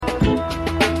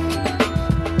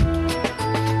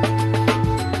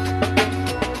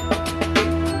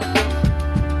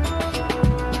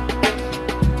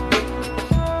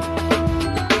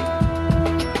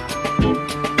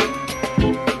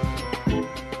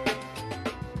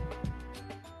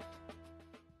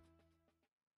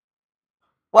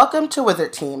Welcome to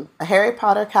Wizard Team, a Harry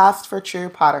Potter cast for true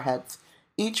Potterheads.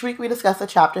 Each week we discuss a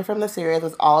chapter from the series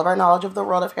with all of our knowledge of the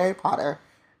world of Harry Potter.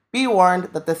 Be warned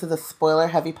that this is a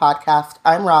spoiler-heavy podcast.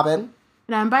 I'm Robin.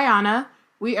 And I'm Bayana.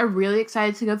 We are really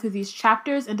excited to go through these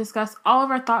chapters and discuss all of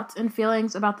our thoughts and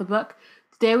feelings about the book.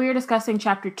 Today we are discussing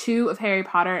Chapter 2 of Harry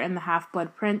Potter and the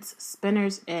Half-Blood Prince,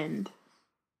 Spinner's End.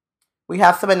 We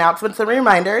have some announcements and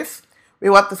reminders. We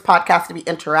want this podcast to be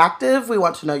interactive. We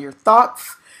want to know your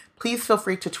thoughts. Please feel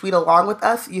free to tweet along with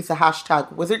us. Use the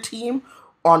hashtag WizardTeam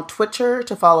on Twitter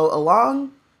to follow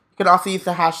along. You can also use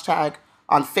the hashtag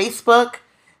on Facebook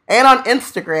and on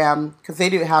Instagram because they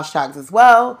do hashtags as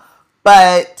well.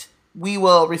 But we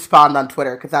will respond on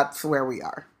Twitter because that's where we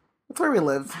are. That's where we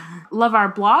live. Love our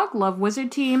blog, love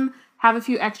Wizard Team, have a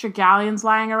few extra galleons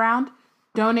lying around.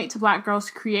 Donate to Black Girls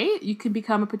Create. You can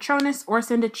become a Patronus or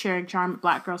send a cheering charm at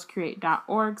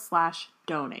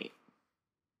blackgirlscreate.org/donate.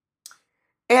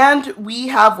 And we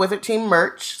have Wizard Team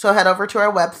merch, so head over to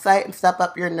our website and step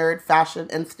up your nerd fashion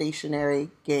and stationery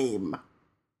game.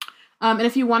 And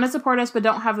if you want to support us but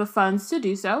don't have the funds to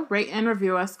do so, rate and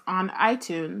review us on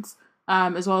iTunes,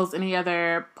 as well as any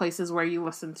other places where you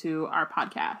listen to our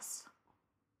podcasts.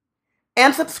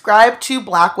 And subscribe to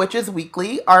Black Witches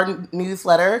Weekly, our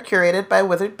newsletter curated by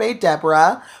Wizard Bay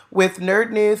Deborah, with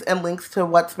nerd news and links to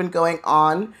what's been going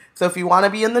on. So if you want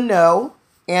to be in the know,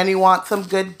 and you want some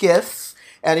good gifts,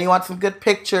 and you want some good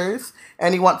pictures,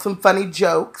 and you want some funny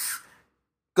jokes,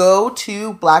 go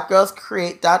to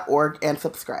blackgirlscreate.org and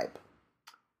subscribe.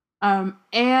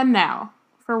 And now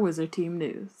for Wizard Team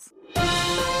news.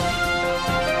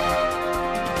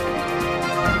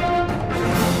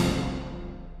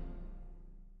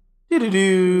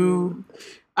 Do-do-do.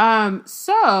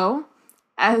 So,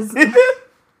 as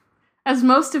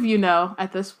most of you know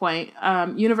at this point,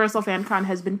 Universal FanCon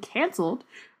has been canceled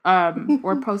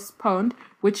or postponed,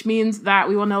 which means that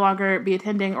we will no longer be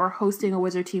attending or hosting a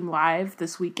Wizard Team Live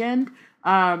this weekend.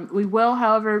 We will,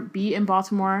 however, be in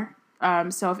Baltimore.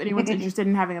 So if anyone's interested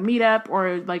in having a meetup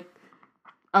or like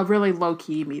a really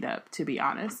low-key meetup, to be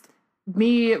honest,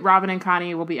 me, Robin, and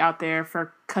Connie will be out there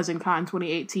for Cousin Con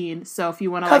 2018. So if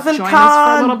you want to join us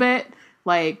for a little bit,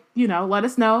 let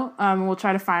us know. We'll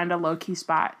try to find a low-key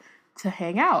spot to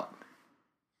hang out.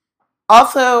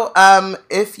 Also,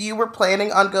 if you were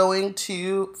planning on going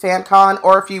to FanCon,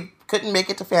 or if you couldn't make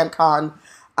it to FanCon,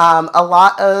 a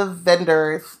lot of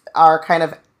vendors are kind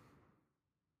of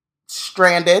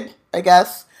stranded, I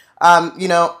guess.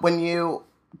 When you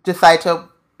decide to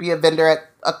be a vendor at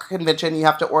a convention, you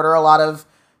have to order a lot of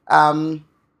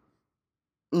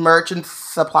merch and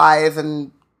supplies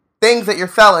and things that you're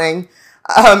selling.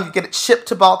 You get it shipped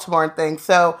to Baltimore and things.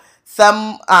 So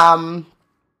some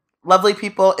lovely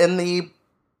people in the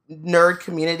nerd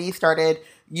community started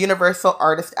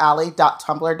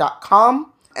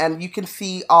universalartistalley.tumblr.com, and you can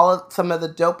see some of the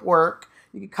dope work.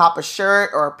 You can cop a shirt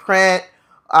or a print,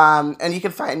 and you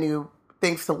can find new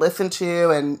things to listen to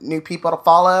and new people to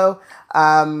follow.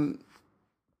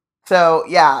 So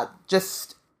yeah,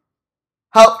 just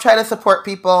help try to support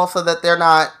people so that they're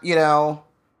not, we're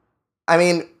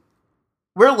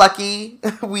lucky.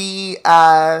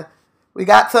 We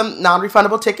got some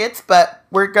non-refundable tickets, but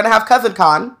we're going to have Cousin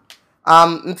Con.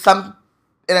 And it's not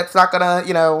going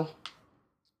to,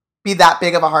 be that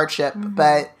big of a hardship,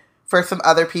 but for some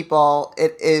other people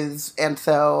it is. And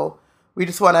so we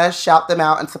just want to shout them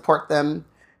out and support them.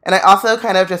 And I also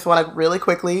kind of just want to really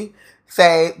quickly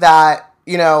say that,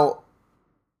 you're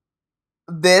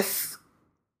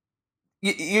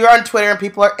on Twitter and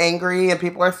people are angry and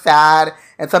people are sad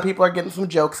and some people are getting some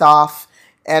jokes off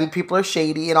and people are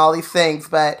shady and all these things.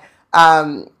 But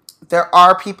there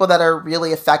are people that are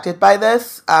really affected by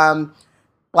this.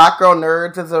 Black Girl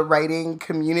Nerds is a writing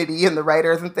community and the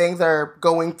writers and things are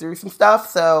going through some stuff.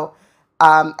 So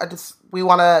we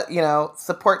want to,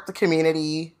 support the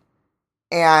community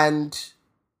and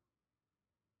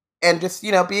just,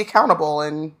 be accountable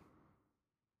and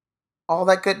all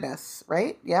that goodness,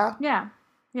 right? Yeah?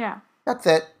 Yeah. That's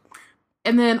it.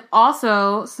 And then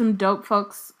also some dope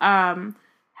folks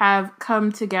have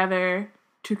come together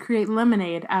to create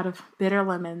lemonade out of bitter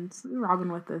lemons.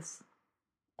 Robin with this.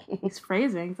 He's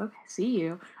phrasing. Okay, see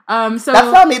you. So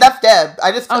that's not me. That's Deb.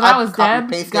 That was Deb.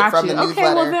 Got from you. The okay,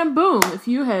 newsletter. Well then, boom. If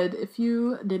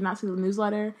you did not see the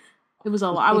newsletter, it was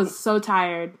I was so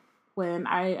tired when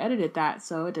I edited that,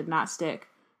 so it did not stick.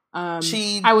 I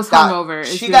was hungover.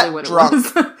 She got what drunk.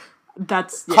 It was.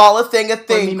 That's call a thing a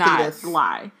thing. Let me not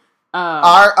lie.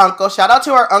 Our uncle. Shout out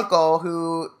to our uncle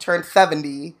who turned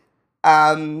 70. We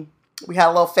had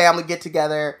a little family get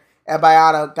together. And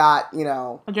Bayana got,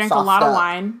 I drank a lot of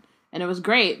wine, and it was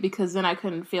great because then I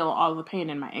couldn't feel all the pain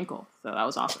in my ankle. So that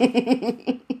was awesome.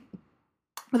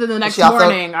 But then the next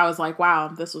morning, I was like, wow,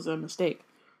 this was a mistake.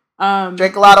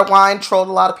 Drank a lot of wine, trolled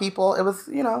a lot of people. It was,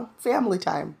 family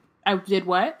time. I did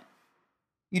what?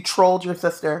 You trolled your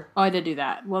sister. Oh, I did do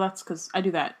that. Well, that's because I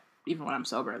do that even when I'm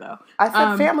sober, though. I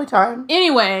said family time.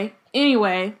 Anyway,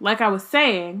 like I was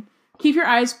saying, keep your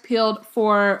eyes peeled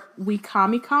for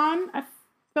WeKamiCon, I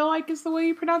feel like is the way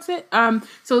you pronounce it.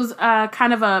 So it was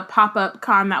kind of a pop-up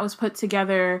con that was put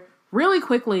together really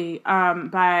quickly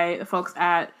by the folks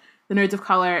at the Nerds of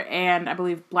Color and I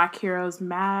believe Black Heroes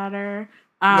Matter.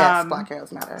 Yes, Black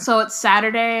Heroes Matter. So it's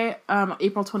Saturday,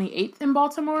 April 28th in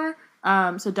Baltimore.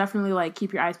 So definitely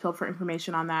keep your eyes peeled for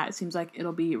information on that. It seems like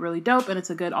it'll be really dope and it's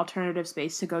a good alternative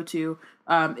space to go to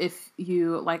if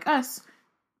you, like us,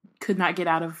 could not get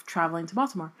out of traveling to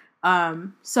Baltimore.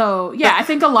 So yeah, I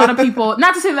think a lot of people,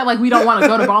 not to say that we don't want to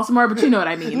go to Baltimore, but you know what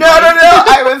I mean. No.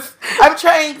 I'm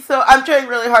trying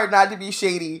really hard not to be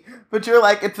shady, but you're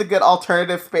like, it's a good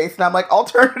alternative space. And I'm like,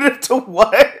 alternative to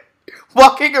what?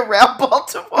 Walking around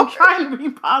Baltimore? I'm trying to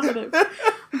be positive.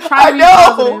 I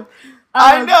know,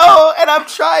 and I'm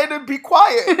trying to be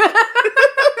quiet.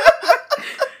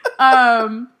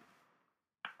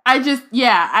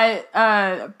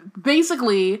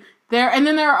 Basically there, and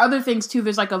then there are other things too.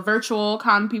 There's a virtual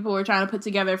con people are trying to put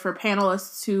together for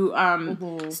panelists who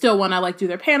still want to do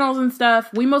their panels and stuff.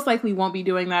 We most likely won't be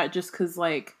doing that just because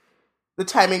the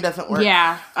timing doesn't work.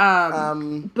 Yeah.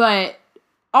 But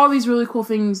all these really cool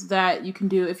things that you can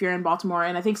do if you're in Baltimore,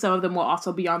 and I think some of them will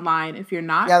also be online if you're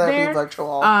not there. Yeah, they'll be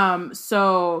virtual.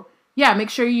 So yeah, make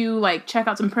sure you check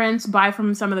out some prints, buy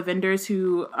from some of the vendors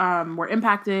who were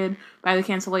impacted by the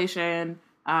cancellation.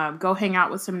 Go hang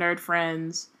out with some nerd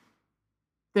friends.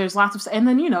 There's lots of, and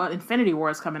then Infinity War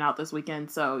is coming out this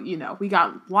weekend, so we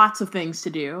got lots of things to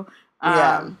do.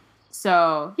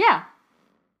 So yeah.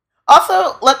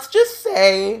 Also, let's just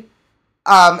say,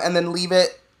 and then leave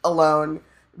it alone,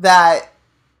 that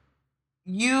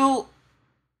you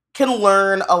can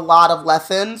learn a lot of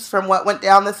lessons from what went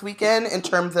down this weekend in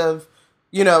terms of,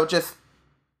 just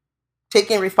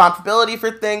taking responsibility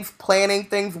for things, planning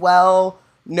things well,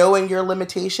 knowing your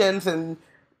limitations, and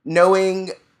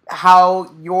knowing how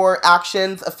your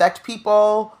actions affect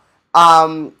people.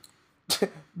 The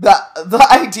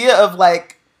idea of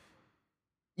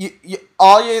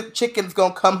all your chickens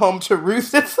gonna come home to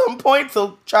roost at some point,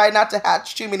 so try not to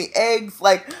hatch too many eggs.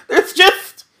 There's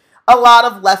just a lot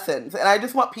of lessons, and I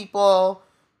just want people,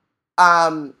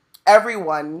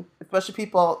 everyone, especially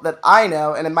people that I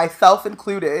know, and myself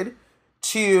included,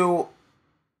 to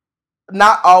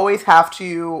not always have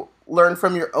to learn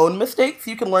from your own mistakes.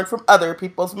 You can learn from other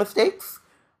people's mistakes.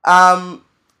 And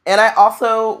I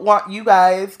also want you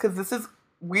guys, because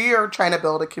we are trying to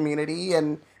build a community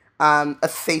and a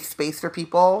safe space for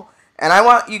people. And I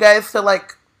want you guys to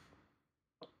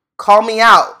call me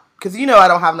out, because I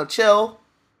don't have no chill.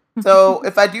 So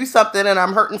if I do something and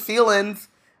I'm hurting feelings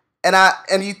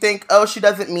and you think, oh, she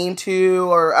doesn't mean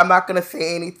to, or I'm not going to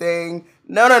say anything.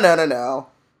 No.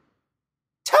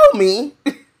 Tell me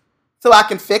so I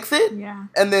can fix it. Yeah.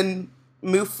 And then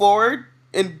move forward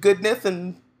in goodness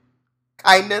and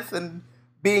kindness and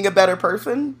being a better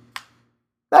person.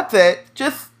 That's it.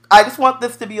 I just want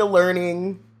this to be a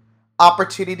learning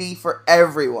opportunity for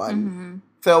everyone. Mm-hmm.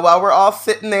 So while we're all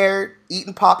sitting there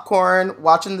eating popcorn,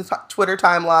 watching the Twitter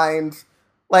timelines,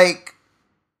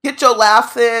 get your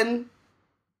laughs in,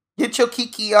 get your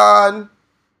kiki on,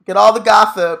 get all the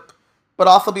gossip, but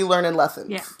also be learning lessons.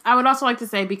 Yeah. I would also like to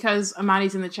say, because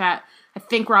Amani's in the chat, I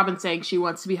think Robin's saying she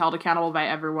wants to be held accountable by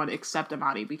everyone except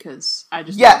Amani, because I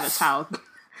just know that's how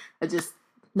I just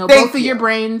know both of your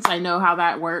brains. I know how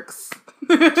that works.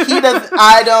 He does.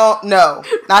 I don't know.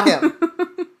 Not him.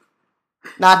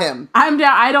 Not him. I'm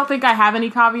down. I don't think I have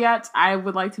any caveats. I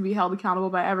would like to be held accountable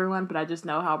by everyone, but I just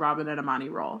know how Robin and Amani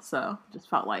roll. So just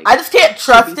felt like I just can't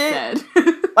trust it.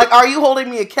 Are you holding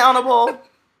me accountable,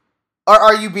 or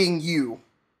are you being you?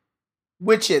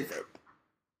 Which is it?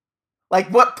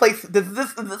 What place is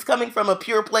this coming from? A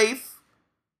pure place,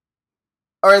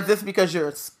 or is this because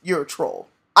you're a troll?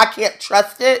 I can't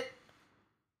trust it.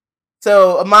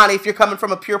 So Amani, if you're coming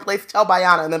from a pure place, tell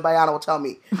Bayana, and then Bayana will tell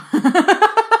me.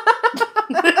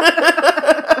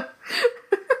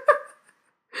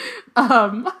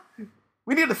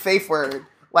 We need a safe word,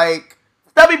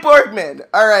 Stubby Borgman.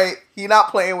 All right, he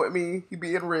not playing with me. He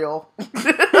being real.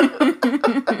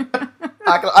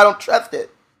 I don't trust it.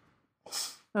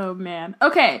 Oh man.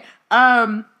 Okay.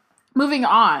 Moving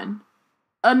on.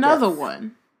 Another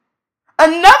one.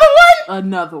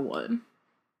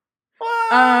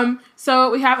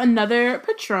 So we have another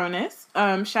Patronus.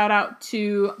 Shout out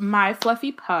to My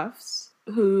Fluffy Puffs.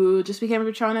 who just became a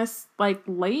Patronus like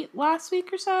late last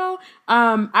week or so.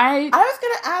 I was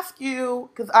gonna ask you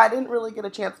because I didn't really get a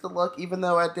chance to look, even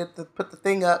though I did put the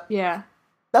thing up. Yeah.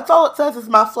 That's all it says is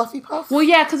my fluffy puff. Well,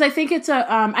 yeah, because I think it's a.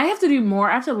 I have to do more.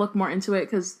 I have to look more into it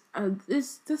because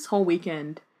this whole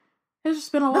weekend has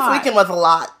just been a lot. This weekend was a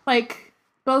lot. Like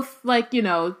both like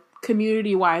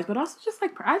community wise, but also just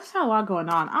like I just had a lot going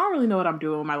on. I don't really know what I'm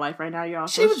doing with my life right now, y'all.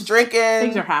 She was drinking.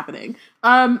 Things are happening.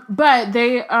 But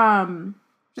they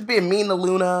Just being mean to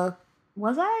Luna.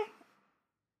 Was I?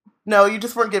 No, you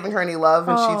just weren't giving her any love,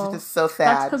 and she's just so sad.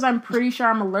 That's because I'm pretty sure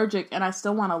I'm allergic, and I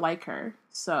still want to like her.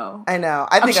 So I know.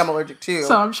 I think I'm allergic too.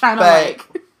 So I'm trying to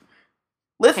like.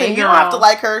 Listen, you don't have to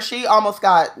like her. She almost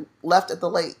got left at the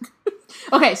lake.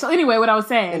 Okay, so anyway, what I was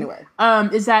saying, anyway,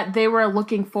 is that they were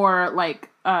looking for like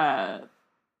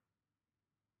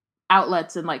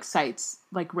outlets and like sites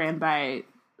like ran by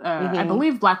I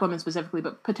believe Black women specifically,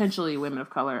 but potentially women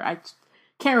of color. I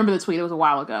can't remember the tweet; it was a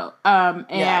while ago.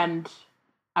 And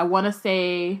I want to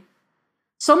say,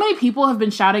 so many people have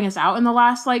been shouting us out in the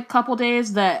last like couple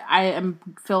days that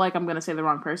feel like I'm going to say the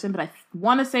wrong person, but I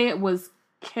want to say it was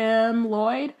Kim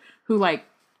Lloyd who like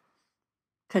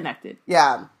connected.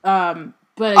 Yeah. But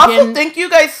again, also, thank you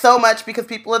guys so much because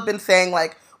people have been saying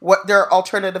like what their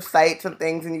alternative sites and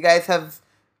things, and you guys have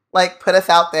like put us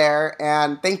out there,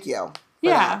 and thank you.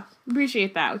 Yeah,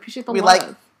 appreciate that. We appreciate the love. We like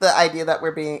the idea that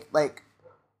we're being like.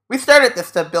 We started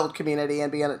this to build community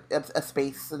and be in a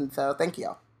space, and so thank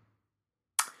you.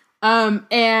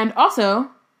 And also,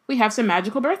 we have some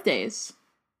magical birthdays.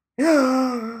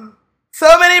 So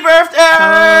many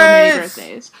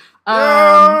birthdays!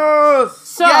 Yes!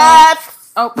 So,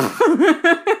 yes! Oh.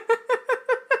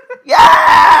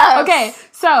 Yes! Okay,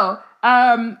 so,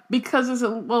 because it's a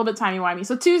little bit timey-wimey.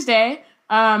 So Tuesday,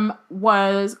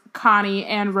 was Connie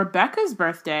and Rebecca's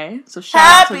birthday. So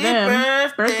shout out to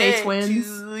them. Birthday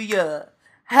twins. To ya.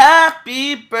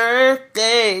 Happy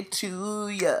birthday to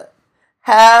ya.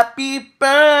 Happy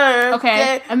birthday.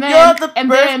 Okay, and then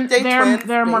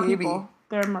there are more people.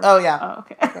 Oh yeah. Oh,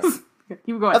 okay.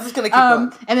 Keep going. I was just gonna keep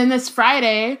going. And then this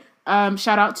Friday,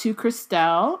 shout out to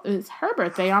Christelle. It's her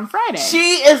birthday on Friday.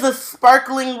 She is a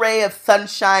sparkling ray of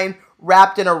sunshine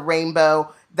wrapped in a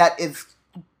rainbow that is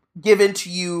given to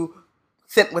you,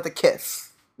 sent with a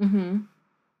kiss. Mm-hmm.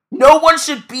 No one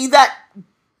should be that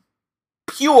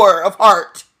pure of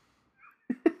heart.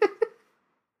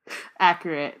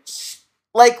 Accurate.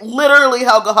 Like, literally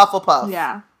Helga Hufflepuff.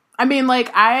 Yeah. I mean,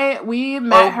 like, we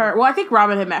met her. Well, I think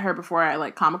Robin had met her before at,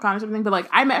 like, Comic-Con or something. But, like,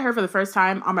 I met her for the first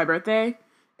time on my birthday.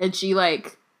 And she,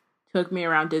 like, took me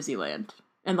around Disneyland.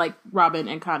 And, like, Robin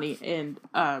and Connie and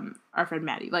our friend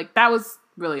Maddie. Like, that was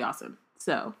really awesome.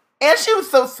 So. And she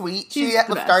was so sweet. She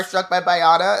was starstruck by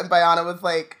Bayana. And Bayana was,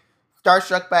 like,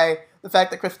 starstruck by the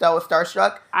fact that Christelle was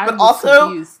starstruck. But also,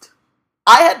 confused.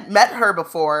 I had met her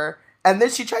before. And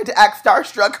then she tried to act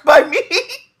starstruck by me.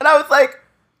 And I was like,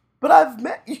 but I've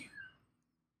met you.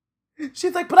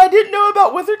 She's like, but I didn't know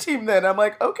about Wizard Team then. I'm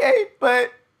like, okay,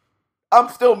 but I'm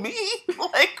still me.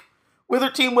 Like,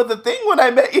 Wizard Team was a thing when I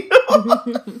met you. I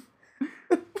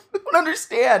don't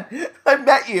understand. I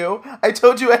met you. I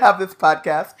told you I have this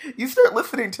podcast. You start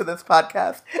listening to this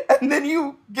podcast. And then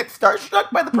you get starstruck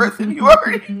by the person you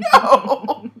already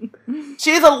know.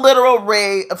 She's a literal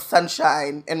ray of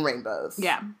sunshine and rainbows.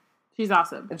 Yeah. She's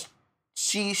awesome.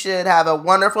 She should have a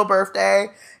wonderful birthday.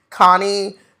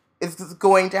 Connie is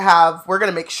going to have... We're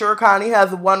going to make sure Connie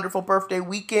has a wonderful birthday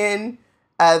weekend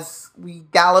as we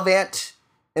gallivant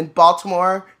in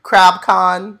Baltimore.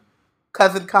 CrabCon,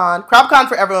 Cousin Con. CrabCon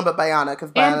for everyone but Bayana,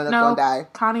 because Bayana is going to die.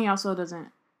 Connie also doesn't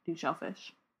do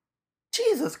shellfish.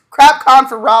 Jesus. CrabCon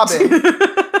for Robin.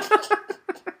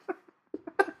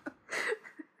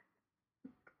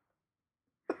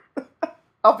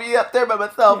 I'll be up there by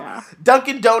myself. Yeah.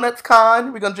 Dunkin' Donuts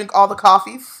Con. We're going to drink all the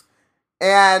coffees.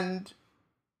 And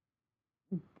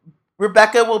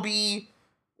Rebecca will be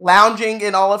lounging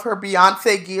in all of her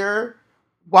Beyonce gear,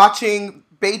 watching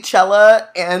Baychella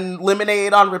and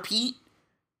Lemonade on repeat.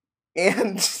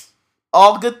 And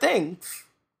all good things.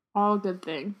 All good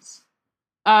things.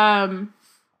 All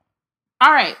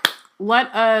right.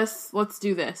 Let's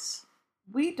do this.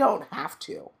 We don't have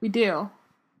to. We do.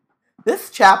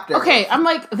 This chapter. Okay, I'm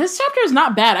like, this chapter is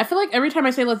not bad. I feel like every time I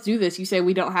say let's do this, you say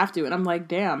we don't have to. And I'm like,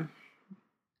 damn.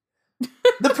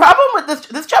 The problem with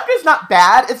this chapter is not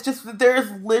bad. It's just that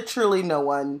there's literally no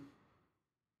one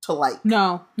to like.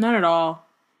 No, not at all.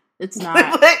 It's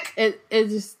not. Like, it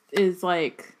just is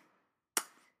like,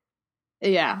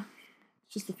 yeah.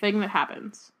 It's just a thing that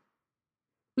happens.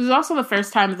 This is also the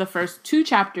first time the first two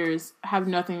chapters have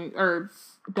nothing, or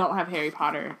don't have Harry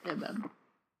Potter in them.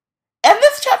 And this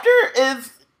this chapter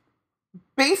is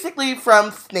basically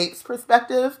from Snape's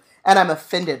perspective, and I'm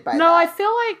offended by that. No, I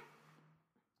feel like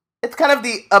it's kind of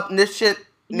the omniscient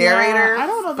narrator. I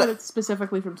don't know that it's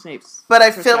specifically from Snape's. But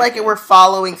I feel like we're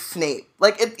following Snape.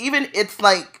 Like it's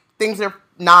like things are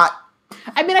not.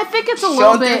 I mean, I think it's a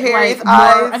little bit like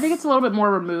more, I think it's a little bit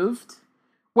more removed.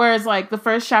 Whereas, like, the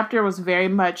first chapter was very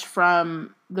much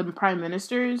from the Muggle Prime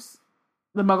Minister's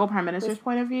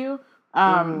point of view.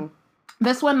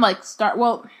 This one, like,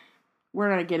 we're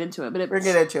gonna get into it, but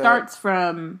it starts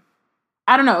from,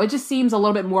 I don't know, it just seems a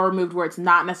little bit more removed where it's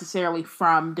not necessarily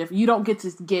from different, you don't get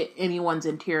to get anyone's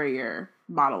interior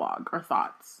monologue or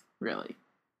thoughts, really.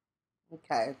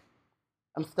 Okay.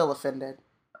 I'm still offended.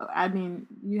 I mean,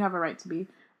 you have a right to be.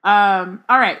 All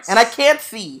right. And I can't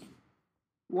see.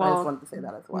 Well, I just wanted to say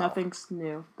that as well. Nothing's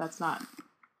new. That's not.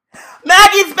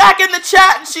 Maggie's back in the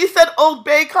chat and she said Old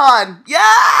Baycon.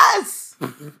 Yes!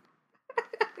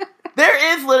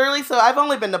 There is literally, so I've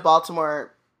only been to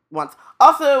Baltimore once.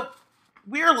 Also,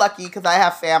 we're lucky because I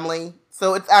have family.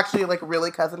 So it's actually like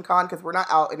really cousin con because we're not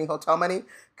out any hotel money.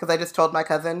 Because I just told my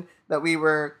cousin that we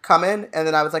were coming. And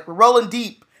then I was like, we're rolling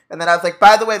deep. And then I was like,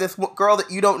 by the way, this girl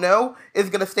that you don't know is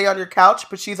going to stay on your couch,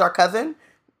 but she's our cousin.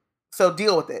 So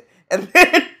deal with it. And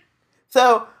then,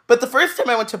 but the first time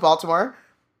I went to Baltimore,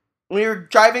 we were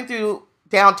driving through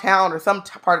downtown or some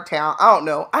part of town. I don't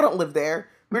know. I don't live there.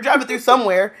 We were driving through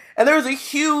somewhere, and there was a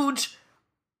huge,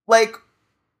 like,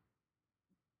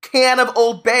 can of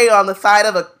Old Bay on the side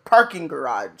of a parking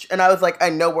garage. And I was like, I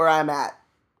know where I'm at.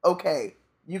 Okay.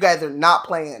 You guys are not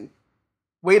playing.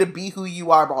 Way to be who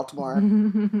you are, Baltimore.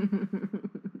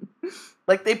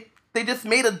 Like, they just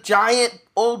made a giant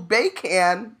Old Bay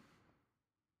can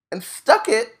and stuck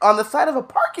it on the side of a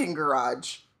parking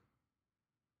garage.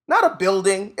 Not a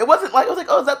building. It wasn't like, I was like,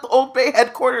 oh, is that the Old Bay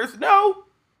headquarters? No.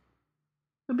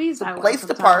 It's a place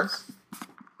to park.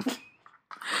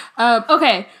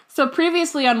 Okay, so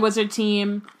previously on Wizard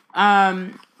Team,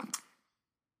 the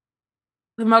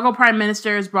Muggle Prime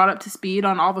Minister is brought up to speed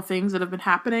on all the things that have been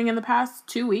happening in the past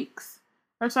 2 weeks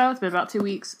or so. It's been about 2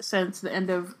 weeks since the end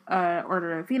of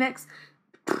Order of Phoenix.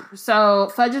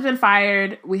 So Fudge has been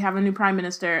fired. We have a new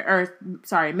Minister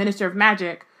of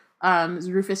Magic,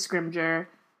 Rufus Scrimgeour.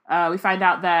 We find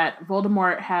out that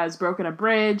Voldemort has broken a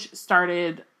bridge,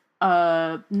 started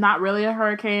not really a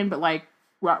hurricane, but like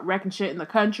wrecking shit in the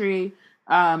country,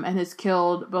 and has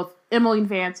killed both Emmeline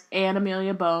Vance and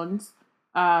Amelia Bones.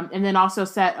 And then also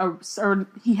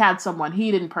he had someone,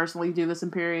 he didn't personally do this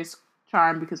Imperious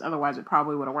Charm because otherwise it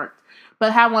probably would have worked,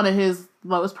 but had one of his, it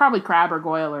was probably Crabbe or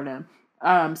Goyle or them,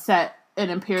 set an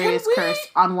Imperious curse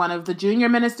on one of the junior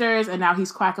ministers, and now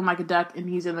he's quacking like a duck, and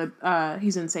he's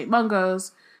in St.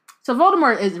 Mungo's. So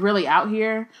Voldemort is really out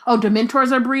here. Oh,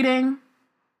 Dementors are breeding.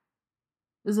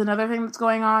 Is another thing that's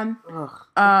going on. Ugh,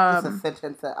 it's a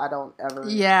sentence that I don't ever.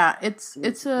 Yeah, it's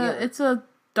a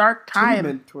dark time.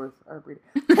 Dementors are breeding.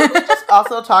 Can we just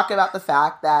also talk about the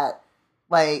fact that,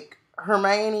 like,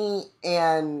 Hermione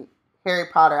and Harry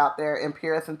Potter out there,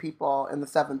 Imperious and people in the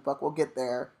 7th book, we'll get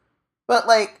there. But,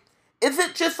 like, is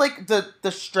it just, like,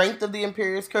 the strength of the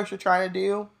Imperious Curse you're trying to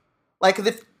do? Like,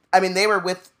 cause they were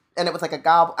with, and it was like a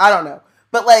goblin. I don't know.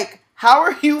 But, like, how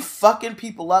are you fucking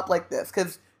people up like this?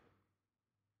 Because,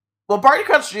 well, Barty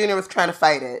Crouch Jr. was trying to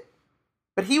fight it,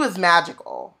 but he was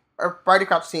magical. Or Barty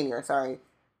Crouch Sr., sorry.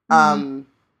 Mm-hmm.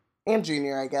 And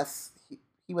Jr., I guess.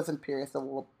 He was Imperious a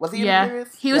little. Was he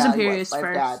Imperious? He was Imperious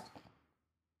first.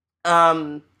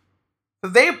 But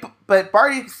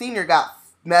Barty Sr. got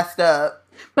messed up.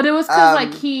 But it was because, I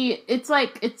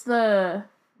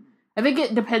think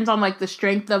it depends on, like, the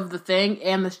strength of the thing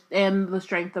and the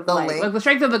strength of, like the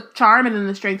strength of the charm and then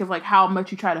the strength of, like, how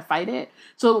much you try to fight it.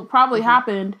 So what probably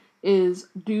happened is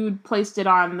dude placed it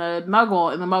on the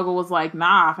Muggle, and the Muggle was like,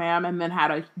 nah, fam, and then had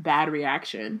a bad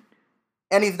reaction.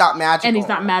 And he's not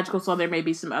magical. So there may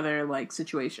be some other, like,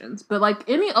 situations. But, like,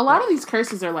 a lot of these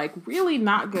curses are, like, really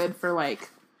not good for,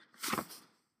 like...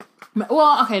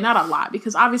 Well, okay, not a lot,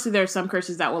 because obviously there are some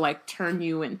curses that will, like, turn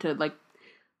you into, like,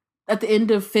 at the end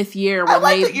of 5th year when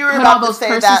they put all those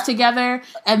curses together,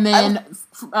 and then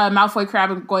Malfoy,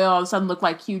 Crabbe, and Goyle all of a sudden look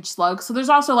like huge slugs. So there's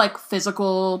also, like,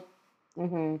 physical...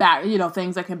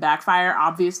 things that can backfire,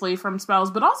 obviously, from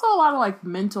spells, but also a lot of, like,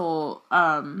 mental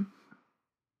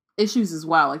issues as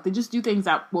well. Like, they just do things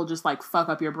that will just, like, fuck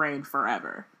up your brain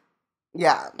forever.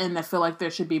 Yeah. And I feel like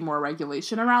there should be more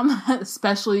regulation around that,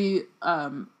 especially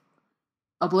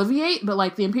Obliviate, but,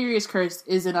 like, the Imperious Curse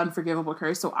is an unforgivable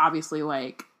curse, so obviously,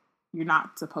 like, you're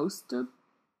not supposed to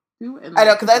do it. I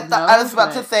know, because I was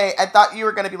about to say, I thought you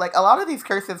were going to be like, a lot of these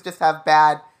curses just have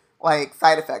bad like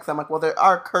side effects. I'm like, well, there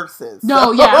are curses. No,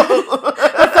 so. yeah.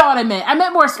 That's not what I meant. I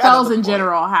meant more spells in point.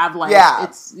 general have like Yeah.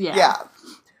 it's yeah.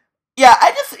 Yeah,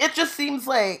 it just seems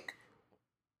like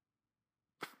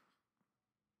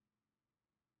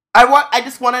I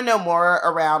just want to know more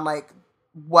around like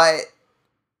what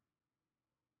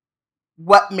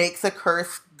makes a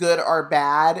curse good or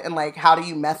bad, and like how do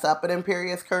you mess up an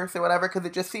Imperious curse or whatever, because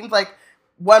it just seems like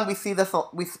one, we see this,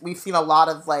 we've seen a lot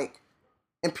of like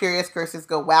Imperious curses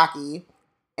go wacky,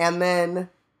 and then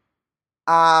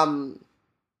I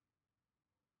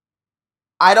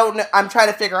don't know, I'm trying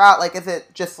to figure out like, is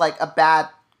it just like a bad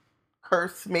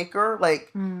curse maker,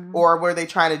 like, or were they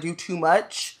trying to do too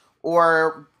much,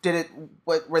 or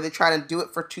were they trying to do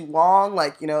it for too long,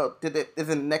 like, you know, is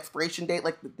it an expiration date,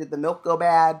 like did the milk go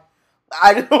bad?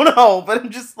 I don't know, but I'm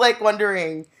just like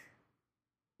wondering,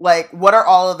 like, what are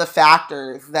all of the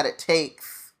factors that it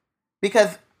takes,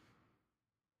 because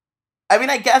I mean,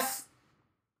 I guess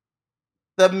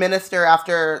the minister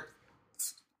after,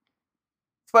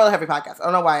 spoiler heavy podcast, I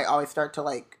don't know why I always start to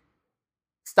like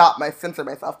censor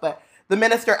myself, but the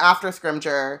minister after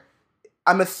Scrimgeour,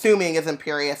 I'm assuming, is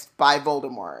Imperious by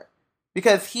Voldemort,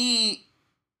 because he,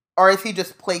 or is he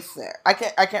just placed there? I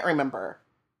can't remember.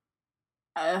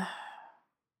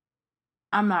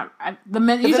 I'm not. In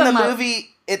the movie,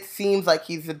 it seems like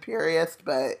he's Imperious,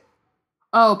 but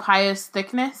Pious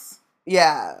Thickness.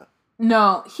 Yeah.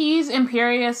 No, he's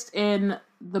Imperious in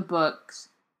the books.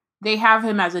 They have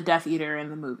him as a Death Eater in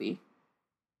the movie.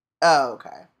 Oh,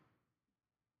 okay.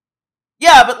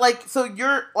 Yeah, but like, so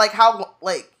you're like, how,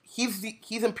 like,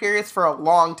 he's Imperious for a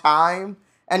long time,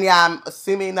 and yeah, I'm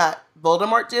assuming that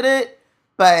Voldemort did it,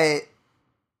 but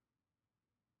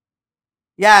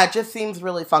yeah, it just seems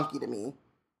really funky to me.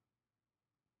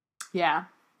 Yeah,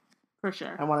 for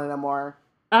sure. I want to know more.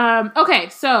 Okay,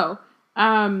 so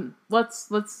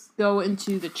let's go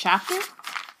into the chapter.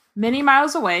 Many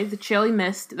miles away, the chilly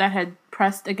mist that had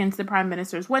pressed against the Prime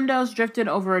Minister's windows drifted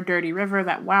over a dirty river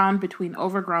that wound between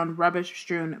overgrown,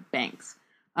 rubbish-strewn banks.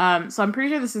 So I'm pretty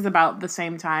sure this is about the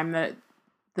same time that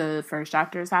the first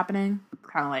chapter is happening.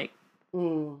 Kind of like,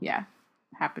 yeah,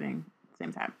 happening at the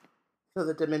same time. So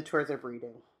the Dementors are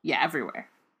breeding. Yeah, everywhere.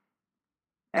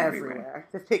 Everywhere.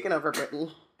 They've taken over Britain.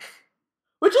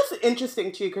 Which is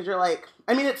interesting, too, because you're like,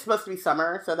 I mean, it's supposed to be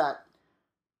summer, so that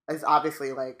is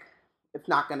obviously, like, it's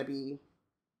not going to be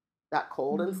that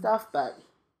cold and stuff, but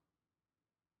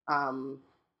I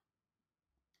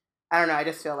don't know, I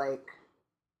just feel like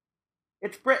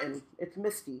it's Britain. It's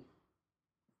misty.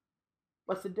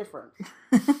 What's the difference?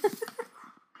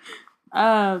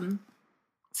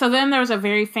 So then there was a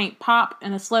very faint pop,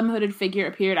 and a slim hooded figure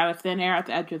appeared out of thin air at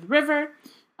the edge of the river.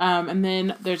 And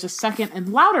then there's a second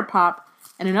and louder pop,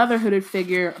 and another hooded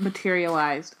figure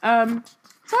materialized.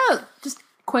 So just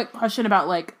quick question about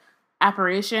like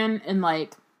apparition and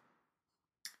like,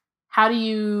 how do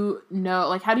you know,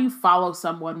 like, how do you follow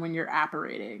someone when you're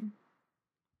apparating?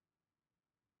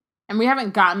 And we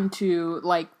haven't gotten to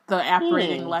like the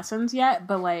apparating lessons yet,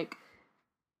 but like,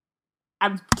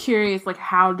 I'm curious, like,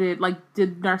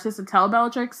 did Narcissa tell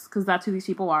Bellatrix? Because that's who these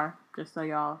people are. Just so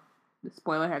y'all,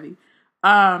 spoiler heavy.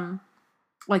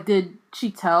 Like, did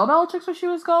she tell Bellatrix where she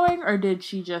was going, or did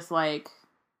she just like,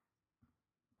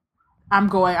 I want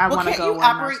to go? Can't you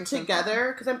operate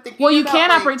together? Because I'm thinking. Well, you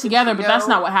can operate together, but that's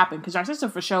not what happened. Because Narcissa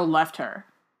for sure left her.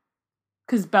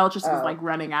 Because Bellatrix was like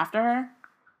running after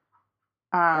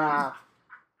her.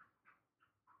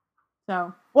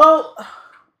 So. Well,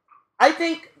 I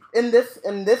think. In this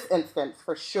instance,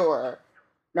 for sure,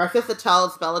 Narcissa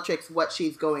tells Bellatrix what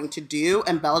she's going to do,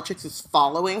 and Bellatrix is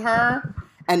following her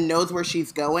and knows where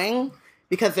she's going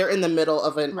because they're in the middle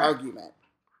of an argument,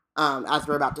 as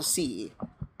we're about to see.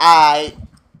 I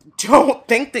don't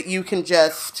think that you can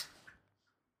just,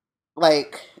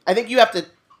 like, I think you have to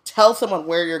tell someone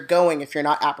where you're going if you're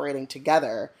not operating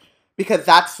together, because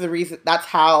that's the reason, that's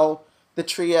how the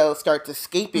trio starts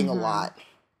escaping a lot.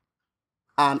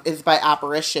 Is by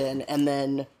apparition, and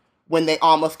then when they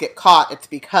almost get caught, it's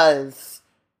because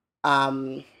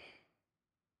someone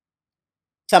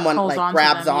like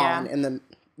grabs on, and then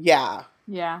yeah.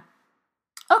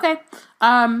 Okay.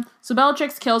 So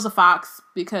Bellatrix kills a fox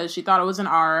because she thought it was an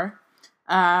R.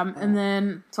 And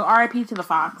then so R.I.P. to the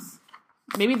fox.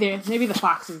 Maybe the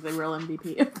fox is the real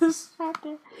MVP of this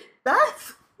chapter.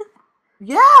 That's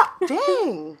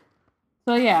dang.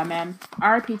 So yeah, man,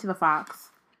 R.I.P. to the fox.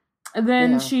 And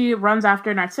then she runs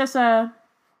after Narcissa,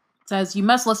 says, "You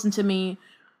must listen to me."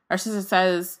 Narcissa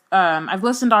says, "I've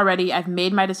listened already. I've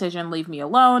made my decision. Leave me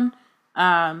alone."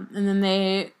 And then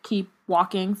they keep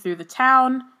walking through the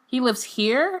town. "He lives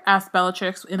here?" asked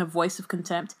Bellatrix in a voice of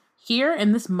contempt. "Here,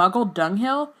 in this muggle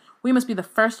dunghill? We must be the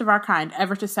first of our kind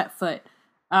ever to set foot.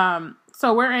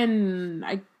 So we're in,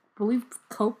 I believe,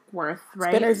 Cokeworth,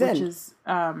 right? Spinner's Inn. Which is,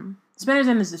 Spinner's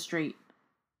Inn is the street.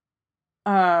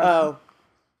 Oh.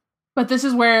 But this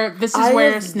is where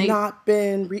Snape... not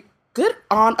been... Good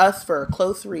on us for a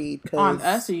close read. On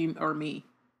us or me?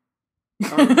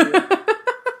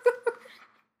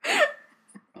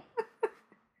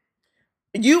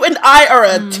 You and I are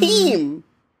a team.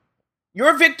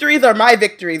 Your victories are my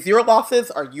victories. Your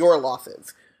losses are your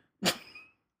losses.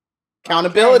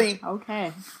 Accountability.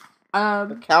 Okay.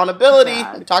 Accountability.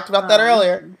 God. We talked about that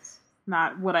earlier.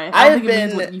 Not what I don't think it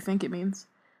means what you think it means.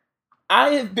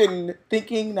 I have been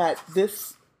thinking that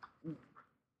this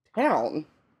town...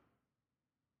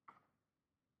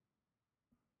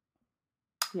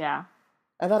 Yeah.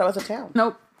 I thought it was a town.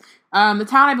 Nope. The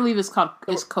town, I believe, is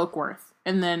Cokeworth.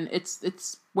 And then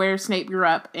it's where Snape grew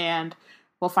up, and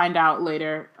we'll find out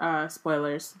later,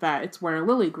 spoilers, that it's where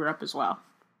Lily grew up as well.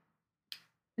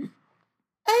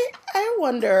 I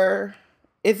wonder,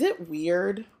 is it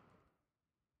weird?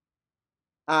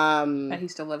 That he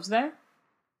still lives there?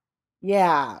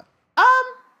 Yeah.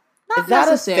 Not is that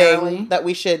necessarily. A thing that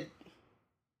we should...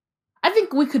 I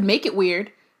think we could make it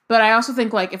weird, but I also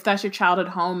think, like, if that's your childhood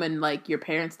home and, like, your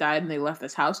parents died and they left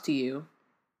this house to you,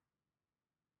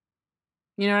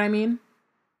 you know what I mean?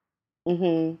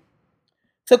 Mm-hmm.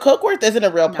 So Cokeworth isn't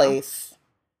a real place,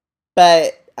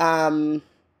 but,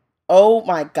 oh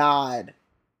my God.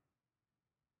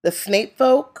 The Snape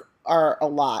folk are a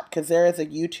lot, because there is a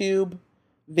YouTube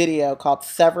video called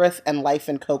Severus and Life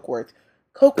in Cokeworth.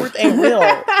 Cokeworth ain't real.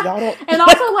 Y'all don't... And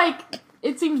also, like,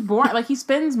 it seems boring. Like, he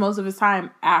spends most of his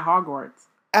time at Hogwarts.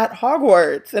 At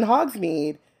Hogwarts in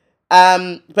Hogsmeade.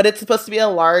 But it's supposed to be a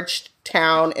large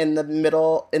town in the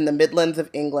Midlands of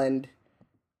England.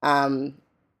 It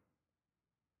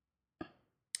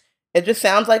just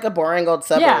sounds like a boring old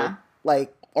suburb,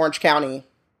 like Orange County.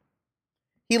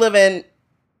 He live in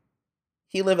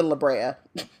La Brea.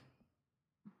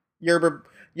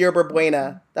 Yerba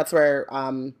Buena. That's where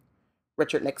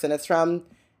Richard Nixon is from.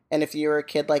 And if you were a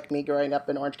kid like me growing up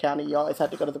in Orange County, you always had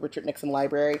to go to the Richard Nixon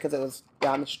Library because it was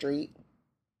down the street.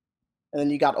 And then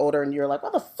you got older and you were like, why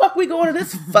the fuck we going to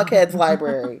this fuckhead's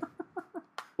library?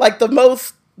 Like the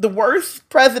worst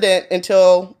president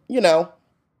until,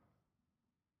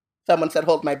 someone said,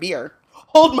 hold my beer.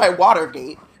 Hold my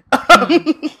Watergate.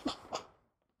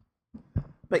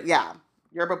 But yeah,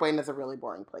 Yerba Buena is a really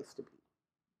boring place to be.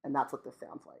 And that's what this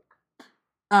sounds like.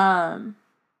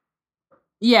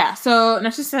 Yeah, so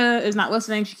Narcissa is not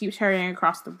listening. She keeps hurrying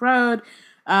across the road.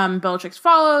 Bellatrix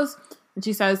follows. And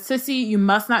she says, Sissy, you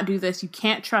must not do this. You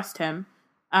can't trust him.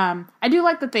 I do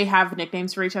like that they have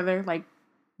nicknames for each other. Like,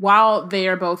 while they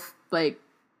are both, like,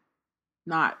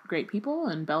 not great people,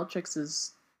 and Bellatrix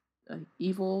is an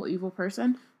evil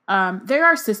person, they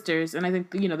are sisters, and I think,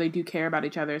 they do care about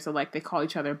each other, so, like, they call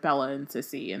each other Bella and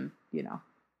Sissy, and,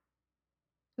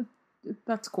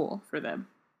 that's cool for them.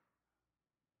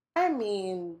 I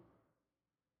mean,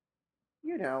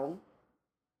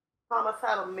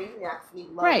 homicidal maniacs need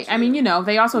love. Right. Too. I mean,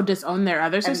 they also disown their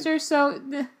other sisters, so,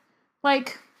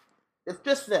 like... It's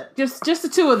just them. Just the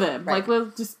two of them. Right. Like,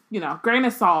 let's just, grain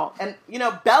of salt. And,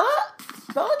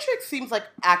 Bellatrix seems like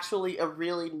actually a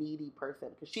really needy person,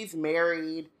 because she's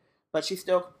married, but she's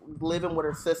still living with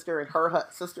her sister and her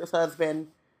sister's husband.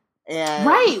 And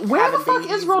right. Where the fuck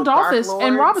is Rodolphus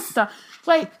and Robusta?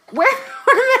 Like, where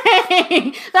are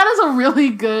they? That is a really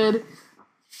good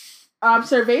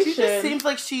observation. She just seems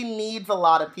like she needs a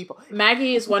lot of people.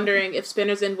 Maggie is wondering if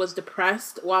Spinner's Inn was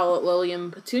depressed while Lily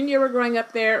and Petunia were growing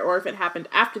up there, or if it happened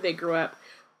after they grew up.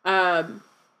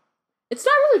 It's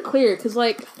not really clear, because,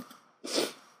 like...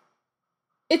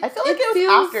 I feel like it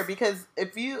was after, because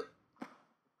if you...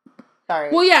 Sorry.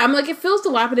 Well, yeah, I'm like, it feels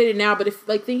dilapidated now, but if,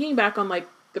 like, thinking back on, like,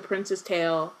 The Prince's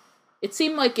Tale, it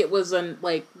seemed like it was a,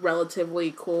 like,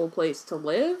 relatively cool place to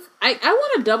live. I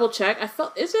want to double check.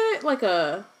 Is it, like,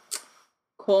 a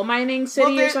coal mining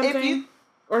city or something?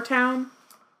 Or town?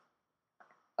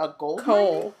 A gold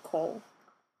Coal.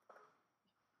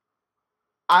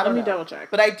 Let me double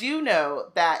check. But I do know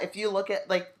that if you look at,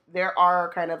 like, there are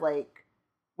kind of, like,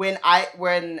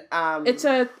 it's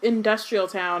a industrial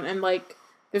town, and, like,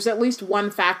 there's at least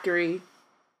one factory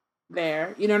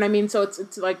there. You know what I mean? So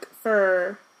it's like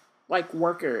for, like,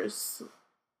 workers.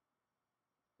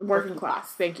 Working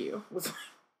class. Thank you. Was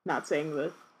not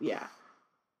saying yeah.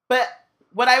 But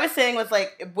what I was saying was,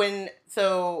 like,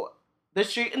 the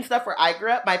street and stuff where I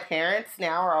grew up, my parents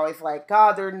now are always like,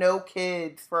 God, there are no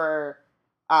kids for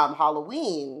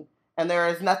Halloween. And there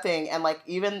is nothing. And, like,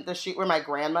 even the street where my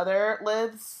grandmother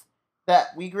lives, that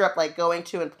we grew up, like, going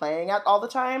to and playing at all the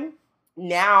time,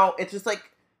 now it's just like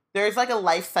there's like a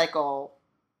life cycle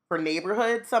for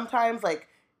neighborhoods sometimes. Like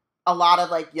a lot of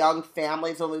like young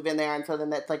families will move in there, and so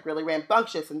then it's like really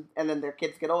rambunctious, and then their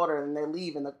kids get older and they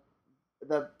leave, and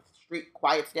the street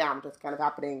quiets down. Just kind of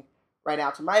happening right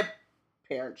now to my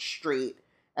parents' street,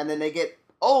 and then they get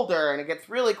older and it gets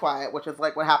really quiet, which is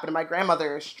like what happened to my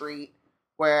grandmother's street,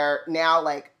 where now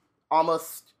like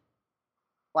almost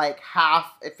like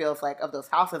half, it feels like, of those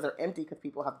houses are empty because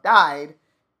people have died,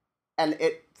 and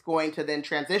it's going to then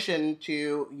transition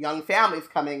to young families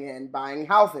coming in buying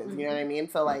houses. You know what I mean?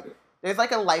 So like there's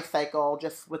like a life cycle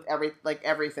just with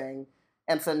everything,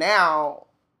 and so now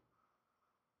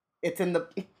it's in the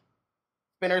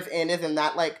Spinner's Inn is in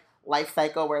that like life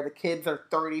cycle where the kids are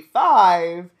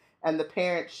 35 and the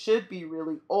parents should be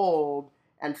really old,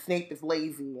 and Snape is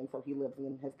lazy, and so he lives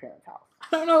in his parents' house. I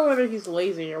don't know whether he's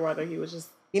lazy or whether he was just...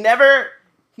 He never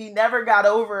got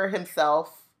over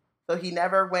himself, so he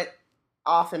never went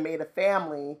off and made a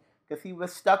family, because he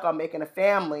was stuck on making a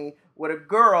family with a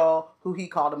girl who he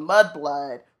called a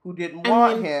mudblood, who didn't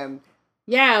want him.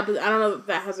 Yeah, but I don't know if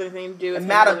that has anything to do with... And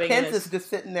Madam Pince is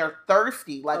just sitting there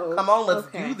thirsty, like, come on, let's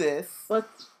do this.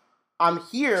 I'm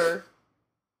here.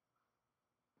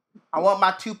 I want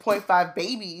my 2.5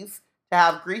 babies to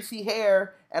have greasy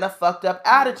hair and a fucked up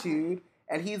attitude.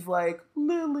 And he's like,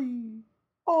 Lily,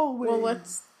 always. Well,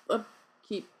 let's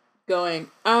keep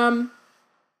going.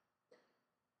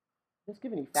 Just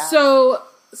giving you facts. So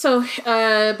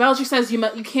Bellatrix says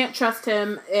you can't trust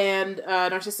him, and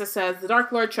Narcissa says the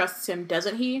Dark Lord trusts him,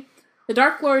 doesn't he? The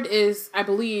Dark Lord is, I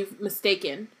believe,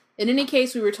 mistaken. In any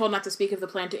case, we were told not to speak of the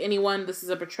plan to anyone. This is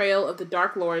a betrayal of the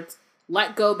Dark Lords.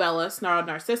 Let go, Bella, snarled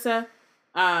Narcissa,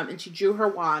 and she drew her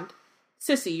wand.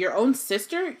 Sissy, your own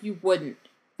sister? You wouldn't.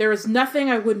 There is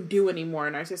nothing I wouldn't do anymore,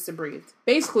 Narcissa breathed.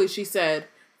 Basically, she said,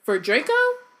 for Draco,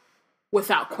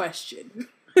 without question.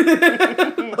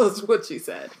 That's what she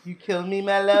said. You killed me,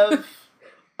 my love.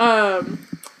 Wakanda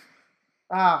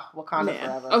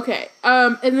forever. Okay.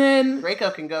 And then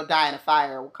Draco can go die in a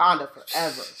fire. Wakanda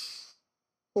forever.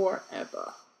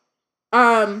 Forever.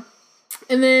 And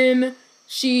then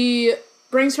she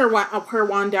brings her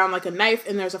wand down like a knife,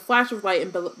 and there's a flash of light,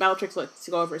 and Bellatrix lets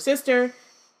go of her sister,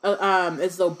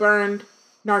 as though burned.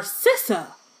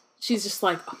 Narcissa! She's just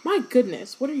like, oh my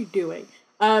goodness, what are you doing?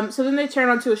 So then they turn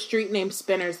onto a street named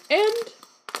Spinner's End,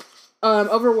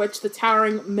 over which the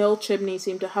towering mill chimney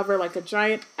seemed to hover like a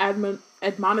giant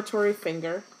admonitory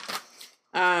finger.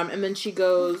 And then she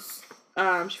goes,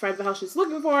 she finds the house she's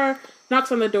looking for,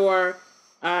 knocks on the door,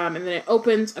 and then it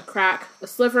opens a crack. A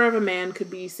sliver of a man could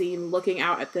be seen looking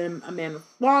out at them, a man with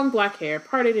long black hair,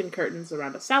 parted in curtains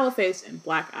around a sallow face and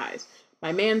black eyes.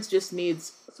 My man's just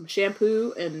needs some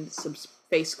shampoo and some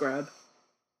face scrub.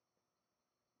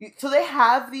 So they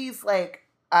have these, like,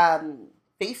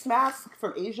 face masks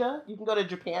from Asia. You can go to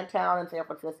Japantown in San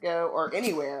Francisco, or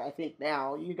anywhere, I think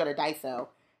now. You can go to Daiso.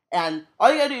 And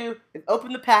all you gotta do is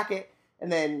open the packet,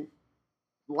 and then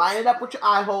line it up with your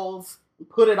eye holes, and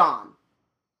put it on.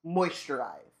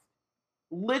 Moisturize.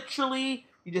 Literally,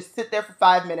 you just sit there for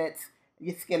 5 minutes, and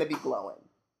your skin will be glowing.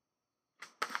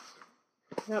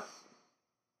 Yep.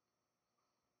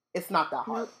 It's not that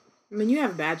hard. Nope. I mean, you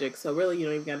have magic, so really you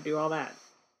don't even gotta do all that.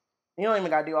 You don't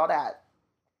even gotta do all that.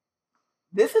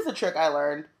 This is a trick I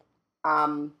learned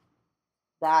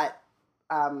that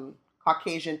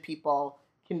Caucasian people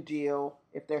can do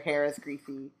if their hair is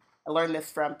greasy. I learned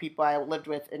this from people I lived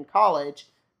with in college.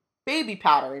 Baby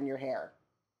powder in your hair.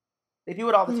 They do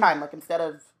it all the time. Like, instead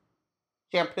of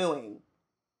shampooing,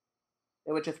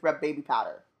 they would just rub baby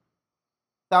powder.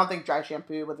 So I don't think dry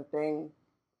shampoo was a thing.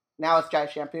 Now it's dry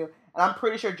shampoo. And I'm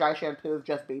pretty sure dry shampoo is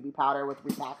just baby powder with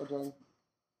repackaging.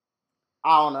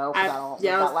 I don't know.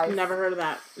 I've never heard of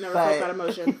that. Never felt that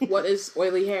emotion. What is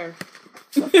oily hair?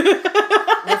 Listen,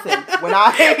 when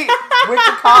I went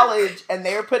to college and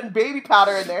they were putting baby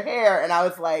powder in their hair, and I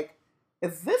was like,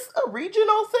 is this a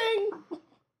regional thing?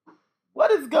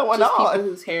 What is going on? People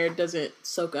whose hair doesn't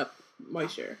soak up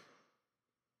moisture.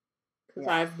 Because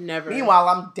I've never... Meanwhile,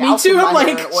 I'm dousing my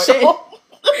hair in oil. Shit.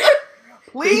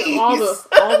 Please. All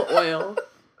the oil.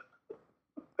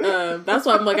 That's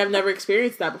why I'm like, I've never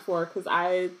experienced that before, because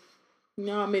I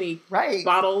know how many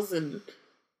bottles and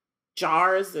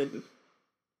jars and...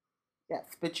 Yes,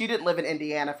 but you didn't live in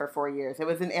Indiana for 4 years. It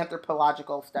was an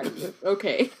anthropological study.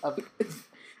 Okay.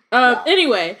 Yeah.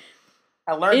 Anyway,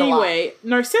 I learned a lot.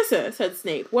 Narcissa, said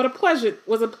Snape. What a pleasant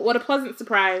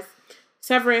surprise.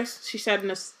 Severus, she said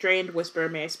in a strained whisper,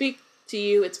 may I speak to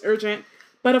you? It's urgent.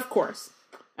 But of course.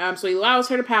 So he allows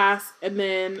her to pass, and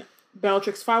then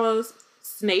Bellatrix follows.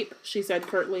 Snape, she said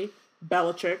curtly.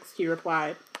 Bellatrix, he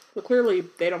replied. So clearly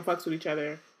they don't fucks with each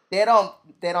other They don't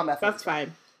mess with That's each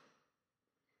other.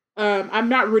 fine. I'm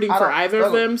not rooting for either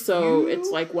of them, so you? it's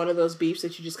like one of those beefs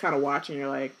that you just kind of watch and you're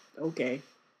like, okay,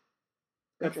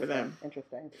 good for them.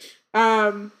 Interesting.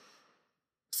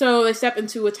 So they step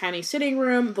into a tiny sitting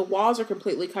room. The walls are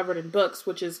completely covered in books,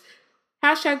 which is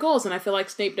 #goals, and I feel like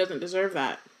Snape doesn't deserve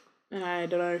that. And I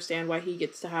don't understand why he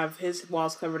gets to have his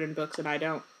walls covered in books and I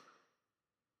don't.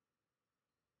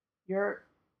 Your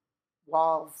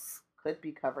walls could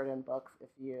be covered in books if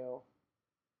you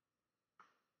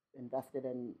invested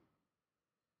in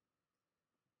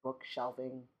book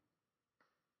shelving.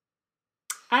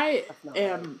 I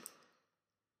am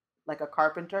like a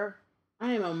carpenter.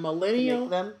 I am a millennial.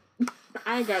 To make them.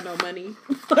 I ain't got no money.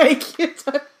 Like you're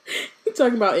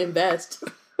talking about invest.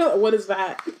 What is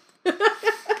that?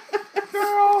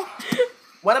 Girl.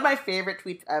 One of my favorite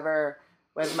tweets ever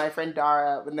was my friend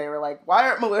Dara when they were like, "Why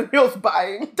aren't millennials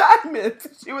buying diamonds?"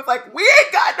 She was like, "We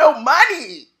ain't got no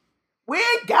money. We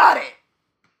ain't got it.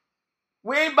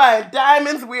 We ain't buying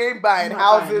diamonds. We ain't buying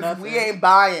houses. We ain't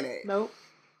buying it." Nope.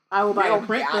 I will buy a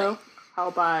print though.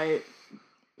 I'll buy.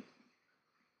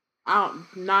 I'm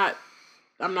not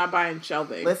buying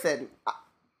shelving. Listen,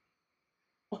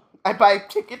 I buy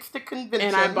tickets to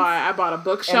conventions, and I bought a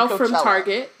bookshelf from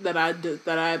Target that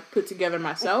I put together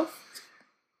myself,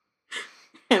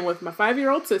 and with my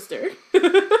 5-year-old sister.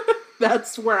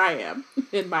 That's where I am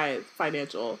in my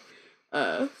financial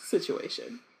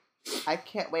situation. I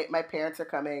can't wait. My parents are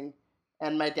coming,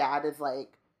 and my dad is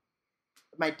like.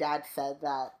 My dad said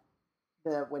that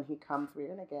when he comes, we're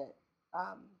gonna get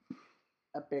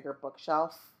a bigger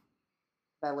bookshelf.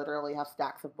 I literally have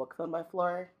stacks of books on my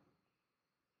floor.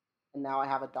 And now I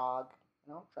have a dog.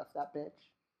 I don't trust that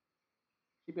bitch.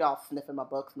 She'd be all sniffing my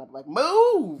books, and I'd be like,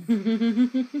 "Move!"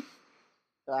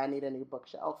 So I need a new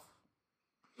bookshelf.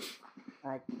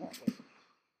 I can't wait.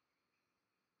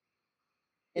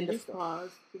 Did you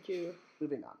pause? Did you?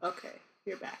 Moving on. Okay,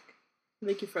 you're back. I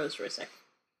think you froze for a second.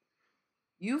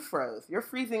 You froze. You're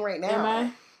freezing right now. Am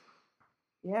I?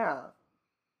 Yeah.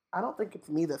 I don't think it's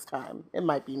me this time. It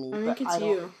might be me. I think it's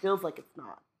you. It feels like it's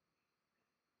not.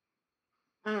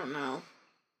 I don't know.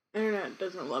 Internet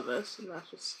doesn't love us, and that's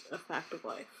just a fact of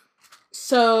life.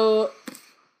 So,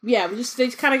 yeah, they just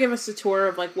kind of give us a tour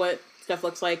of like what stuff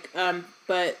looks like.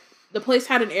 But the place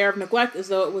had an air of neglect, as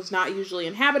though it was not usually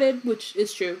inhabited, which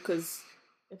is true because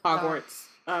Hogwarts.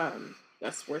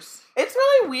 That's worse. It's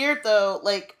really weird though.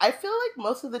 Like I feel like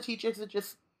most of the teachers that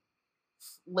just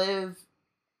live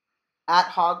at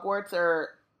Hogwarts or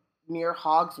near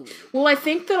Hogsmeade. Well, I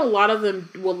think that a lot of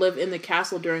them will live in the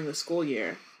castle during the school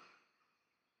year.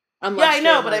 Unless I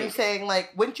know, but I'm saying, like,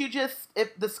 wouldn't you just,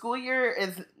 if the school year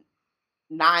is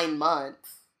 9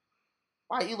 months,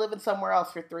 why are you living somewhere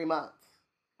else for 3 months?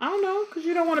 I don't know, because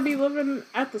you don't want to be living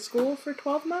at the school for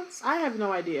 12 months? I have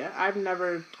no idea. I've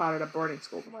never taught at a boarding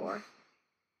school before.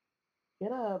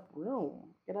 Get a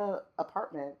room. Get an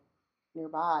apartment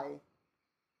nearby.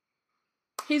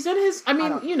 He's in his, I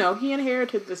mean, he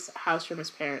inherited this house from his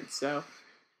parents, so.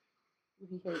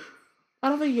 I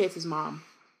don't think he hates his mom.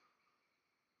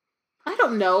 I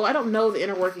don't know. I don't know the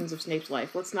inner workings of Snape's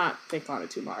life. Let's not think on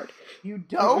it too hard. You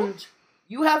don't? Mm-hmm.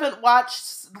 You haven't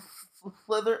watched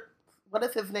Slither... What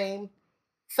is his name?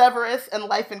 Severus and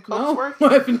Life in Coatsworth? No,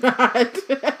 I've not. I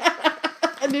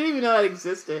didn't even know that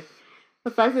existed.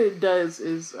 The fact that it does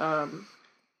is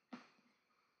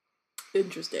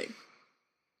interesting.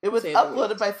 It was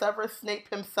uploaded by Severus Snape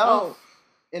himself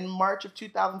in March of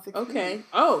 2016. Okay.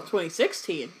 Oh,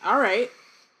 2016. All right.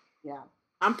 Yeah.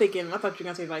 I'm thinking, I thought you were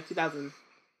going to say like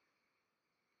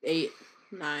 2008,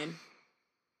 9.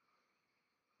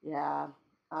 Yeah.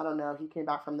 I don't know. He came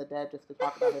back from the dead just to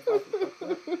talk about his life.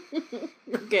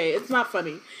 Okay, it's not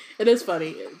funny. It is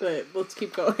funny, but let's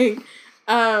keep going.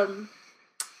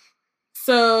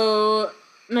 So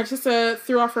Narcissa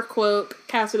threw off her cloak,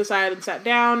 cast it aside, and sat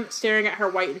down, staring at her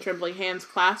white and trembling hands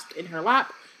clasped in her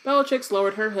lap. Bellatrix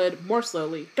lowered her hood more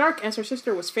slowly. Dark as her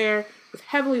sister was fair, with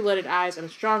heavily lidded eyes and a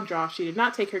strong jaw, she did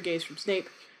not take her gaze from Snape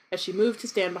as she moved to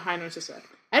stand behind Narcissa.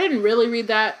 I didn't really read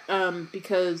that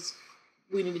because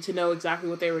we needed to know exactly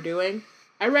what they were doing.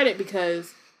 I read it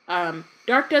because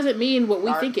dark doesn't mean what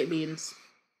we think it means.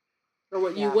 Or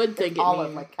what you would think it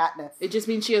means. Like Katniss. It just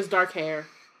means she has dark hair.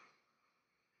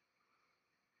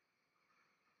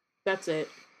 That's it.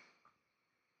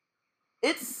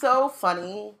 It's so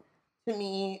funny to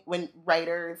me when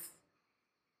writers,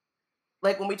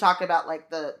 like when we talk about like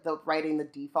the writing the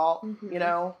default,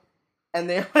 and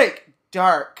they're like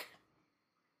dark.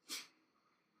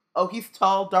 Oh, he's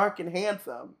tall, dark, and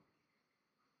handsome.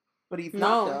 But he's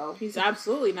not, though. He's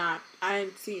absolutely not. I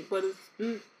see what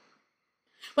is...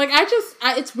 Like,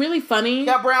 it's really funny.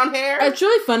 Got brown hair? It's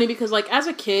really funny because, like, as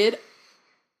a kid,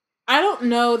 I don't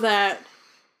know that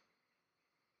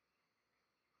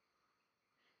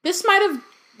this might have,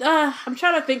 I'm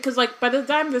trying to think, because, like, by the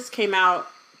time this came out,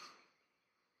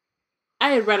 I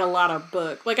had read a lot of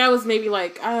books. Like, I was maybe,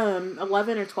 like,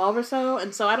 11 or 12 or so,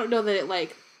 and so I don't know that it,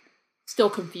 like, still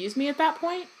confused me at that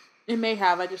point. It may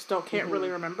have, I just can't really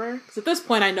remember. Because at this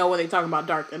point, I know when they talk about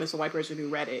dark, and it's a white person who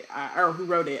read it, or who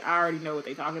wrote it, I already know what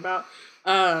they talk about.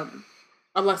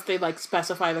 Unless they, like,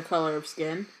 specify the color of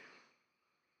skin.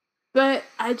 But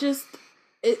I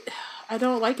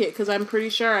don't like it, because I'm pretty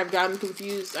sure I've gotten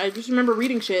confused. I just remember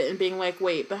reading shit and being like,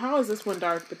 wait, but how is this one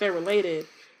dark, but they're related?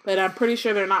 But I'm pretty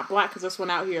sure they're not black, because this one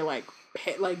out here, like,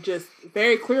 just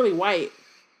very clearly white.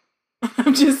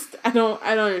 I don't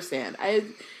understand. I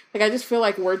just feel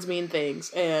like words mean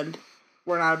things, and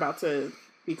we're not about to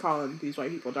be calling these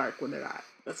white people dark when they're not.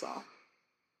 That's all.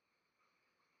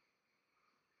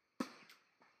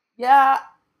 Yeah,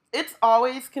 it's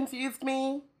always confused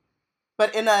me,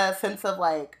 but in a sense of,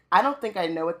 like, I don't think I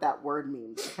know what that word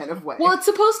means kind of way. Well, it's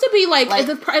supposed to be, like and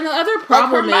the other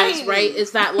problem is, right,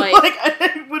 is that, like...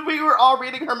 like, when we were all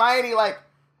reading Hermione, like,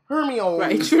 Hermione.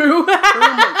 Right, true.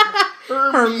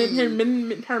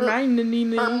 Hermione.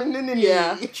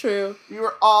 Yeah, true. We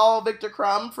were all Victor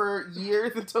Crumb for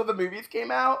years until the movies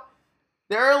came out.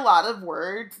 There are a lot of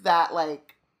words that,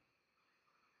 like,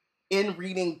 in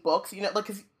reading books, you know, like,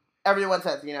 because everyone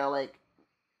says, you know, like,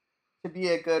 to be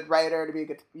a good writer,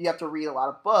 you have to read a lot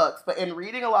of books. But in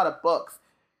reading a lot of books,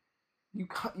 you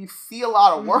see a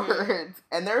lot of words,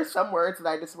 and there are some words that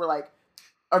I just were like,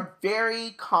 are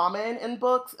very common in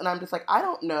books, and I'm just like, I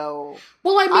don't know.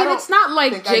 Well, I mean, it's not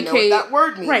like J.K. that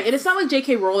word means. Right, and it's not like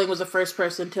J.K. Rowling was the first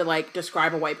person to, like,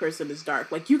 describe a white person as dark.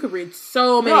 Like, you could read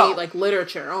so many, like,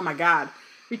 literature. Oh my god.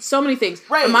 Read so many things.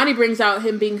 Right. Hermione brings out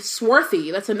him being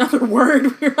swarthy. That's another word.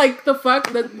 You're like, the fuck?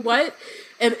 What?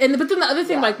 But then the other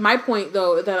thing, like, my point,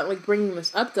 though, that, like, bringing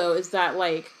this up, though, is that,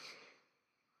 like,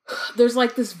 there's,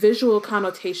 like, this visual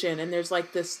connotation, and there's,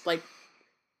 like, this, like,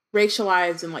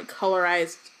 racialized and, like,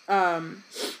 colorized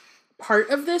part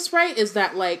of this, right, is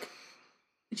that, like,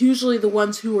 usually the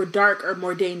ones who are dark are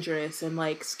more dangerous and,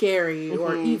 like, scary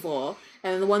or evil,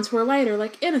 and the ones who are light are,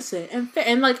 like, innocent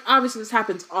and like, obviously this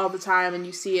happens all the time, and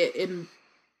you see it in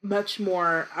much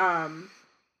more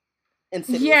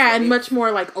in much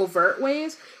more, like, overt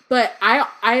ways. But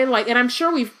I like, and I'm sure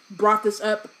we've brought this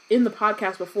up in the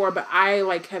podcast before, but I,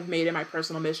 like, have made it my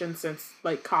personal mission since,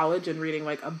 like, college and reading,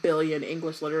 like, 1 billion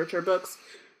English literature books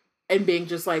and being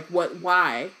just like,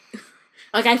 why?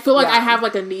 Like, I feel like I have,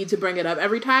 like, a need to bring it up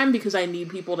every time because I need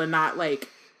people to not, like,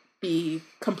 be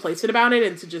complacent about it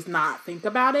and to just not think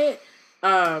about it.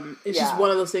 It's just one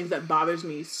of those things that bothers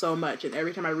me so much, and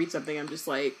every time I read something, I'm just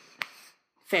like,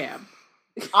 fam.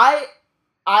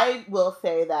 I will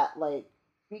say that, like,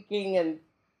 speaking and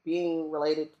being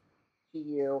related to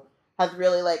you has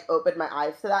really, like, opened my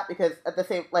eyes to that, because at the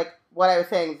same, like, what I was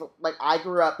saying is, like, I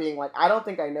grew up being like, I don't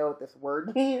think I know what this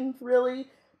word means, really,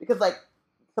 because, like,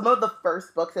 some of the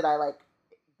first books that I, like,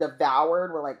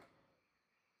 devoured were, like,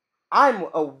 I'm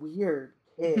a weird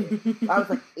kid. I was,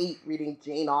 like, 8 reading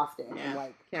Jane Austen, and,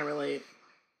 like, can't relate.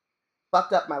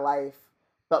 Fucked up my life,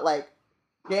 but, like,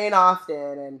 Jane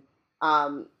Austen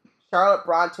and, Charlotte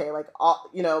Bronte, like, all,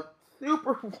 you know,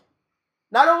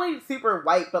 not only super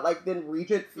white, but, like, then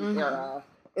Regency era.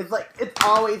 It's, like, it's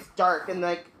always dark, and,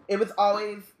 like, it was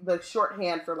always the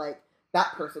shorthand for, like,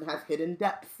 that person has hidden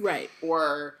depth. Right.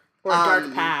 Or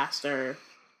dark past, or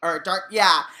dark,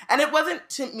 yeah. And it wasn't,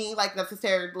 to me, like,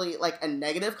 necessarily, like, a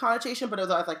negative connotation, but it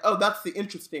was always like, oh, that's the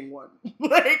interesting one.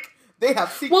 Like, they have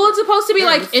secrets. Well, it's supposed to be,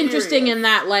 like, mysterious. Interesting in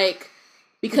that, like,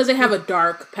 because they have a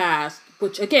dark past,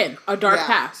 which, again, a dark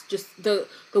past, just the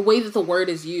way that the word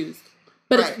is used.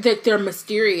 But it's that they're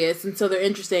mysterious, and so they're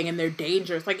interesting, and they're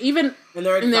dangerous. Like, even... And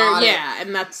they're exotic.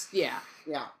 And that's,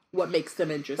 what makes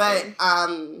them interesting. But, I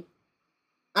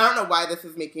don't know why this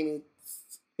is making me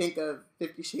think of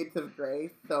 50 Shades of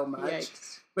Grey so much.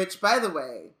 Yikes. Which, by the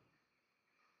way,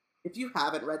 if you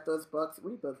haven't read those books,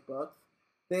 read those books.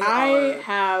 I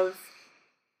have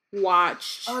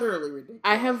watched... Utterly ridiculous.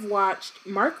 I have watched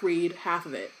Mark read half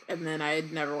of it, and then I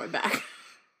never went back.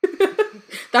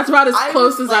 That's about as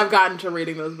close as I've gotten to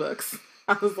reading those books.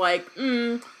 I was like,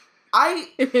 I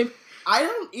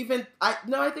don't even...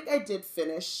 I think I did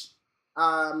finish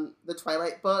the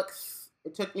Twilight books.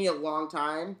 It took me a long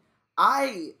time.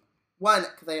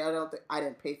 Because I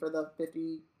didn't pay for the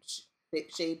 50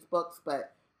 Shades books,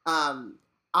 but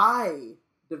I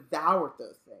devoured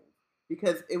those things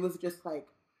because it was just like,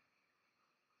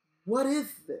 what is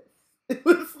this?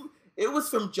 it was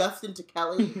from Justin to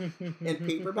Kelly in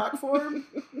paperback form,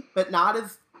 but not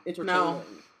as entertaining. No,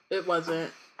 it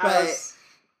wasn't. I was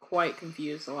quite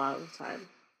confused a lot of the time.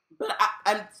 But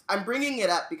I'm bringing it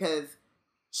up because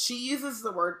she uses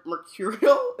the word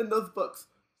mercurial in those books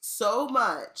so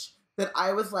much that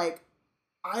I was like,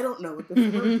 I don't know what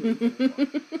this word means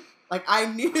anymore. Like, I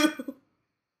knew,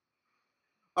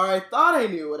 or I thought I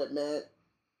knew what it meant.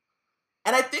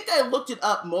 And I think I looked it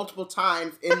up multiple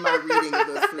times in my reading of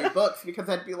those 3 books because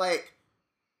I'd be like,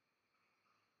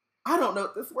 I don't know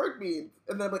what this word means.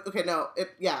 And then I'm like, okay, no,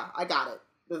 I got it.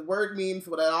 The word means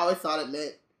what I always thought it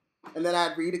meant. And then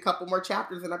I'd read a couple more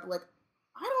chapters and I'd be like,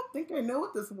 I don't think I know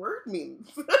what this word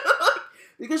means.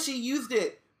 Because she used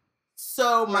it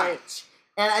so much. Right.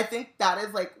 And I think that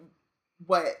is like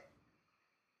what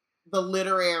the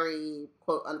literary,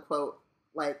 quote unquote,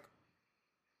 like,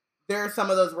 there are some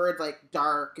of those words like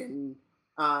dark and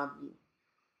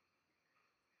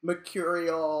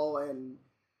mercurial and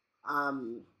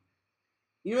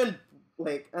even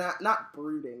like not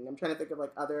brooding. I'm trying to think of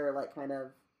like other like kind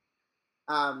of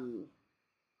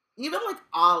even like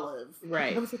olive.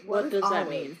 Right. I was like, what does that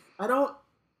mean? I don't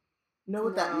know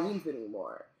what that means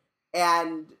anymore.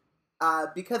 And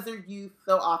because they're used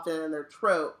so often and they're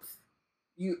tropes,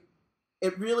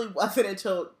 it really wasn't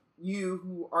until you,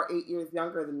 who are 8 years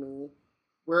younger than me,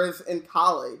 whereas in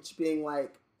college, being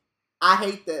like, I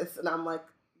hate this, and I'm like,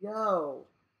 yo.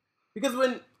 Because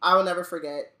I will never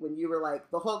forget when you were like,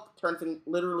 the Hulk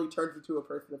literally turns into a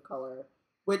person of color.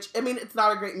 Which, I mean, it's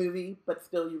not a great movie, but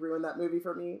still you ruined that movie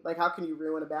for me. Like, how can you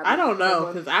ruin a bad movie? I don't know,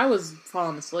 because I was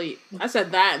falling asleep. I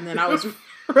said that, and then I was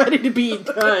ready to be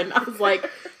done. I was like,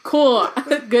 cool,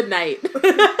 good night.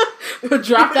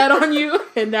 Drop that on you,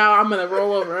 and now I'm going to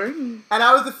roll over. And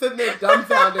I was just sitting there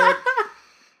dumbfounded.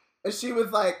 And she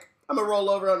was like, I'm going to roll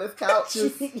over on this couch.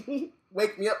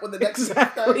 Wake me up when the next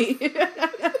exactly.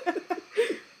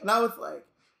 And I was like,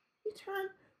 this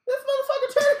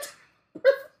motherfucker turned.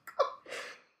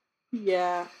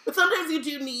 Yeah. But sometimes you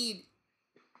do need,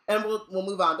 and we'll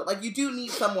move on, but like you do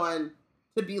need someone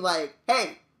to be like,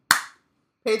 hey,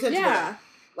 pay attention to that.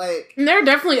 Like, and there are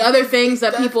definitely other things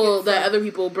that other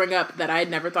people bring up that I had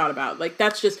never thought about. Like,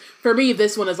 that's just, for me,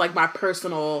 this one is like my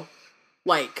personal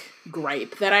like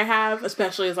gripe that I have,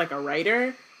 especially as like a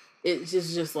writer. It's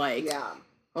just like, it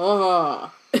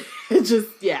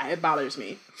bothers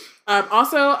me.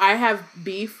 Also, I have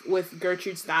beef with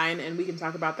Gertrude Stein, and we can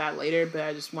talk about that later, but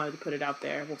I just wanted to put it out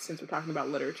there since we're talking about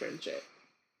literature and shit.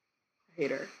 I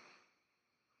hate her.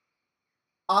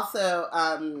 Also,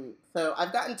 so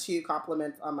I've gotten 2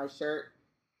 compliments on my shirt,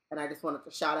 and I just wanted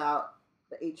to shout out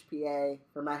the HPA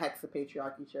for my Hex of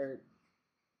Patriarchy shirt,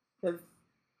 because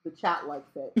the chat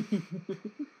likes it.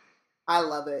 I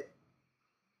love it.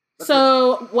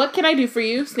 So, what can I do for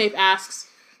you? Snape asks.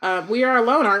 We are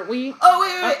alone, aren't we? Oh,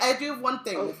 wait. I do have one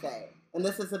thing to say. And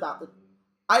this is about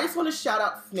I just want to shout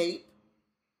out Snape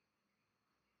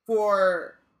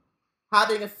for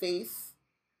having a face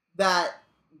that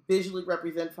visually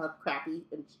represents how crappy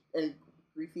and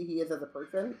greasy he is as a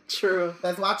person. True.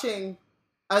 I was watching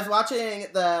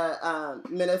the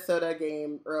Minnesota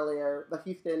game earlier, the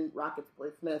Houston Rockets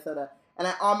plays Minnesota, and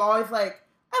I'm always like,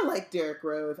 I like Derrick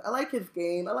Rose. I like his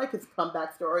game. I like his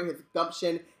comeback story, his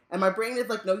gumption. And my brain is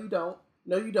like, no, you don't.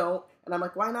 No, you don't. And I'm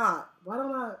like, why not?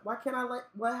 Why can't I like,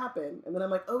 what happened? And then I'm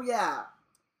like, oh yeah,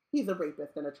 he's a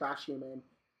rapist and a trash human.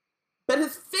 But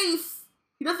his face,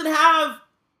 he doesn't have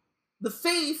the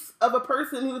face of a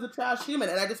person who is a trash human.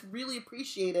 And I just really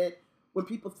appreciate it when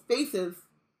people's faces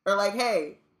are like,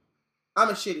 hey, I'm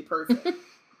a shitty person. It's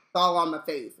all on my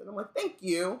face. And I'm like, thank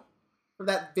you for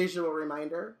that visual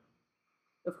reminder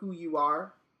of who you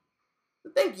are.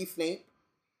 So thank you, Snape.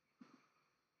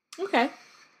 Okay.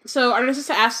 So our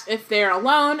sister asks if they're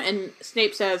alone, and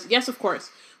Snape says, yes, of course.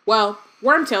 Well,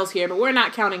 Wormtail's here, but we're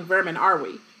not counting vermin, are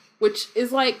we? Which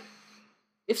is like,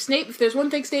 if there's one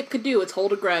thing Snape could do, it's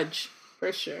hold a grudge.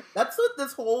 For sure. That's what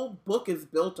this whole book is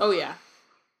built on. Oh, yeah.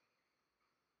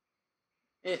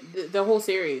 The whole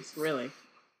series, really.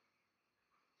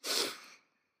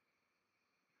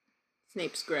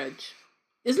 Snape's Grudge.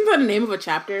 Isn't that the name of a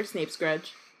chapter? Snape's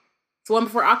Grudge. It's the one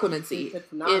before Occlumency.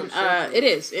 It's not. It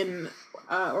is in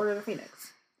Order of the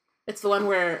Phoenix. It's the one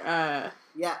where.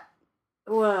 Yeah.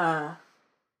 I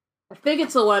think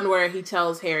it's the one where he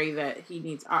tells Harry that he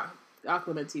needs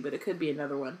Occlumency, but it could be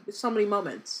another one. There's so many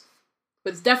moments,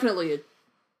 but it's definitely a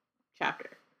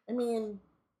chapter. I mean,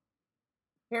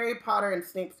 Harry Potter and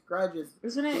Snape's Grudge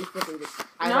isn't it? Now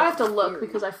I have to look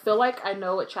because I feel like I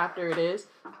know what chapter it is,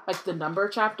 like the number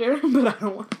chapter, but I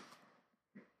don't want.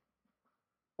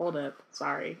 Hold up,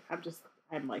 sorry.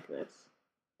 I'm like this.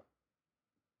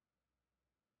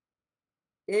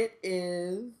 It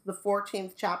is the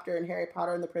 14th chapter in Harry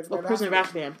Potter and the Prisoner of Prisoner of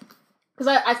Azkaban. Azkaban. Because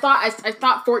I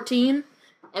thought 14,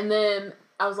 and then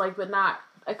I was like, but not.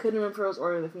 I couldn't remember if it was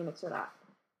Order of the Phoenix or not.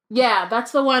 Yeah,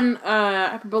 that's the one.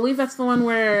 I believe that's the one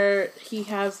where he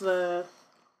has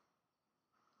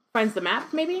finds the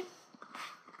map, maybe.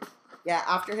 Yeah,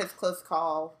 after his close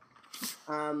call,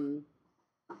 the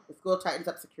school tightens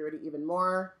up security even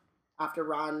more.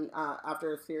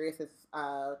 After Sirius is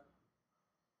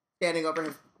standing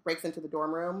over breaks into the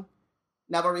dorm room,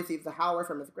 Neville receives a howler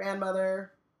from his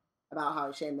grandmother about how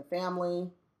he shamed the family.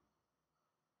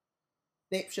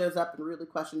 Snape shows up and rudely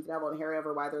questions Neville and Harry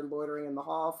over why they're loitering in the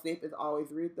hall. Snape is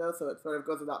always rude, though, so it sort of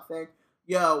goes without saying.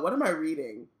 Yo, what am I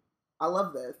reading? I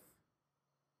love this.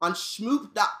 On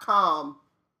schmoop.com,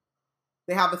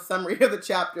 they have a summary of the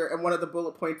chapter, and one of the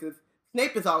bullet points is,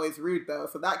 Snape is always rude, though,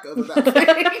 so that goes without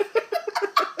saying.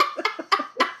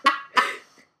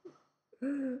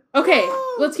 Okay,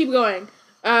 let's keep going.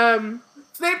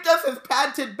 Snape does his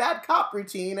patented bad cop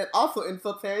routine and also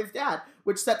insults Harry's dad,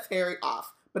 which sets Harry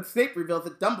off. But Snape reveals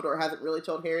that Dumbledore hasn't really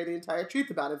told Harry the entire truth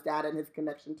about his dad and his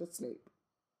connection to Snape.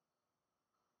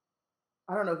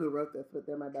 I don't know who wrote this, but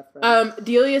they're my best friends.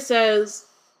 Delia says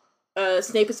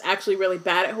Snape is actually really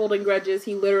bad at holding grudges.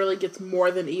 He literally gets more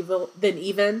than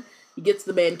even. He gets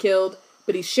the man killed,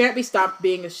 but he shan't be stopped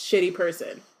being a shitty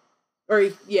person. Or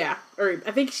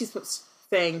I think she's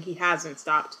saying he hasn't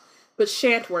stopped. But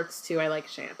shan't works too. I like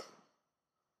shan't.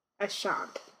 I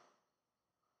shan't.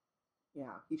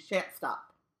 Yeah, he shan't stop.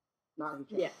 Not he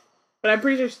shan't. Yeah. But I'm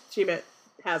pretty sure she meant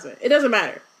hasn't. It doesn't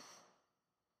matter.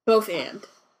 Both and.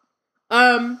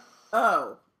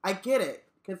 Oh, I get it.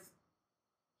 Because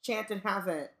shan't and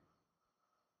hasn't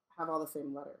have all the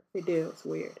same letters. They do. It's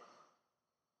weird.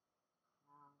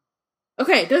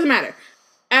 Okay, doesn't matter.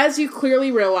 As you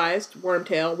clearly realized,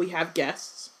 Wormtail, we have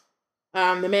guests.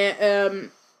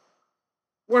 Wormtail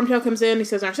comes in, he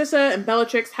says, Narcissa and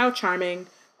Bellatrix, how charming.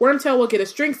 Wormtail will get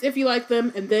us drinks if you like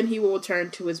them, and then he will return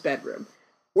to his bedroom.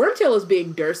 Wormtail is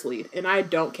being Dursley'd, and I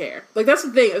don't care. Like, that's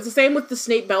the thing. It's the same with the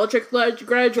Snape-Bellatrix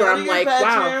grudge, where I'm like,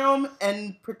 wow.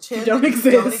 And pretend you don't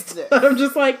exist. I'm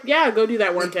just like, yeah, go do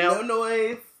that, Wormtail. Make no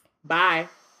noise. Bye.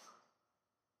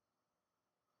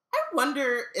 I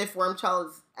wonder if Wormtail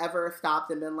has ever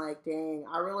stopped and been like, dang,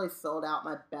 I really sold out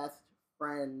my best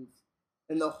friends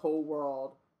in the whole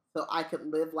world so I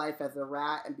could live life as a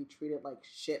rat and be treated like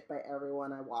shit by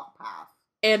everyone I walk past.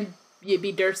 And you'd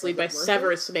be Dursley'd by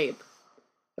Severus Snape.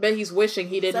 I bet he's wishing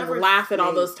he didn't Severus laugh at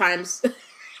all those times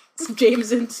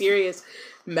James and Sirius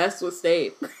messed with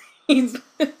Snape. He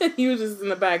was just in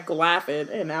the back laughing,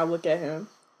 and now look at him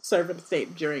serving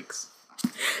Snape drinks.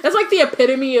 That's like the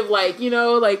epitome of, like, you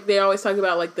know, like they always talk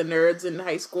about, like, the nerds in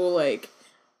high school, like,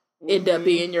 end up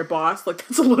being your boss. Like,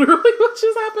 that's literally what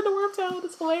just happened to Wormtail.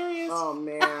 It's hilarious. Oh,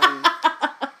 man.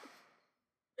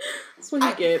 That's what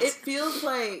he gets. It feels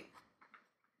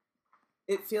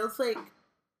like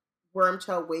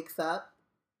Wormtail wakes up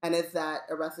and it's that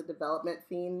Arrested Development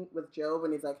scene with Joe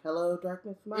when he's like, hello,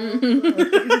 darkness, my friend.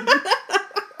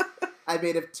 I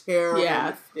made a terrible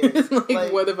mistake.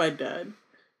 like, what have I done?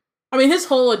 I mean, his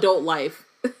whole adult life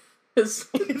is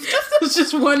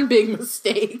just one big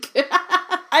mistake.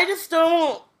 I just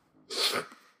don't.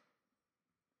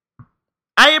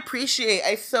 I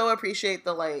so appreciate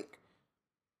the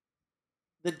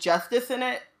justice in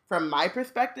it from my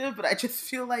perspective, but I just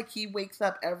feel like he wakes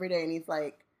up every day and he's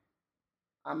like,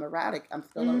 I'm erratic. I'm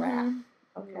still a rat.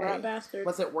 Okay. Rat bastard.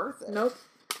 Was it worth it? Nope.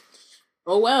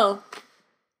 Oh well.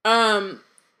 I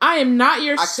am not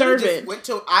your servant. I just went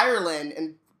to Ireland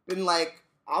and been like,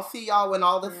 I'll see y'all when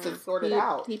all this is sorted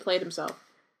out. He played himself.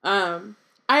 I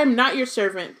am not your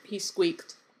servant, he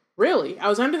squeaked. Really? I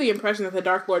was under the impression that the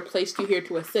Dark Lord placed you here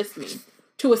to assist me.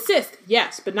 To assist,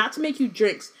 yes, but not to make you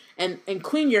drinks and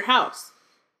clean your house.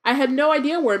 I had no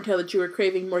idea, Wormtail, that you were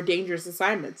craving more dangerous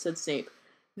assignments, said Snape.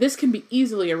 This can be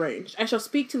easily arranged. I shall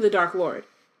speak to the Dark Lord.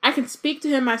 I can speak to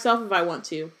him myself if I want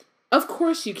to. Of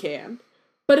course you can.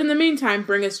 But in the meantime,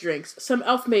 bring us drinks. Some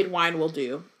elf-made wine will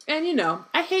do. And, you know,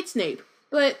 I hate Snape,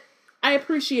 but I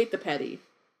appreciate the petty.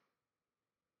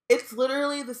 It's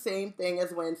literally the same thing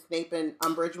as when Snape and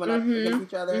Umbridge went up against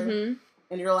each other. Mm-hmm.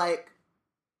 And you're like...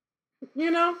 You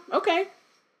know, okay.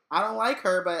 I don't like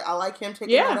her, but I like him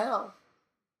taking that L.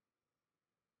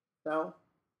 So...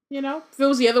 You know, if it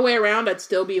was the other way around, I'd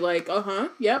still be like,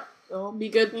 yep. Be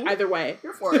good either way.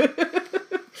 You're for it.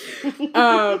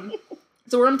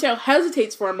 So Wormtail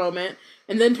hesitates for a moment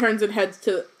and then turns and heads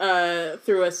to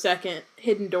through a second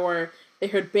hidden door. They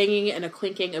heard banging and a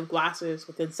clinking of glasses.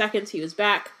 Within seconds, he was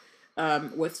back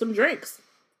with some drinks.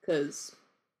 Because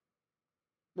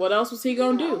what else was he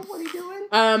going to do? What are you doing?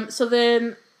 So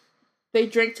then they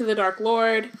drink to the Dark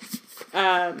Lord.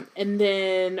 And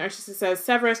then Narcissa says,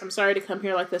 Severus, I'm sorry to come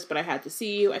here like this, but I had to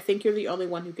see you. I think you're the only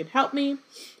one who can help me.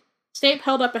 Snape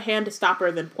held up a hand to stop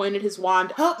her, then pointed his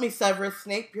wand. Help me, Severus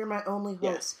Snape. You're my only hope.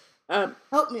 Yes.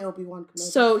 Help me, Obi-Wan Kenobi.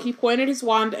 So he pointed his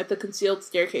wand at the concealed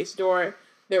staircase door.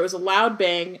 There was a loud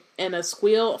bang and a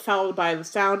squeal, followed by the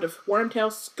sound of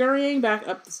Wormtail scurrying back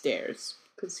up the stairs,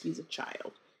 because he's a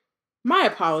child. My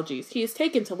apologies. He is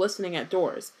taken to listening at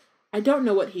doors. I don't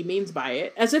know what he means by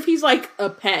it. As if he's like a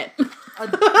pet.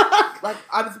 Like,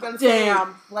 I was going to say,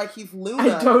 Damn. like he's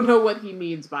Luna. I don't know what he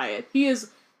means by it. He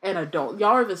is an adult.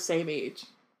 Y'all are the same age.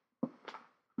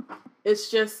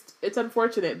 It's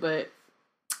unfortunate, but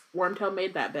Wormtail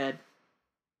made that bed.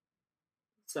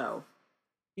 So.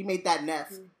 He made that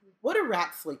nest. Mm-hmm. What do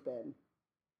rats sleep in?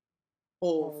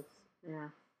 Holes. Yeah.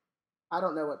 I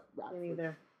don't know what rats sleep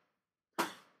in.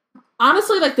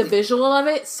 Honestly, like, the visual of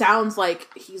it sounds like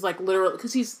he's, like, literally...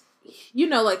 Because he's... You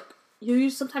know, like,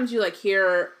 sometimes you, like,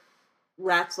 hear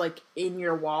rats, like, in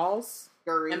your walls.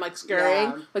 Scurrying. And, like,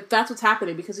 scurrying. Yeah. Like, that's what's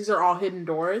happening, because these are all hidden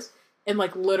doors. And,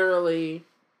 like, literally...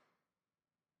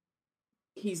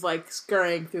 He's, like,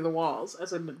 scurrying through the walls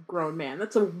as a grown man.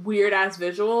 That's a weird-ass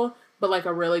visual, but, like,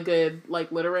 a really good,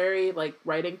 like, literary, like,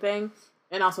 writing thing.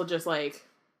 And also just, like...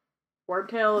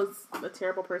 Wormtail is a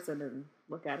terrible person, and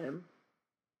look at him.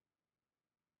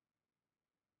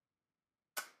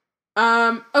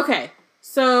 Okay,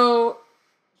 so...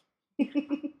 That's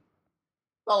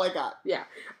all I got. Yeah.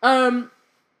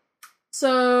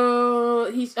 So,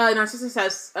 Narcissa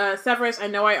says, Severus, I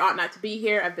know I ought not to be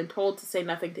here. I've been told to say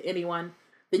nothing to anyone.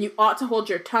 Then you ought to hold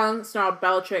your tongue, snarled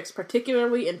Bellatrix,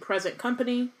 particularly in present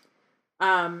company.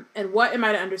 And what am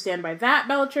I to understand by that,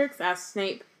 Bellatrix? Asked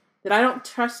Snape. That I don't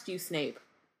trust you, Snape.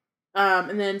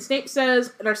 And then Snape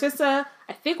says, Narcissa,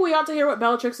 I think we ought to hear what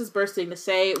Bellatrix is bursting to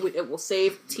say. It will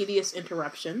save tedious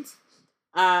interruptions.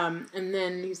 And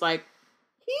then he's like,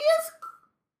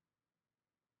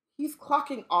 He's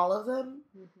clocking all of them.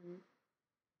 Mm-hmm.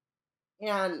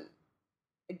 And,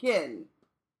 again,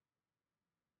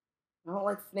 I don't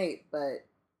like Snape, but...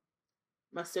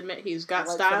 Must admit, he's got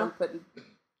style.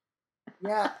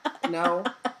 Yeah, no.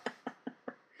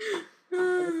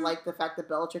 I just like the fact that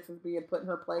Bellatrix is being put in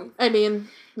her place. I mean,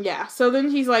 yeah. So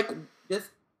then he's like,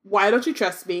 why don't you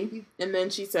trust me? And then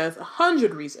she says,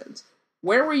 100 reasons.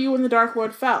 Where were you when the Dark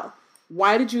Lord fell?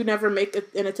 Why did you never make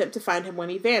an attempt to find him when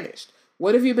he vanished?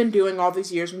 What have you been doing all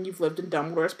these years when you've lived in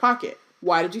Dumbledore's pocket?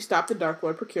 Why did you stop the Dark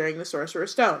Lord procuring the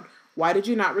Sorcerer's Stone? Why did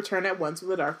you not return at once when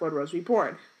the Dark Lord was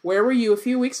reborn? Where were you a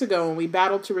few weeks ago when we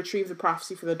battled to retrieve the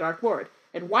prophecy for the Dark Lord?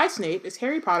 And why, Snape, is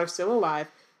Harry Potter still alive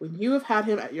when you have had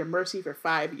him at your mercy for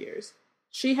 5 years?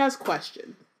 She has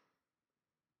questions.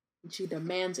 And she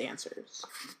demands answers.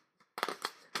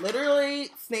 Literally,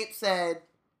 Snape said,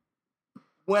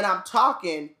 when I'm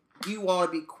talking, you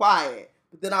want to be quiet.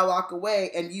 But then I walk away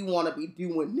and you want to be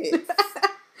doing this.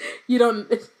 You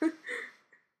don't...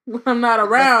 When I'm not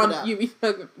around, you be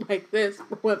talking like this.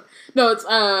 When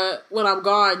I'm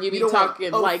gone, you be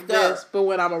talking like this. But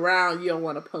when I'm around, you don't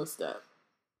want to post up.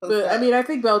 I mean, I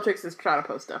think Bellatrix is trying to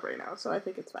post up right now, so I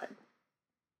think it's fine.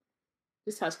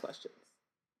 Just has questions.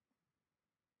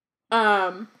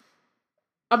 Amani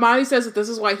says that this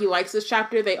is why he likes this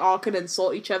chapter. They all can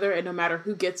insult each other, and no matter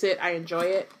who gets it, I enjoy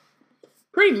it.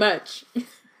 Pretty much.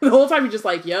 The whole time you're just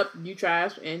like, yep, you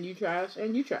trash, and you trash,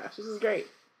 and you trash. This is great.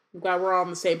 I'm glad we're all on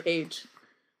the same page.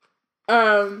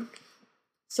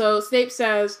 So Snape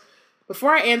says,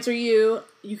 before I answer you,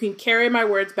 you can carry my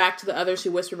words back to the others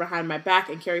who whisper behind my back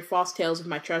and carry false tales of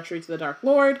my treachery to the Dark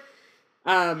Lord.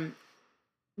 But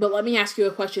let me ask you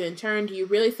a question in turn. Do you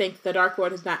really think the Dark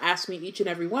Lord has not asked me each and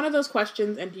every one of those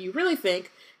questions? And do you really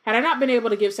think, had I not been able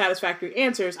to give satisfactory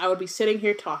answers, I would be sitting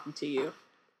here talking to you?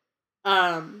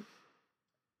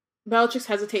 Bellatrix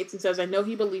hesitates and says, I know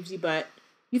he believes you, but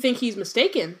you think he's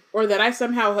mistaken? Or that I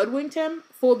somehow hoodwinked him?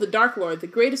 Fooled the Dark Lord, the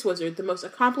greatest wizard, the most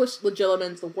accomplished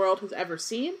legilimens the world has ever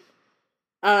seen?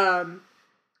 I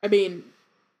mean,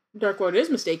 Dark Lord is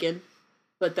mistaken,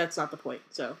 but that's not the point,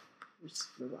 so just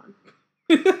move on.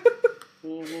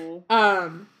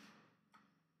 Mm-hmm.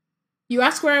 You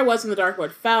asked where I was when the Dark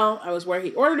Lord fell. I was where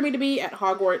he ordered me to be, at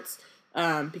Hogwarts,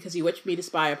 because he wished me to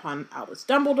spy upon Albus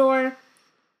Dumbledore.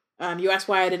 You asked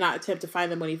why I did not attempt to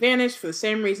find them when he vanished, for the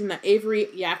same reason that Avery,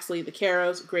 Yaxley, the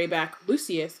Carrows, Greyback,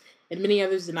 Lucius, and many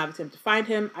others did not attempt to find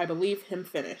him. I believe him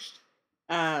finished.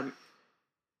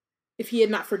 If he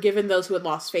had not forgiven those who had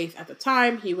lost faith at the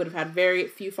time, he would have had very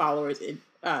few followers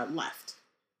left.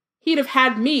 He'd have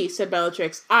had me, said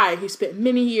Bellatrix, I, who spent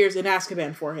many years in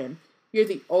Azkaban for him. You're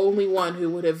the only one who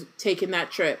would have taken that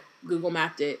trip, Google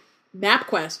mapped it,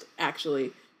 MapQuest,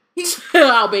 actually, to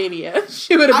Albania.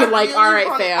 She would have been like, all right,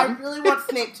 fam. I really want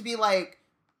Snape to be like,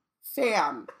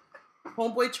 fam,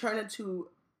 homeboy turned into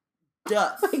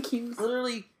dust. Like he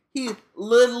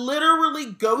literally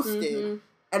ghosted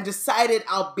and decided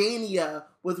Albania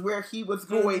was where he was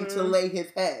going to lay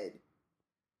his head.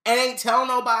 And ain't tell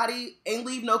nobody, ain't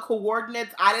leave no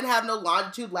coordinates. I didn't have no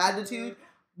longitude, latitude.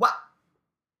 What?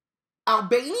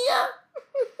 Albania?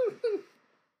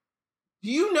 Do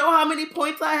you know how many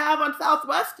points I have on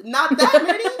Southwest? Not that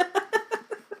many.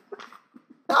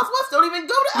 Southwest don't even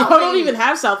go to Albania. You don't even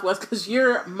have Southwest because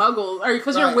you're muggles, or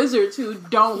because you're wizards who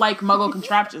don't like muggle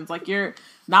contraptions. Like, you're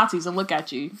Nazis and look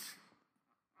at you.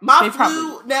 My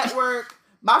flu network,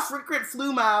 my frequent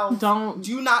flu miles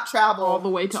do not travel all the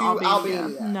way to Albania.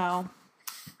 No,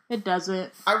 it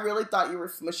doesn't. I really thought you were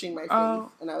smushing my face,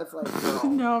 and I was like,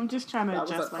 no, I'm just trying to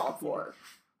adjust my computer.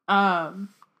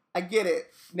 I get it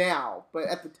now, but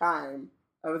at the time,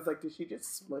 I was like, did she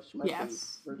just smush my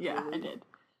face? Virtually? Yeah, I did.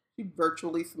 She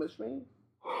virtually smushed me?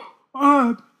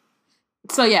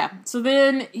 So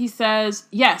then he says,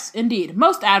 yes, indeed,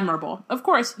 most admirable. Of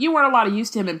course, you weren't a lot of use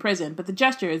to him in prison, but the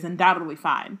gesture is undoubtedly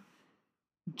fine.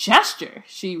 Gesture,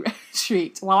 she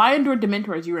shrieked. While I endured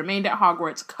Dementors, you remained at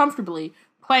Hogwarts, comfortably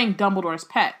playing Dumbledore's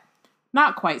pet.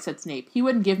 Not quite, said Snape. He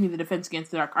wouldn't give me the Defense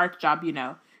Against the Dark Arts job, you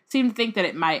know. Seemed to think that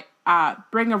it might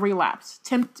bring a relapse,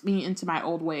 tempt me into my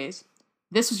old ways.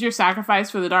 This was your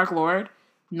sacrifice for the Dark Lord?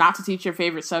 Not to teach your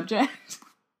favorite subject?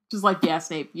 Just like, yeah,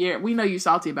 Snape, we know you're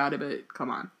salty about it, but come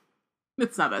on.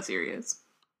 It's not that serious.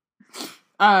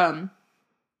 Why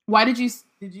did you...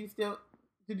 Did you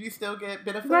still get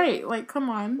benefits? Right, like, come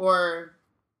on. Or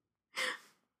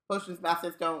potions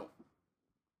masters don't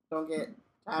get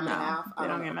time and a half? They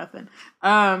don't get nothing.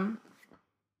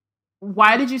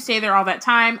 Why did you stay there all that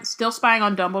time? Still spying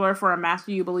on Dumbledore for a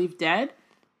master you believe dead?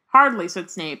 Hardly, said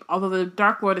Snape. Although the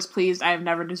Dark Lord is pleased I have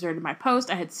never deserted my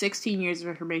post, I had 16 years of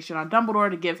information on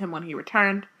Dumbledore to give him when he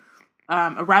returned.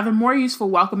 A rather more useful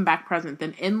welcome back present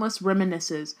than endless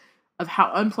reminiscences of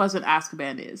how unpleasant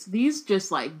Azkaban is. These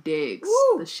just, like, digs.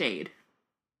 Woo! The shade.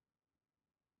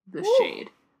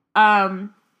 Shade.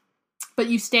 But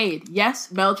you stayed. Yes,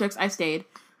 Bellatrix, I stayed.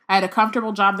 I had a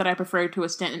comfortable job that I preferred to a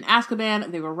stint in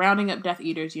Azkaban. They were rounding up Death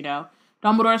Eaters, you know.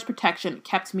 Dumbledore's protection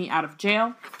kept me out of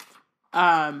jail.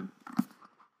 And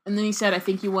then he said, I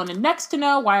think you wanted next to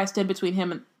know why I stood between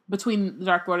the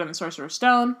Dark Lord and the Sorcerer's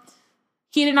Stone.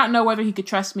 He did not know whether he could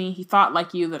trust me. He thought,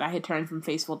 like you, that I had turned from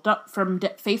faithful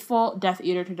Death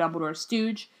Eater to Dumbledore's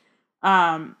stooge.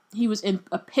 He was in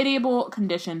a pitiable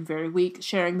condition, very weak,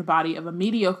 sharing the body of a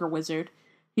mediocre wizard.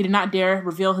 He did not dare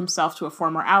reveal himself to a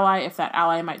former ally if that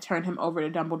ally might turn him over to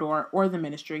Dumbledore or the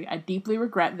Ministry. I deeply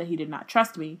regret that he did not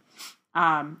trust me.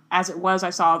 As it was, I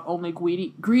saw only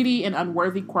greedy and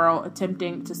unworthy Quirrell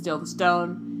attempting to steal the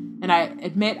stone, and I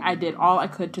admit I did all I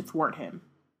could to thwart him.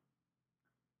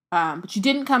 But you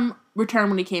didn't return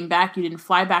when he came back. You didn't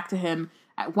fly back to him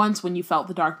at once when you felt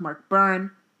the dark mark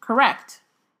burn. Correct.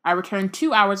 I returned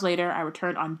 2 hours later. I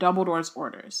returned on Dumbledore's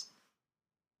orders.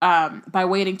 By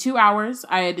waiting 2 hours,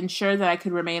 I had ensured that I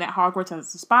could remain at Hogwarts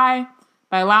as a spy.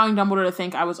 By allowing Dumbledore to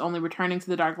think I was only returning to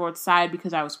the Dark Lord's side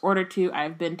because I was ordered to,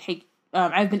 I've been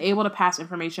able to pass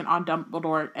information on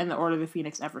Dumbledore and the Order of the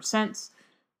Phoenix ever since.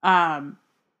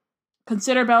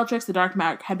 Consider Bellatrix, the Dark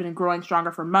Mark had been growing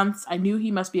stronger for months. I knew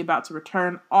he must be about to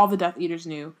return. All the Death Eaters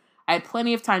knew. I had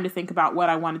plenty of time to think about what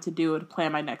I wanted to do to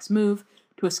plan my next move,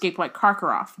 to escape like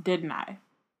Karkaroff, didn't I?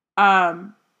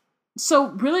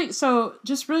 So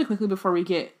just really quickly before we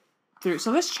get through.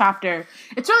 So this chapter,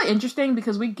 it's really interesting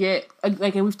because we get,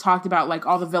 like, and we've talked about, like,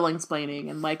 all the villain-splaining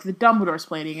and, like, the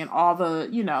Dumbledore-splaining and all the,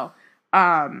 you know,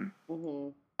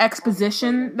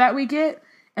 exposition that we get.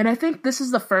 And I think this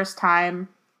is the first time,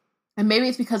 and maybe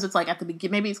it's because it's, like, at the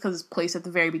beginning, maybe it's because it's placed at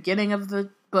the very beginning of the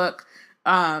book,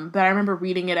 but I remember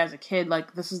reading it as a kid,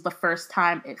 like, this is the first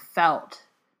time it felt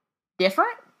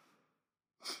different.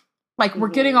 Like, we're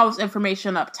getting all this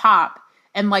information up top,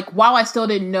 and, like, while I still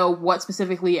didn't know what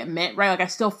specifically it meant, right, like, I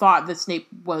still thought that Snape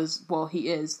was, well, he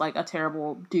is, like, a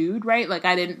terrible dude, right? Like,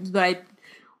 I didn't read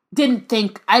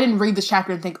this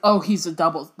chapter and think, oh, he's a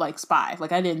double, like, spy.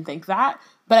 Like, I didn't think that,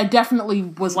 but I definitely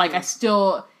was, like, it's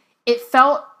a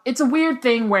weird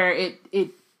thing where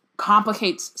it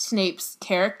complicates Snape's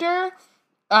character,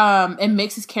 and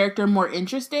makes his character more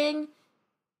interesting,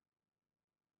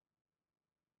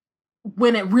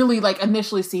 when it really, like,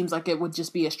 initially seems like it would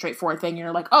just be a straightforward thing.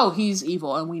 You're like, oh, he's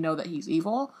evil, and we know that he's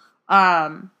evil.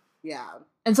 Yeah.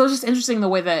 And so it's just interesting the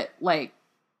way that, like,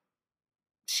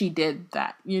 she did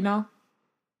that, you know?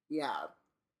 Yeah.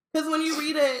 Because when you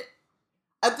read it,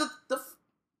 the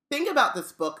thing about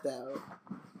this book, though,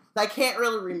 I can't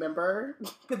really remember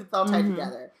because it's all tied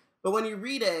together. But when you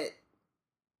read it,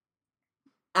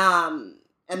 and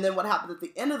then what happens at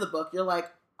the end of the book, you're like,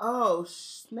 oh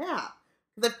snap!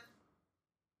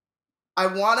 I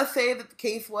want to say that the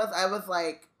case was, I was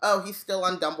like, oh, he's still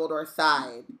on Dumbledore's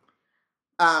side,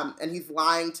 and he's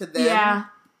lying to them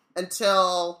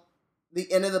until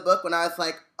the end of the book when I was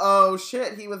like, oh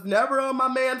shit, he was never on my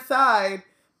man's side.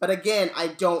 But again, I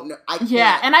don't know. I can't.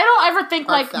 Yeah, and I don't ever think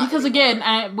like, because again,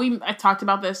 I talked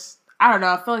about this, I don't know,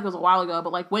 I feel like it was a while ago,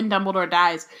 but like when Dumbledore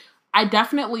dies, I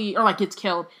definitely, or like gets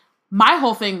killed, my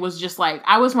whole thing was just like,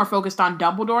 I was more focused on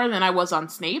Dumbledore than I was on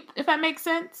Snape, if that makes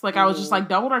sense. Like I was just like,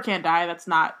 Dumbledore can't die, that's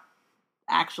not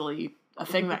actually a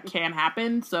thing that can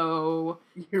happen, so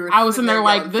I was in there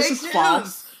like, this is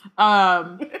false.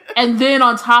 And then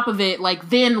on top of it, like,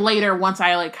 then later, once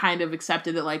I like kind of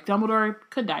accepted that like Dumbledore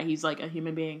could die, he's like a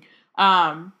human being,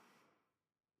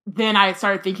 then I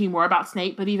started thinking more about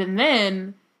Snape, but even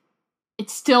then it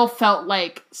still felt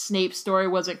like Snape's story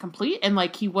wasn't complete, and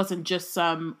like he wasn't just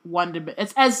some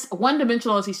it's as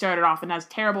one-dimensional as he started off and as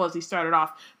terrible as he started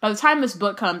off. By the time this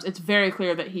book comes, it's very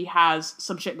clear that he has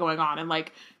some shit going on, and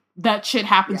like that shit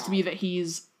happens to be that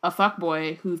he's a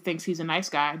fuckboy who thinks he's a nice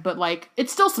guy, but like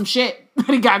it's still some shit that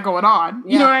he got going on.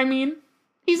 You know what I mean?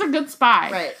 He's a good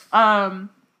spy. Right.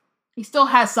 He still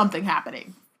has something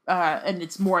happening. And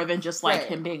it's more than just like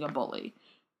him being a bully.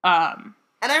 And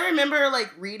I remember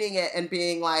like reading it and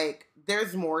being like,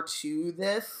 there's more to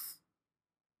this.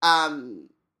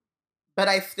 But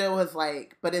I still was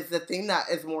like, but is the thing that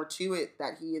is more to it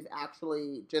that he is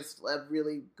actually just a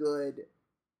really good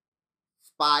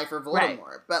spy for Voldemort.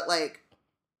 Right. But like,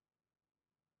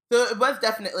 so it was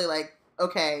definitely like,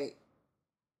 okay,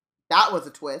 that was a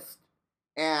twist,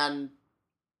 and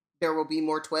there will be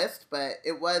more twists, but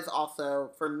it was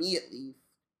also, for me at least,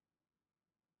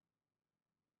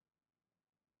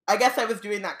 I guess I was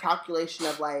doing that calculation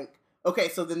of like, okay,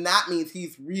 so then that means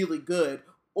he's really good,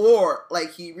 or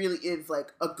like he really is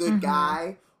like a good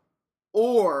guy,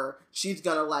 or she's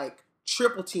gonna like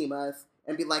triple team us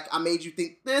and be like, I made you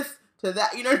think this to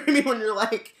that, you know what I mean? When you're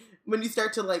like, when you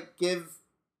start to like give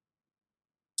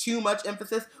too much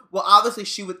emphasis, well, obviously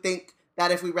she would think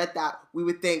that if we read that, we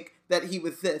would think that he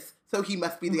was this, so he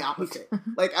must be the opposite.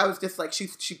 Like, I was just like,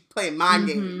 she's playing mind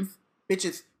games.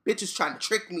 Bitches trying to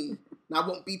trick me, and I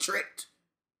won't be tricked.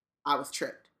 I was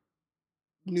tricked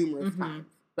numerous times.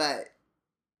 But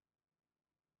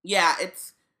yeah,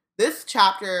 it's this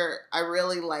chapter I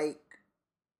really like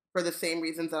for the same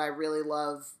reasons that I really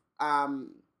love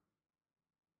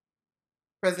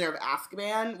Prisoner of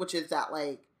Azkaban, which is that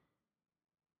like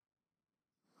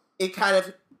it kind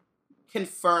of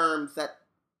confirms that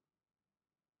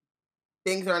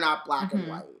things are not black and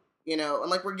white, you know? And,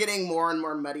 like, we're getting more and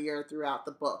more muddier throughout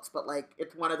the books, but, like,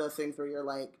 it's one of those things where you're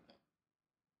like,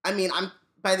 I mean,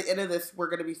 by the end of this,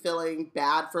 we're going to be feeling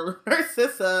bad for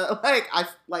Narcissa. Like, I,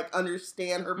 like,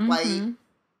 understand her plight,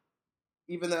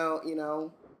 even though, you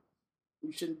know,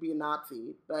 you shouldn't be a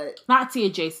Nazi, but... Nazi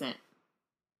adjacent.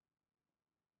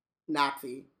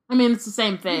 Nazi. I mean, it's the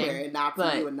same thing. You a Nazi,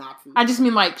 but you a Nazi. I just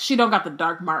mean, like, she don't got the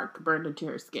dark mark burned into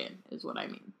her skin, is what I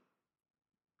mean.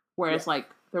 Whereas, like,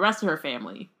 the rest of her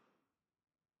family...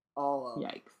 All of them.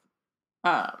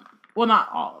 Yikes. Well, not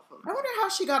all of them. I wonder how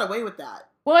she got away with that.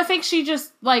 Well, I think she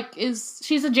just, like,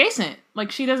 she's adjacent.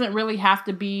 Like, she doesn't really have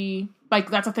to be...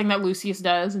 Like, that's a thing that Lucius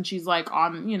does, and she's, like,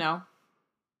 on, you know...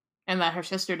 And that her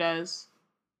sister does.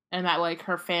 And that, like,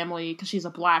 her family... Because she's a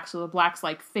black, so the blacks,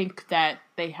 like, think that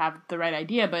they have the right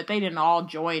idea, but they didn't all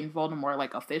join Voldemort,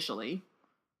 like, officially.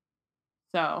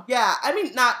 So... Yeah, I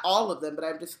mean, not all of them, but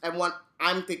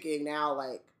I'm thinking now,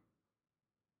 like...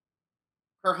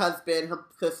 Her husband, her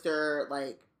sister,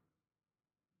 like...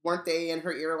 Weren't they in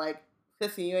her ear, like...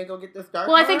 Sissy, you ain't gonna get this dark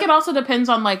Well, I think it also depends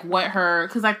on, like, what her...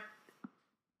 Because, like...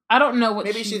 I don't know what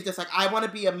Maybe she's just like, I want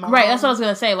to be a mom. Right, that's what I was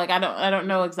going to say. Like, I don't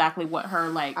know exactly what her,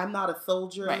 like... I'm not a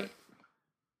soldier. Right.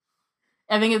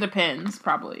 I think it depends,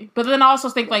 probably. But then I also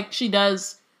think, like, she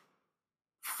does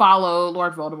follow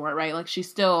Lord Voldemort, right? Like, she's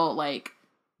still, like,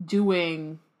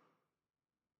 doing...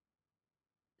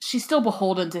 She's still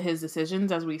beholden to his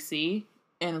decisions, as we see,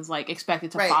 and is, like,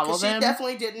 expected to follow them. She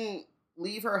definitely didn't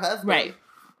leave her husband. Right.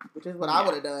 Which is what I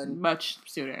would have done. Much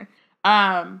sooner.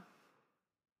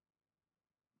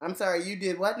 I'm sorry, you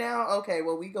did what now? Okay,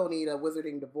 well, we gonna need a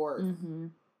wizarding divorce. Mm-hmm.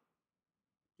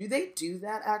 Do they do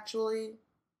that, actually?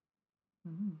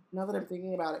 Mm-hmm. Now that I'm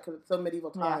thinking about it, because it's so medieval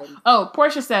times. Yeah. Oh,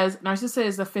 Portia says, Narcissa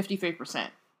is a 53%.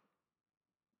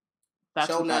 That's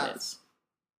what that is.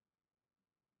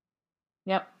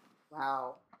 Yep.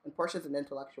 Wow. And Portia's an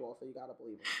intellectual, so you gotta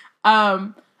believe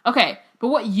it. Okay, but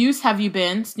what use have you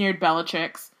been, sneered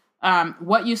Bellatrix.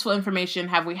 What useful information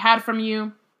have we had from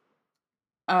you?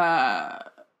 My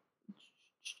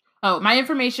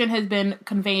information has been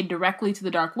conveyed directly to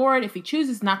the Dark Lord. If he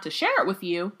chooses not to share it with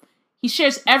you, he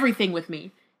shares everything with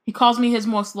me. He calls me his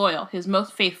most loyal, his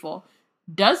most faithful.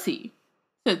 Does he?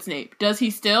 Said Snape. Does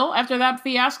he still, after that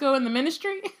fiasco in the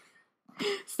Ministry?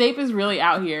 Snape is really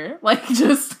out here. Like,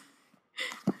 just...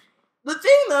 The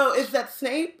thing, though, is that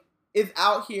Snape is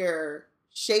out here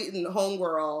shading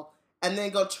Homegirl and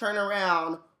then go turn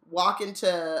around, walk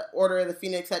into Order of the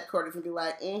Phoenix headquarters and be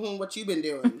like, what you been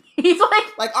doing? He's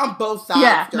like on both sides.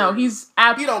 Yeah, no, he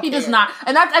does not.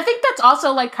 And I think that's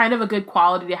also, like, kind of a good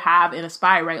quality to have in a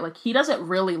spy, right? Like, he doesn't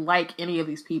really like any of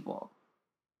these people.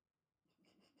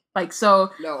 Like,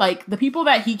 so, no. Like, the people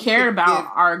that he cared about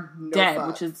are dead, fuck.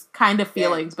 which is kind of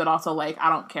feelings, but also, like, I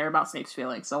don't care about Snape's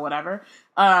feelings, so whatever.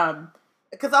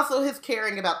 Because also his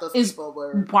caring about those people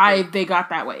were... why they got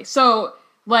that way. So,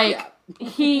 like,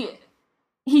 he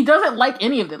doesn't like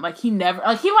any of them. Like, he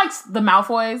likes the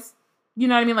Malfoys. You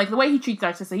know what I mean? Like, the way he treats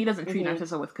Narcissa, he doesn't treat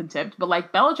Narcissa with contempt. But,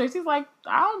 like, Bellatrix, he's like,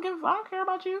 I don't care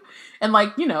about you. And,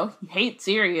 like, you know, he hates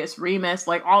Sirius, Remus,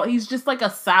 like, he's just, like, a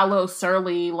sallow,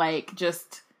 surly, like,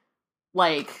 just,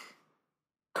 like,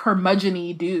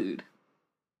 curmudgeon-y dude.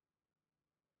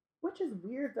 Which is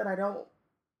weird that I don't...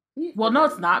 No,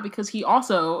 it's not, because he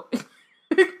also...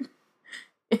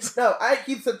 he's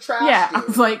a trash Yeah, dude. I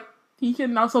was like, he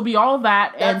can also be all of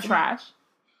that and trash.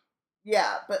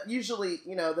 Yeah, but usually,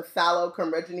 you know, the fallow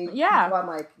curmudgeon people, I'm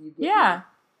like, you get me.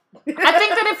 I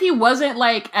think that if he wasn't,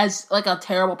 like, as, like, a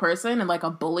terrible person and, like,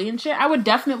 a bully and shit, I would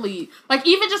definitely, like,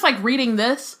 even just, like, reading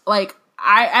this, like,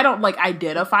 I don't, like,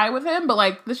 identify with him, but,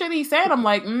 like, the shit he said, I'm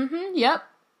like, yep.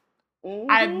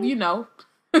 You know.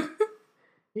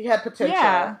 He had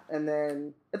potential, and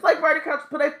then, it's like Barty Crouch,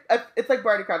 but it's like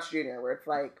Barty Crouch Jr., where it's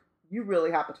like, you really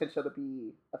have potential to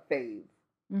be a phase.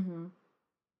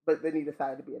 But then he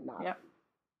decided to be a Nazi. Yep.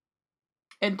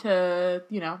 And to,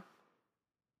 you know,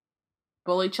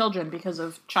 bully children because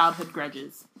of childhood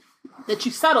grudges that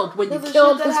you settled when you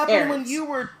killed his parents. When you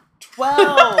were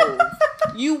 12.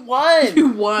 You won. You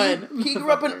won. He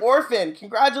grew up an orphan.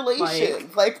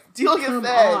 Congratulations. Like Delia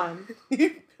said.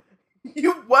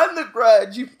 You won the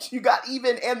grudge. You got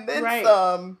even and then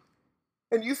some.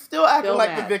 And you still acting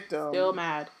like the victim. Still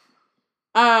mad.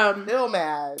 Still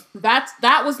mad.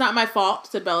 That was not my fault,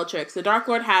 said Bellatrix. The Dark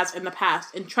Lord has, in the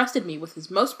past, entrusted me with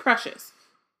his most precious.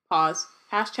 Pause.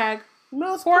 Hashtag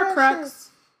most Horcrux.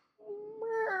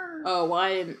 Oh, well,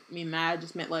 I didn't mean that. I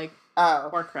just meant, like,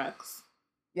 Horcrux.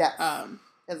 Yes.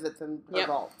 As it's in her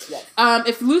vault. Yes.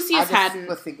 If Lucius hadn't...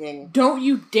 was thinking... Don't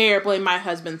you dare blame my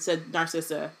husband, said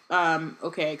Narcissa.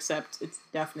 Okay, except it's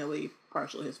definitely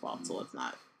partially his fault, so let's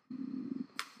not...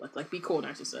 Let's, like, be cool,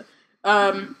 Narcissa.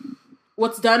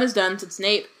 What's done is done, said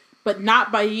Snape, but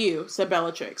not by you, said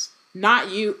Bellatrix. Not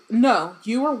you. No,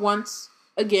 you were once,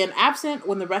 again, absent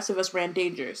when the rest of us ran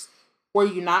dangers. Were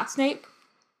you not, Snape?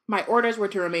 My orders were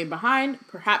to remain behind.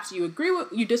 Perhaps you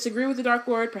disagree with the Dark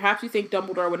Lord. Perhaps you think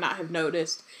Dumbledore would not have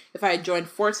noticed if I had joined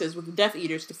forces with the Death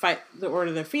Eaters to fight the Order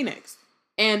of the Phoenix.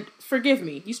 And, forgive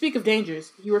me, you speak of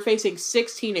dangers. You were facing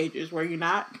 6 teenagers, were you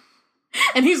not?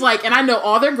 And he's like, and I know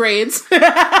all their grades.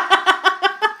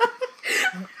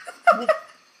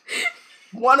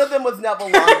 One of them was Neville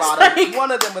Longbottom. Like,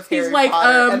 one of them was Harry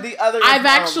Potter. And the other was, I've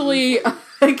actually...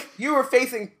 you were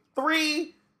facing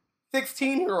 3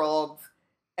 16-year-olds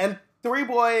and 3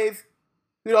 boys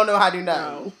who don't know how to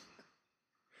know. No.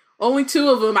 Only 2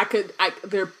 of them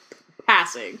they're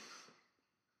passing.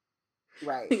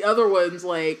 Right. The other one's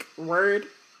like, word.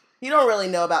 He don't really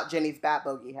know about Jenny's Bat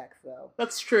Bogey hex, though.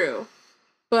 That's true.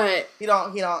 But he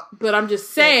don't. But I'm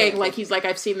just saying, like, he's like,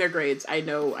 I've seen their grades. I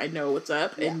know what's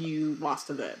up, and you lost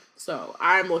to them. So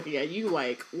I'm looking at you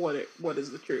like, what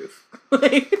is the truth?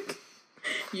 Like,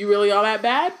 you really all that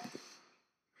bad,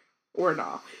 or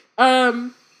not?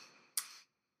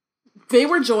 They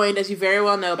were joined, as you very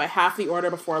well know, by half the Order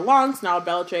before long, snarled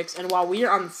Bellatrix. And while we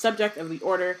are on the subject of the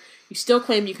Order, you still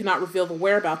claim you cannot reveal the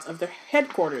whereabouts of their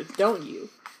headquarters, don't you?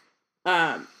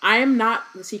 I am not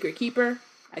the secret keeper.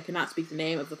 I cannot speak the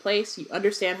name of the place. You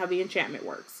understand how the enchantment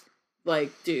works.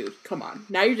 Like, dude, come on.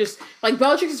 Now you're just... Like,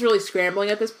 Bellatrix is really scrambling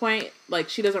at this point. Like,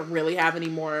 she doesn't really have any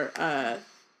more,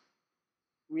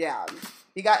 Yeah.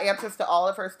 He got answers to all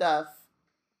of her stuff.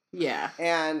 Yeah.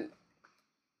 And...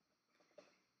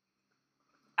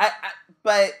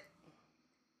 But...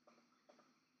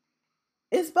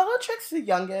 Is Bellatrix the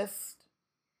youngest?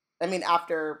 I mean,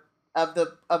 after... Of the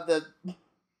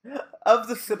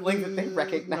siblings that they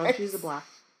recognize. No, she's the black.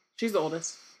 She's the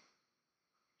oldest.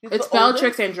 It's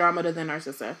Bellatrix, Andromeda, then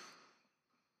Narcissa.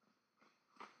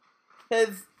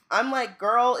 Because I'm like,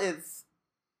 girl is...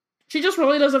 She just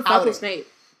really doesn't fuck with outing. Snape.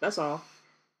 That's all.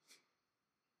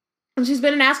 And she's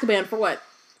been in Azkaban for what?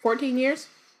 14 years?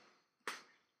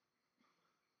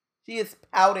 She is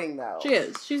pouting, though. She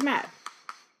is. She's mad.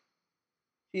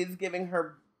 She is giving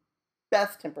her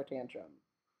best temper tantrum.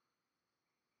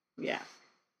 Yeah.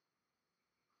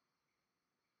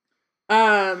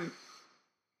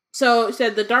 So it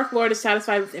said the Dark Lord is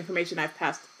satisfied with the information I've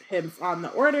passed him on the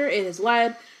order it has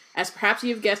led, as perhaps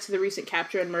you've guessed, to the recent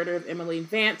capture and murder of Emmeline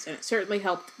Vance, and it certainly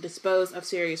helped dispose of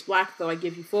Sirius Black, though I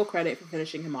give you full credit for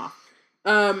finishing him off.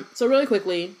 So really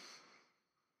quickly,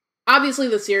 obviously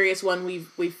the Sirius one, we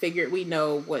figured, we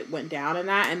know what went down in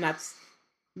that, and that's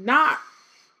not...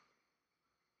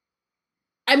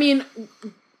 I mean,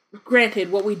 granted,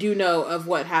 what we do know of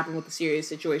what happened with the Sirius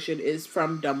situation is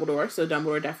from Dumbledore, so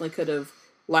Dumbledore definitely could have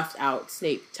left out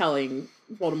Snape telling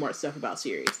Voldemort stuff about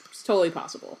Sirius. It's totally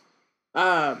possible.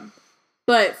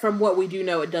 But from what we do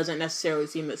know, it doesn't necessarily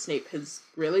seem that Snape has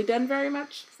really done very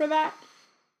much for that,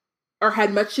 or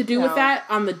had much to do with that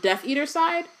on the Death Eater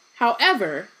side.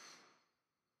 However,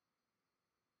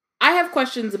 I have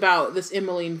questions about this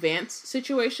Emmeline Vance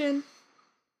situation,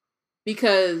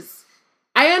 because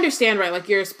I understand, right, like,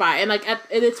 you're a spy, and, like,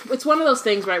 it's one of those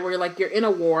things, right, where, like, you're in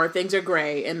a war, things are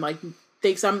gray, and, like,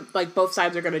 both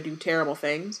sides are gonna do terrible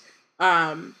things,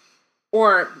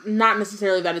 or not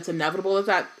necessarily that it's inevitable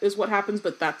that is what happens,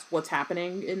 but that's what's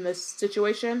happening in this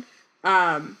situation,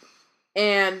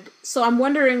 and so I'm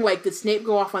wondering, like, did Snape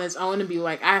go off on his own and be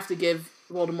like, I have to give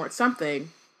Voldemort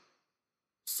something,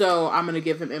 so I'm gonna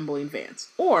give him Emmeline Vance,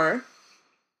 or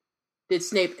did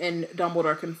Snape and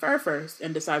Dumbledore confer first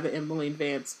and decide that Emmeline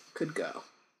Vance could go?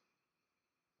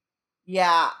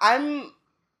 Yeah, I'm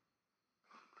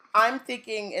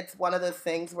thinking it's one of those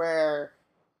things where...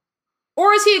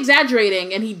 Or is he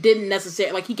exaggerating and he didn't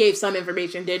necessarily... Like, he gave some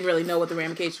information, didn't really know what the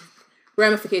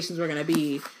ramifications were going to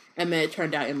be, and then it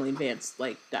turned out Emmeline Vance,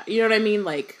 like, died. You know what I mean?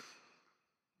 Like...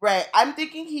 Right. I'm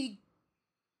thinking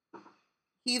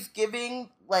he's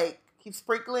giving, like, he's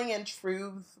sprinkling in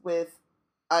truths with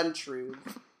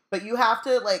untruths. But you have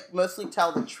to, like, mostly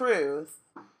tell the truth,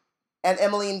 and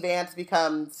Emmeline Vance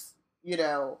becomes, you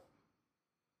know,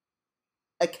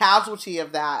 a casualty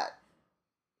of that.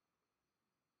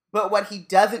 But what he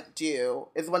doesn't do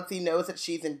is, once he knows that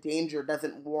she's in danger,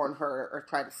 doesn't warn her or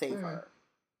try to save her.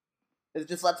 It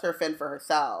just lets her fend for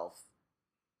herself.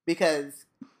 Because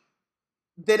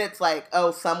then it's like,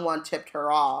 oh, someone tipped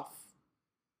her off.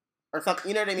 Or something,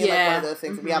 you know what I mean? Yeah. Like one of those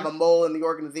things. We have a mole in the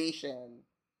organization.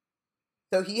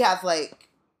 So he has, like,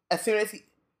 as soon as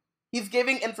he's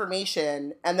giving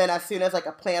information, and then as soon as, like,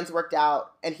 a plan's worked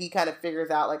out, and he kind of figures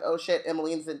out, like, oh shit,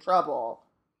 Emmeline's in trouble,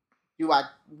 do I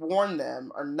warn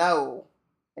them or no?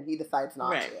 And he decides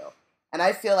not to. And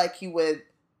I feel like he would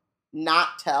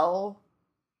not tell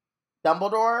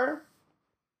Dumbledore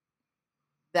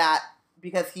that,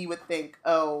 because he would think,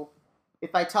 oh,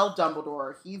 if I tell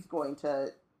Dumbledore, he's going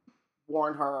to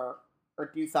warn her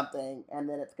or do something, and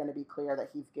then it's going to be clear that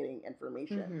he's getting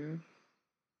information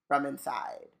from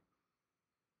inside.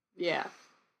 Yeah.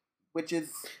 Which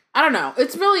is... I don't know.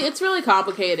 It's really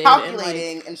complicated.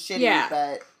 Calculating and shitty,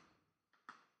 yeah.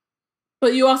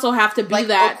 But you also have to be, like,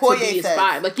 that Okoye to be a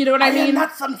spy. Like, you know what I mean? I am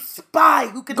not some spy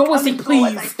who can go as he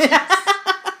please.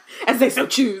 As they so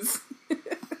choose.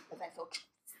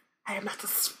 I am not a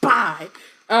spy.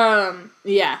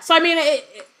 Yeah. So, I mean,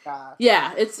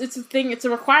 yeah, it's a thing. It's a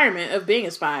requirement of being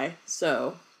a spy.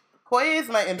 So, Okoye is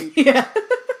my MVP. Yeah.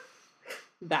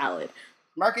 Valid.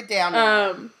 Mark it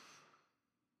down.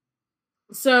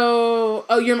 So,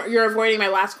 you're avoiding my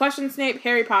last question, Snape.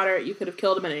 Harry Potter, you could have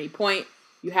killed him at any point.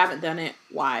 You haven't done it.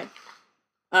 Why?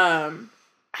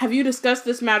 Have you discussed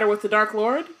this matter with the Dark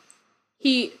Lord?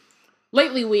 I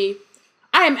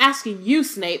am asking you,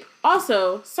 Snape.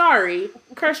 Also, sorry,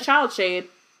 Cursed Child Shade.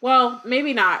 Well,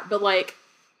 maybe not, but, like,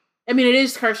 I mean, it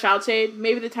is Cursed Child Shade.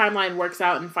 Maybe the timeline works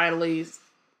out and finally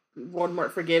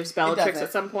Voldemort forgives Bellatrix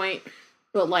at some point.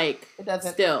 But, like, it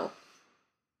doesn't. Still.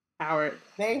 Howard.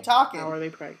 They ain't talking. How are they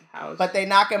pregnant? But they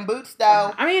knocking boots,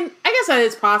 though. I mean, I guess that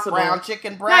is possible. Brown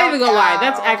chicken, brown Not even gonna cow. lie,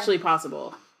 that's actually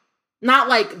possible. Not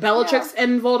like Bellatrix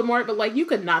and Voldemort, but, like, you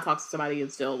could not talk to somebody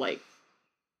and still, like,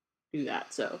 do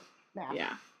that, so.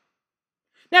 Yeah.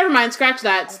 Never mind, scratch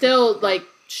that. Still, like,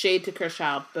 shade to Cursed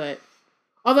Child, but...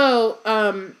 Although,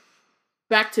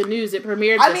 back to news, it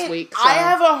premiered this week, so... I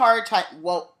have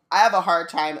a hard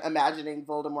time imagining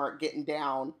Voldemort getting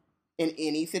down in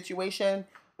any situation,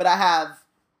 but I have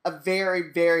a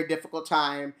very, very difficult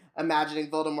time imagining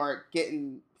Voldemort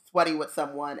getting sweaty with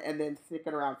someone and then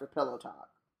sticking around for pillow talk.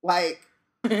 Like,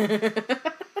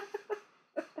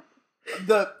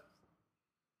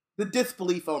 the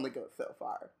disbelief only goes so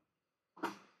far.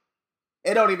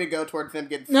 It don't even go towards them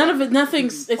getting none of it.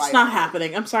 Nothing's. It's not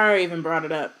happening. I'm sorry I even brought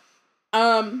it up.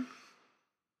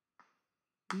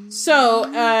 So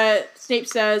Snape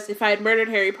says, if I had murdered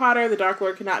Harry Potter, the Dark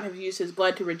Lord could not have used his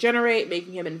blood to regenerate,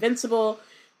 making him invincible.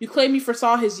 You claim you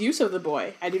foresaw his use of the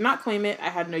boy. I do not claim it. I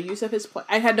had no use of his.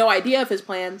 I had no idea of his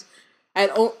plans.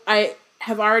 I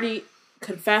have already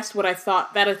confessed what I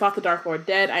thought the Dark Lord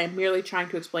dead. I am merely trying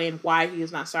to explain why he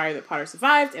is not sorry that Potter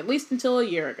survived, at least until a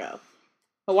year ago.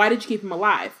 But why did you keep him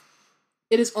alive?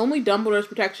 It is only Dumbledore's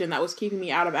protection that was keeping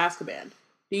me out of Azkaban.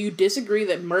 Do you disagree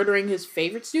that murdering his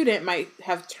favorite student might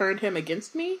have turned him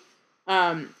against me?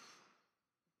 And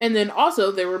then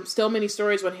also, there were still many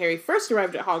stories when Harry first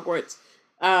arrived at Hogwarts,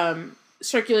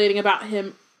 circulating about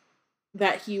him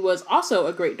that he was also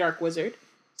a great dark wizard,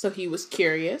 so he was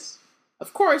curious.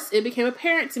 Of course, it became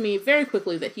apparent to me very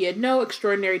quickly that he had no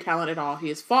extraordinary talent at all. He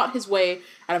has fought his way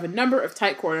out of a number of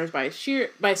tight corners by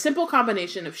a simple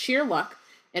combination of sheer luck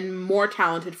and more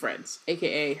talented friends,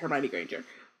 aka Hermione Granger.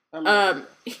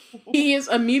 He is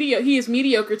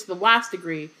mediocre to the last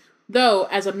degree, though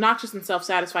as obnoxious and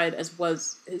self-satisfied as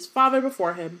was his father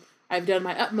before him. I have done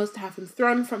my utmost to have him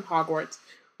thrown from Hogwarts,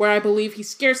 where I believe he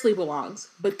scarcely belongs.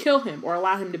 But kill him, or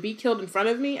allow him to be killed in front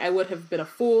of me, I would have been a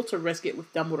fool to risk it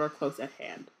with Dumbledore close at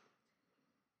hand.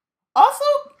 Also,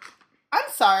 I'm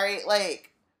sorry,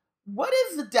 like, what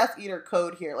is the Death Eater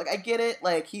code here? Like, I get it,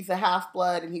 like, he's a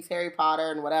half-blood and he's Harry Potter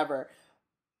and whatever,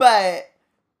 but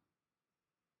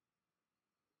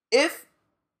if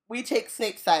we take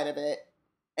Snape's side of it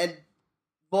and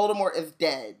Voldemort is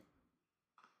dead,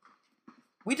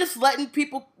 we just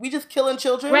killing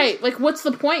children? Right, like, what's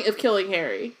the point of killing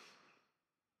Harry?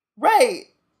 Right.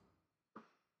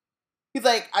 He's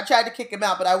like, I tried to kick him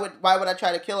out, but why would I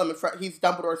try to kill him he's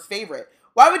Dumbledore's favorite?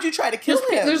 Why would you try to kill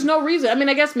him? There's no reason. I mean,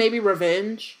 I guess maybe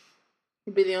revenge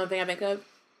would be the only thing I think of.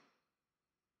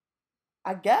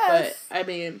 I guess. But, I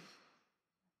mean...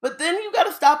 But then you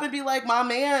gotta stop and be like, my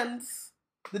man's,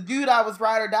 the dude I was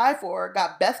ride or die for,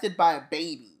 got bested by a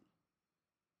baby.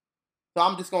 So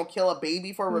I'm just gonna kill a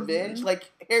baby for revenge? Mm-hmm. Like,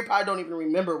 Harry Potter don't even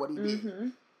remember what he did.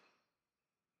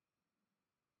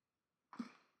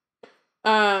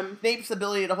 Mm-hmm. Snape's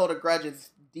ability to hold a grudge is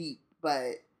deep,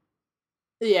 but...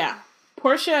 Yeah.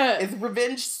 Portia... Is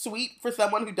revenge sweet for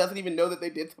someone who doesn't even know that they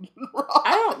did something wrong?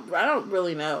 I don't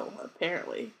really know,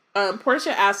 apparently.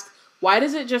 Portia asks, why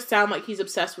does it just sound like he's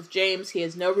obsessed with James? He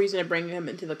has no reason to bring him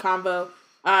into the convo.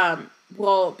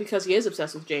 Well, because he is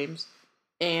obsessed with James.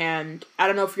 And I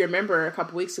don't know if you remember, a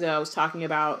couple weeks ago, I was talking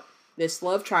about this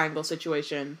love triangle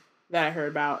situation that I heard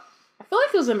about. I feel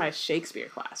like it was in my Shakespeare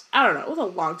class. I don't know. It was a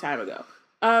long time ago.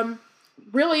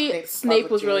 Really, Snape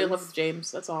was really in love with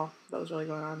James. That's all that was really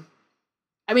going on.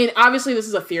 I mean, obviously, this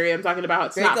is a theory I'm talking about.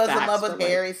 It's Draco's not facts, in love with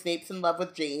Harry. Snape's in love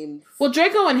with James. Well,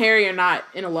 Draco and Harry are not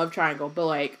in a love triangle, but,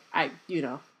 like,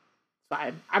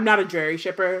 fine. I'm not a Drarry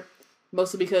shipper,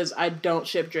 mostly because I don't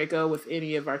ship Draco with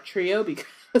any of our trio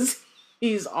because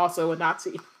he's also a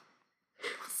Nazi.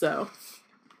 So,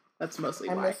 that's mostly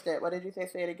why. I missed it. What did you say?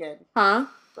 Say it again. Huh?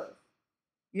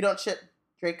 You don't ship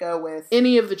Draco with...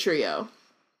 Any of the trio.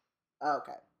 Oh,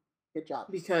 okay. Good job.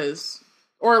 Because...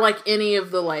 Or, like, any of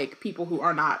the, like, people who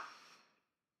are not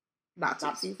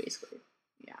Nazis, basically.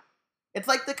 Yeah. It's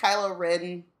like the Kylo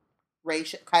Ray,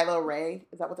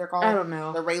 is that what they're called? I don't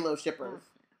know. The Reylo shippers.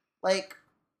 Like,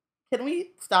 can we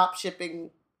stop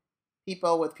shipping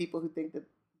people with people who think that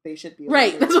they should be...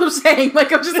 Right, that's what I'm saying.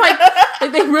 Like, I'm just like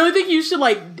they really think you should,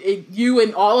 like, you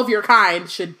and all of your kind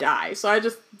should die. So I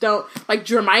just don't... Like,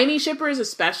 Hermione shippers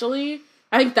especially,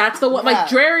 I think that's the one... Yeah. Like,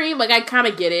 Drarry, like, I kind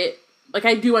of get it. Like,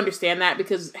 I do understand that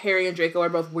because Harry and Draco are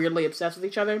both weirdly obsessed with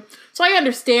each other. So I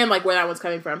understand, like, where that one's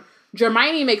coming from.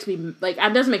 Hermione makes me, like,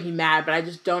 it doesn't make me mad, but I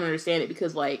just don't understand it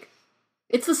because, like,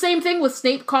 it's the same thing with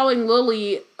Snape calling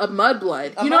Lily a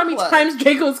mudblood. You know how many times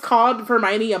Draco's called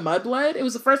Hermione a mudblood? It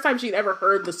was the first time she'd ever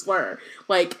heard the slur.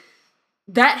 Like,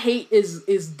 that hate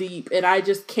is deep, and I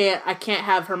can't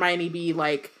have Hermione be,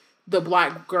 like, the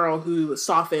black girl who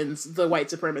softens the white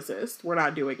supremacist. We're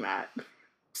not doing that.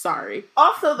 Sorry.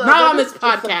 Also, though, not on this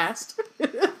podcast.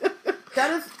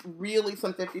 That is really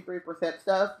some 53%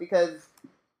 stuff because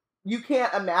you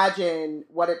can't imagine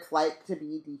what it's like to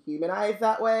be dehumanized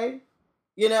that way.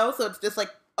 You know? So it's just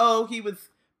like, oh, he was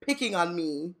picking on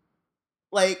me.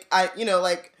 Like,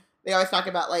 like, they always talk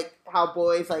about, like, how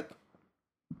boys, like,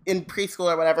 in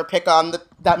preschool or whatever, pick on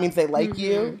that means they like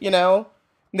you, you know?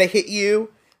 They hit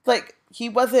you. It's like, he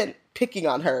wasn't picking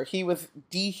on her. He was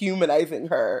dehumanizing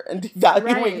her and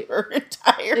devaluing her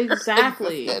entire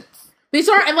exactly. existence. These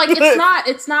aren't, and, like,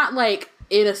 it's not, like,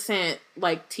 innocent,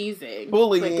 like, teasing.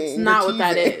 Bullying. Like, it's not what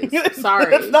that is.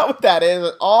 Sorry. That's not what that is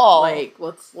at all. Like,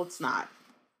 let's not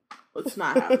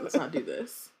do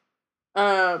this.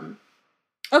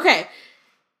 Okay.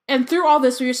 And through all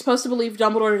this, we are supposed to believe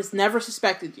Dumbledore has never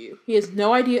suspected you. He has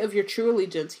no idea of your true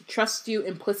allegiance. He trusts you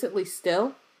implicitly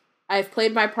still. I have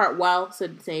played my part well,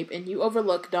 said Snape, and you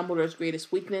overlook Dumbledore's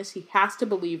greatest weakness. He has to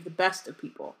believe the best of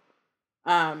people.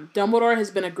 Dumbledore has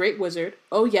been a great wizard.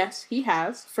 Oh, yes, he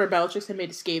has, for Bellatrix had made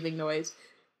a scathing noise.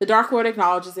 The Dark Lord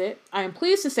acknowledges it. I am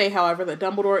pleased to say, however, that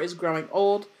Dumbledore is growing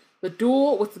old. The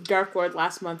duel with the Dark Lord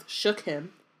last month shook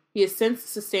him. He has since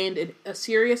sustained a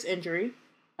serious injury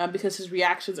because his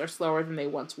reactions are slower than they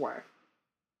once were.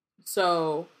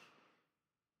 So,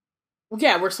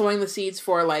 yeah, we're sowing the seeds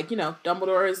for, like,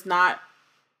 Dumbledore is not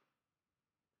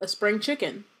a spring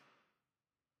chicken.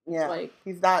 Yeah, like,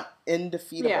 he's not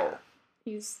indefeatable. Yeah,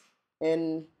 he's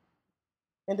undefeatable.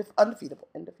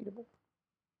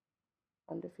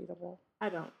 I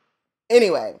don't.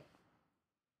 Anyway,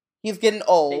 he's getting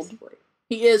old. Basically.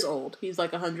 He is old. He's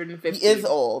like 150. He is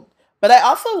old. But I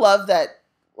also love that,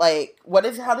 like,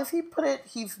 how does he put it?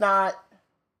 He's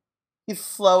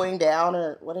slowing down,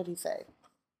 or what did he say?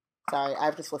 Sorry,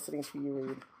 I'm just listening to you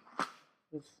read.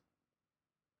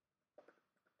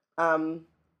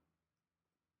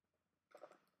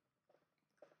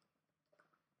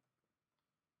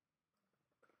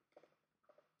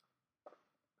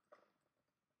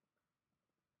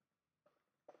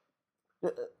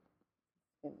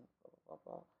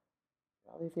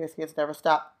 All these years he has never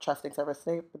stopped trusting Severus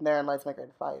Snape, and therein lies my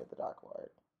great fight with the Dark Lord.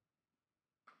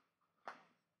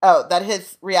 Oh, that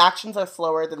his reactions are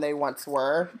slower than they once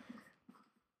were.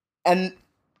 And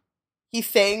he's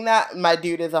saying that my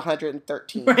dude is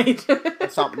 113. Right. Or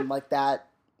something like that.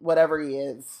 Whatever he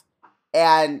is.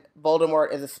 And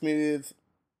Voldemort is a smooth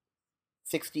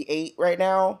 68 right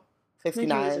now.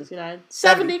 69. 69.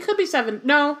 70. Could be 7.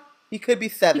 No. He could be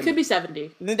 70. He could be 70.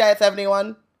 Isn't he die at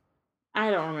 71? I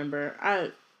don't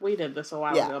remember. We did this a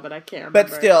while ago, but I can't remember.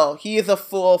 But still, he is a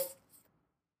full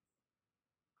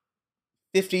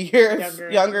 50 years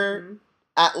younger mm-hmm.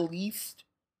 at least.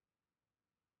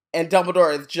 And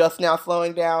Dumbledore is just now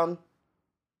slowing down.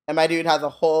 And my dude has a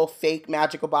whole fake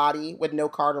magical body with no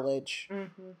cartilage.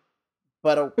 Mm-hmm.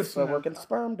 But a working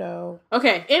sperm, though.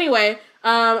 Okay, anyway,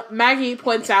 Maggie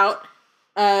points out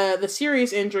the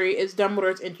serious injury is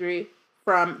Dumbledore's injury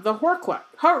from the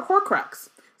Horcrux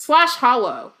 /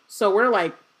 Hollow. So we're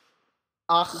like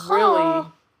really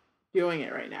doing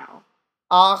it right now.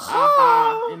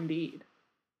 Indeed.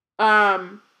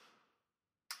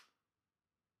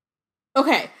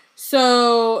 Okay,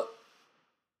 so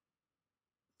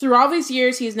through all these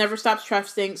years, he's never stopped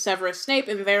trusting Severus Snape,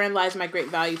 and therein lies my great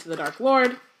value to the Dark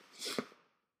Lord.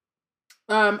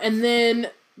 And then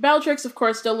Bellatrix, of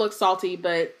course, still looks salty,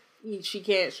 but she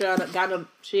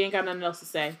ain't got nothing else to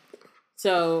say.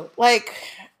 So, like,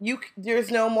 there's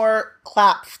no more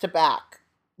claps to back.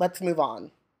 Let's move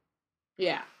on.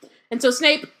 Yeah. And so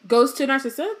Snape goes to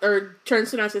Narcissa, or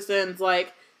turns to Narcissa and is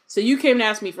like, so you came to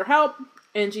ask me for help?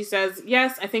 And she says,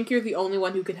 yes, I think you're the only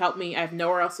one who could help me. I have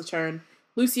nowhere else to turn.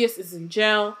 Lucius is in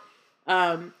jail.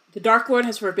 The Dark Lord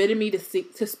has forbidden me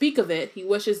to speak of it. He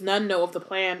wishes none know of the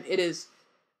plan. It is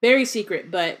very secret,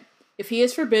 but if he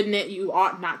has forbidden it, you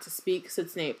ought not to speak, said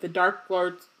Snape. The Dark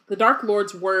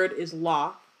Lord's word is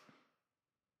law.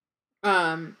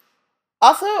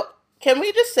 Also, can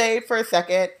we just say for a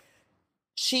second,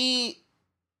 she,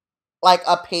 like,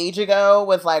 a page ago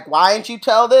was like, why didn't you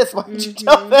tell this? Why didn't you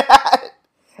tell that?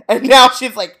 And now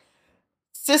she's like,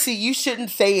 sissy, you shouldn't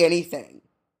say anything.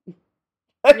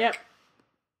 Yep.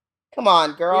 Come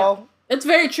on, girl. Yep. It's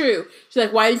very true. She's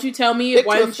like, why didn't you tell me?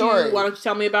 Why don't you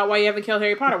tell me about why you haven't killed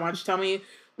Harry Potter? Why don't you tell me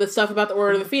the stuff about the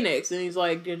Order of the Phoenix? And he's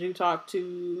like, did you talk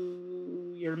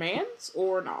to your mans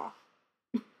or nah?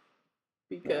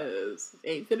 Because it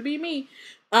ain't gonna be me.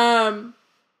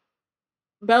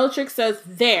 Bellatrix says,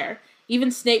 there.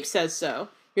 Even Snape says so.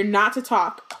 You're not to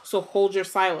talk, so hold your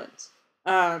silence.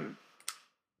 But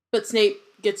Snape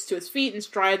gets to his feet and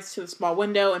strides to the small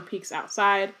window and peeks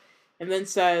outside, and then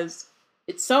says,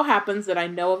 it so happens that I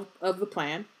know of the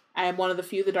plan. I am one of the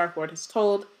few the Dark Lord has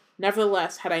told.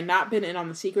 Nevertheless, had I not been in on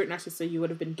the secret, Narcissa, you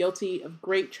would have been guilty of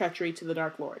great treachery to the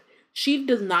Dark Lord. She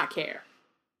does not care.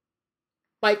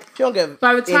 Like, she'll give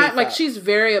by the time, like, she's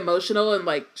very emotional and,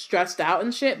 like, stressed out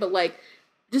and shit, but, like,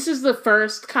 this is the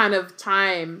first kind of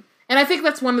time, and I think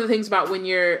that's one of the things about when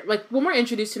we're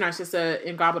introduced to Narcissa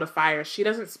in Goblet of Fire, she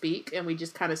doesn't speak, and we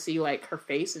just kind of see, like, her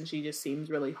face, and she just seems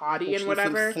really haughty and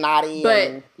whatever. Snotty,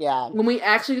 but when we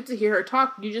actually get to hear her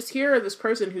talk, you just hear this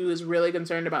person who is really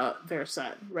concerned about their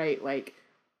son, right? Like,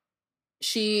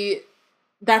 she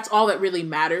that's all that really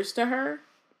matters to her.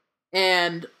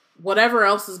 And whatever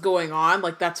else is going on,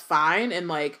 like, that's fine. And,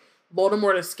 like,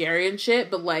 Voldemort is scary and shit,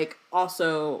 but, like,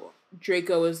 also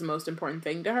Draco is the most important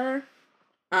thing to her.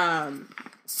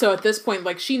 So at this point,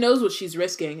 like, she knows what she's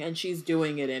risking, and she's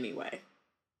doing it anyway.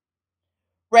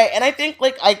 Right, and I think,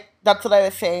 like, that's what I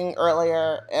was saying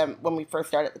earlier when we first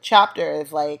started the chapter,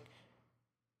 is, like,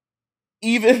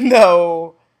 even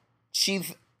though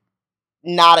she's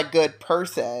not a good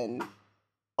person,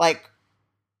 like,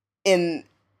 in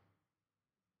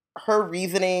her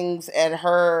reasonings and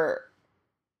her,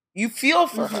 you feel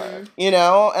for her, you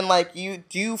know? And, like, you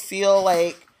do feel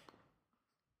like,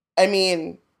 I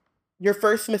mean, your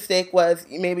first mistake was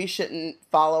you maybe shouldn't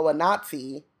follow a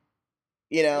Nazi,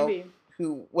 you know, maybe,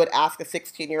 who would ask a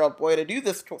 16-year-old boy to do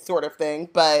this sort of thing.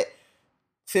 But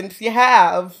since you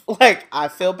have, like, I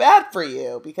feel bad for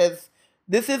you, because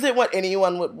this isn't what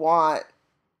anyone would want.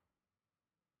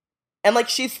 And, like,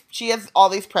 she has all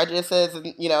these prejudices,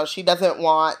 and, you know, she doesn't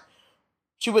want,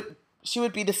 she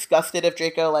would be disgusted if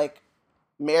Draco, like,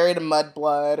 married a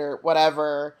mudblood or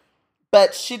whatever.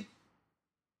 But she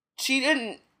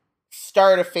didn't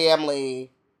start a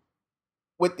family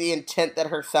with the intent that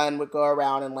her son would go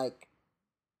around and, like,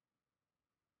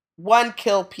 one,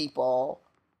 kill people,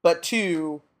 but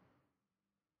two,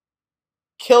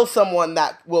 kill someone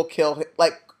that will kill him,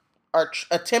 like, or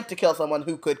attempt to kill someone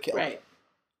who could kill him.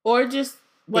 Or just,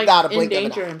 like,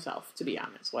 endanger himself, to be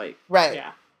honest. Like, right.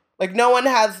 Yeah. Like, no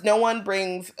one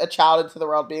brings a child into the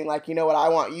world being like, you know what I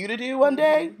want you to do one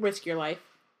day? Risk your life.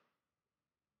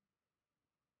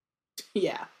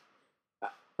 Yeah.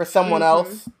 For someone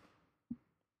else.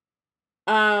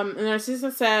 And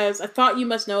Narcissa says, I thought you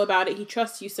must know about it. He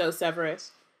trusts you so,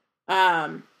 Severus.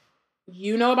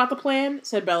 You know about the plan?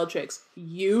 Said Bellatrix.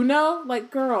 You know? Like,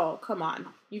 girl, come on.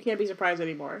 You can't be surprised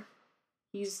anymore.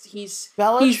 He's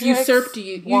usurped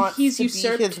you. He's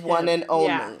usurped his one and only.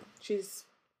 Yeah,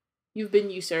 you've been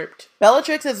usurped.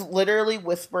 Bellatrix is literally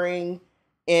whispering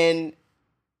in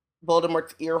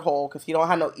Voldemort's ear hole, because he don't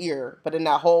have no ear, but in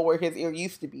that hole where his ear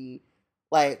used to be,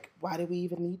 like, why do we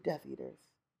even need Death Eaters?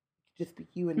 Just be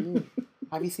you and me.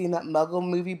 Have you seen that Muggle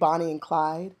movie, Bonnie and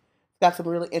Clyde? It's got some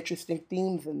really interesting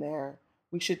themes in there.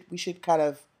 We should kind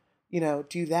of, you know,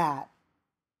 do that.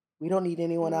 We don't need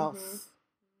anyone else.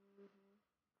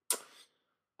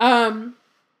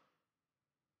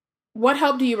 What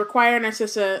help do you require,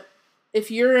 Narcissa?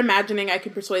 If you're imagining I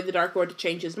can persuade the Dark Lord to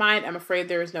change his mind, I'm afraid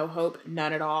there is no hope.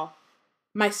 None at all.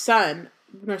 My son,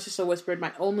 Narcissa whispered,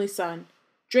 my only son.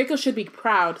 Draco should be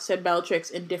proud, said Bellatrix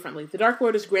indifferently. The Dark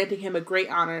Lord is granting him a great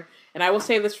honor, and I will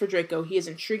say this for Draco. He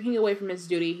isn't shrinking away from his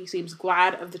duty. He seems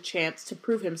glad of the chance to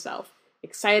prove himself,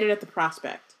 excited at the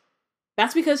prospect.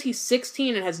 That's because he's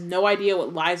 16 and has no idea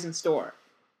what lies in store.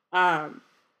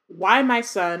 Why, my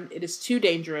son? It is too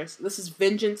dangerous. This is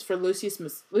vengeance for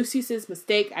Lucius's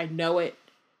mistake. I know it.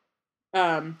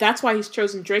 That's why he's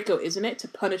chosen Draco, isn't it? To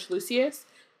punish Lucius.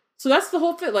 So that's the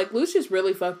whole thing. Like, Lucius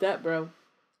really fucked up, bro.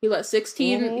 He let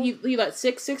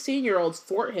 16-year-olds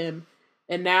thwart him,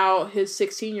 and now his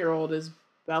 16-year-old is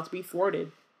about to be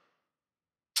thwarted.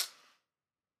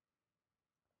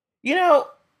 You know,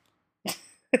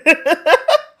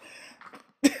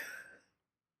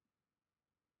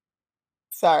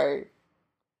 sorry.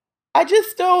 I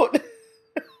just don't.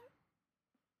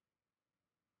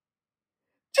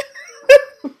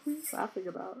 Laughing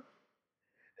about.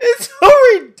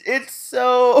 It's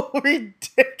so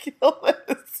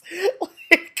ridiculous.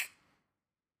 Like,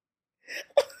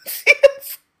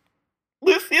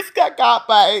 Lucius got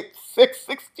by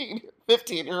 16,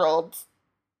 15-year-olds.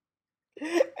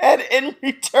 And in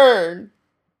return,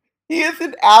 he is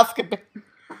in Azkaban.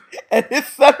 And his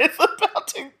son is about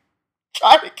to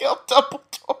try to kill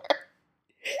Dumbledore.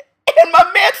 And my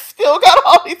man still got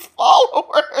all these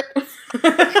followers.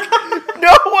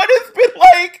 No one has been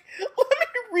like, let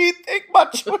me rethink my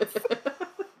choices.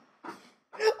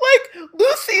 Like,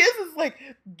 Lucius is like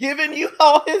giving you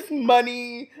all his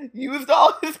money, used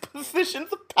all his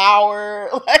positions of power,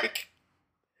 like,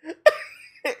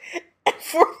 and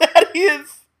for that he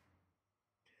is,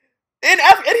 and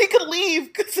he could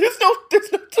leave because there's no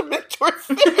Dementors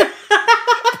there.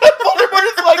 But Voldemort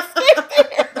is like, stay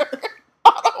there.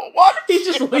 I don't want you. He's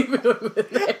just leaving him in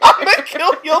there. I'm gonna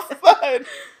kill your son.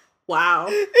 Wow.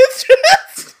 It's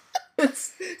just,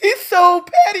 he's so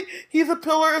petty. He's a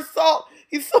pillar of salt.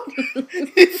 He's so petty, and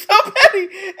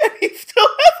he still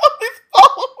has all these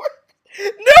followers.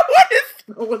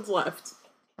 No one's left.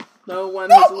 No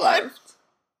one is left.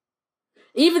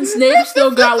 Even Snape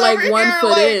still got like 1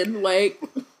 foot in. Like,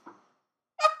 this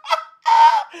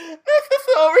is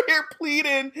over here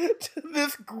pleading to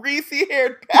this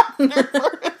greasy-haired bastard bastard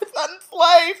for his son's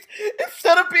life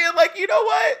instead of being like, you know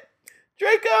what,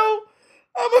 Draco,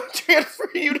 I'm gonna transfer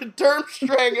you to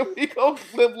Durmstrang and we go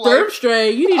live life.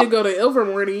 Durmstrang, you need to go to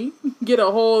Ilvermorny. Get an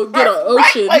ocean,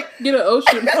 get an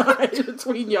ocean line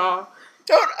between y'all.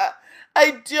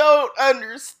 I don't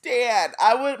understand.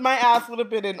 My ass would have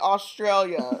been in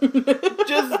Australia,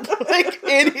 just like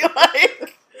any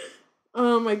like.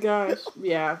 Oh my gosh!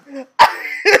 Yeah.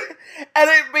 And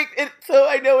it makes it so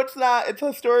I know it's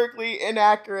historically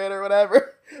inaccurate or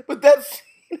whatever, but that scene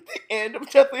at the end of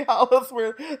Deathly Hallows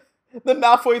where the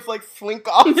Malfoys like slink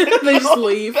off, they just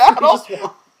leave.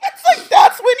 It's like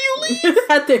that's when you leave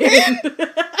at the end.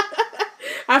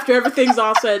 After everything's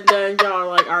all said and done, y'all are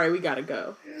like, all right, we gotta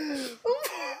go. Lucius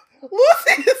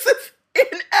is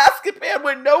in Azkaban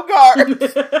with no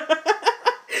guards.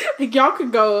 Like, y'all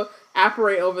could go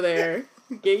apparate over there,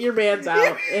 get your mans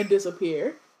out, and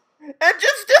disappear. And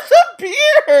just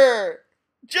disappear!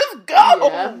 Just go!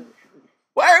 Yeah.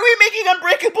 Why are we making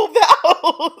unbreakable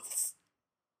vows?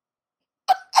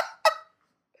 I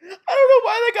don't know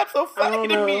why they got so funny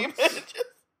to me,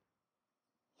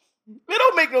 but it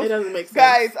don't make no sense. It doesn't make sense.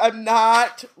 Guys, I'm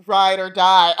not ride or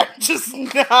die. I'm just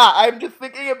not. I'm just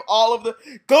thinking of all of the...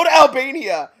 Go to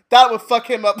Albania. That would fuck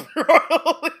him up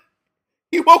royally.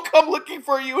 He won't come looking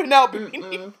for you in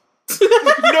Albania.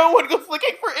 No one goes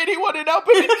looking for anyone in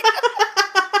Albania.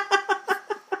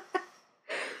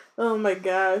 Oh my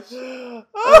gosh.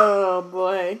 Oh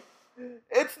boy.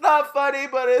 It's not funny,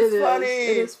 but it's funny.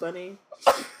 It is funny.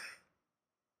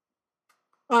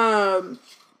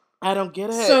 I don't get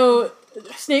it. So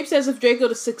Snape says if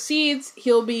Draco succeeds,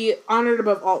 he'll be honored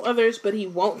above all others, but he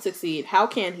won't succeed. How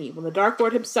can he? When the Dark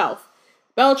Lord himself,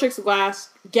 Bellatrix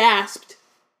gasped,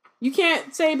 "You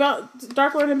can't say about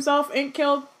Dark Lord himself ain't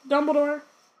killed Dumbledore."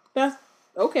 That's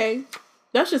okay.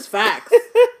 That's just facts.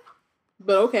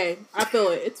 But okay, I feel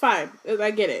it. It's fine. I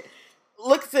get it.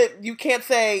 Look, you can't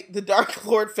say the Dark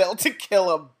Lord failed to kill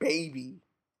a baby.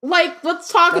 Like,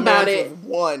 let's talk about it.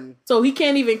 One. So he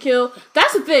can't even kill.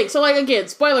 That's the thing. So, like, again,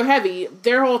 spoiler heavy.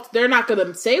 They're not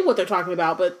gonna say what they're talking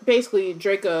about, but basically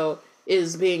Draco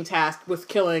is being tasked with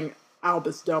killing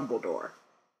Albus Dumbledore.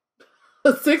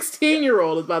 A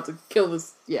 16-year-old is about to kill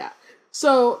this. Yeah.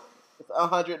 So.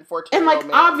 114. And like,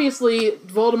 man. obviously,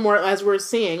 Voldemort, as we're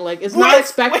seeing, like, is not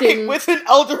expecting with an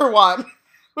elder wand,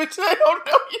 which I don't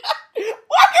know yet.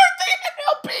 Why are they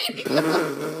helping?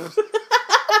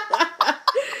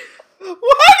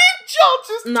 Why didn't y'all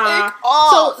just take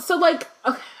off? So like,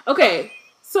 okay,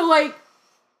 so like,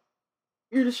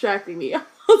 you're distracting me. I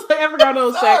was like, I forgot what I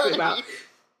was talking about.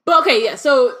 But okay, yeah.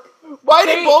 So why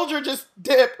did Bulger just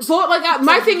dip?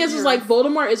 My thing is like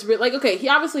Voldemort is like, okay, he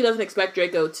obviously doesn't expect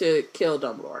Draco to kill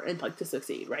Dumbledore and like to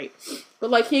succeed, right? But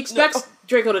like he expects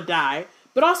Draco to die.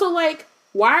 But also like,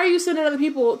 why are you sending other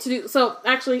people to do? So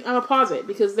actually, I'm gonna pause it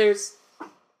because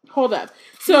hold up.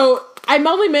 So I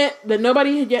only meant that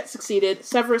nobody had yet succeeded.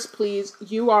 Severus, please,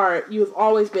 you have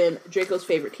always been Draco's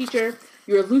favorite teacher.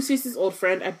 You're Lucius's old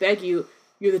friend. I beg you.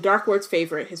 You're the Dark Lord's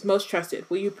favorite, his most trusted.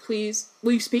 Will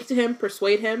you speak to him,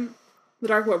 persuade him? The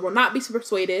Dark Lord will not be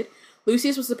persuaded.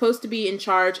 Lucius was supposed to be in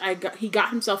charge. He got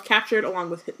himself captured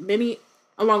along with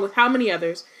how many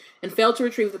others, and failed to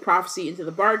retrieve the prophecy into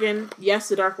the bargain. Yes,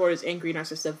 the Dark Lord is angry,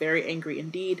 Narcissa, very angry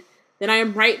indeed. Then I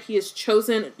am right, he has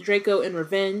chosen Draco in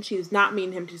revenge. He does not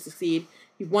mean him to succeed.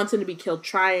 He wants him to be killed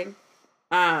trying.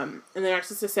 And then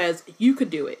Narcissa says, you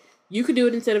could do it. You could do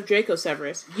it instead of Draco,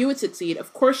 Severus. You would succeed.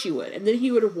 Of course you would. And then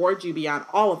he would reward you beyond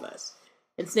all of us.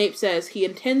 And Snape says, he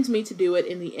intends me to do it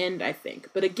in the end, I think.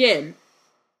 But again,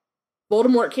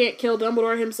 Voldemort can't kill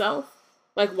Dumbledore himself.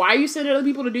 Like, why are you sending other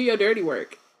people to do your dirty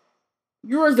work?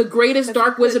 You're the greatest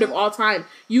dark wizard of all time.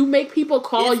 You make people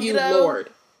call you Lord.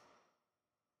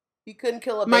 He couldn't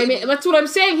kill a baby. That's what I'm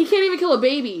saying. He can't even kill a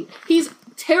baby. He's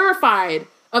terrified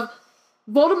of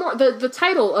Voldemort. The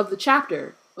title of the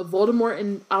chapter of Voldemort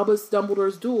and Albus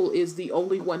Dumbledore's duel is the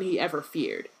only one he ever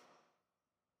feared.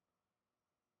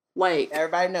 Like,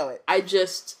 everybody know it. They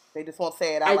just won't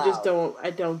say it out loud.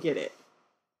 I don't get it.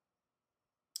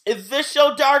 Is this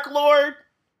your Dark Lord?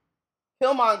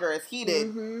 Killmonger is heated.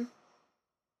 Mm-hmm.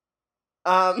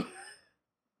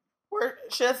 Where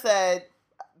Shia said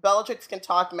Bellatrix can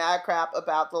talk mad crap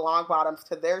about the Longbottoms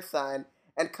to their son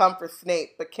and come for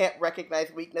Snape, but can't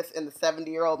recognize weakness in the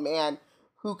 70-year-old man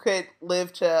who could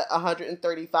live to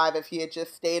 135 if he had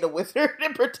just stayed a wizard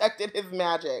and protected his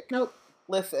magic. Nope.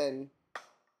 Listen.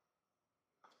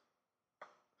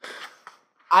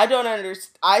 I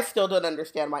still don't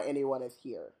understand why anyone is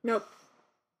here. Nope.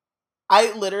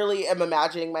 I literally am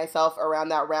imagining myself around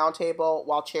that round table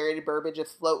while Charity Burbage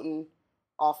is floating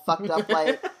all fucked up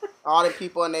like All the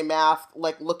people in their mask,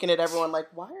 like, looking at everyone like,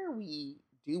 why are we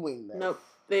doing this? Nope.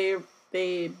 They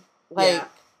Like, yeah.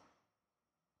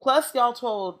 plus y'all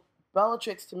told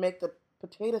Bellatrix to make the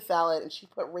potato salad and she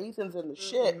put raisins in the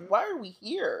shit. Why are we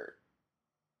here?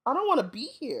 I don't want to be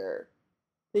here.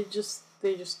 They just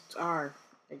are,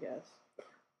 I guess.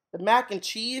 The mac and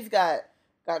cheese got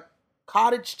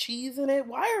cottage cheese in it.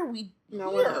 Why are we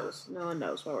No here? No one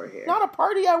knows why we're here. Not a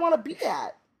party I want to be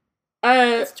at.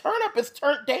 This turn up is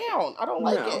turned down. I don't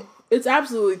like it. It's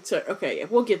absolutely okay. Yeah,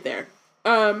 we'll get there.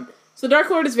 So Dark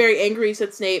Lord is very angry,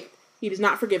 said Snape. He does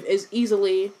not forgive as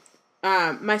easily.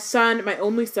 My son, my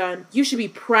only son, you should be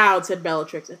proud, said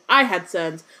Bellatrix. If I had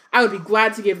sons, I would be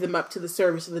glad to give them up to the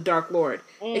service of the Dark Lord.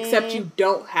 Except you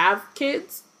don't have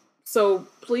kids, so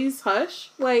please hush.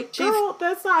 Like, girl,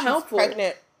 that's not helpful. She's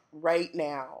pregnant right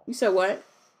now. You said what?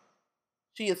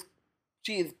 She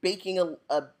is baking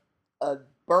a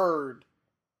bird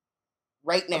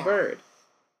right now. A bird.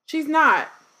 She's not.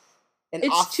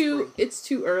 It's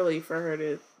too early for her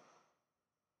to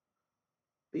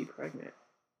be pregnant.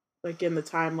 Like in the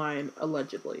timeline,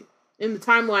 allegedly. In the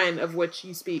timeline of which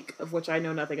you speak, of which I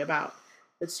know nothing about,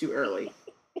 it's too early.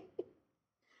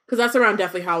 Because that's around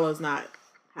Deathly Hallows, not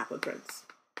Half-Blood Prince.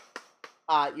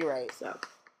 You're right. So.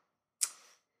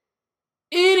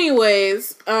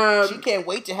 Anyways, she can't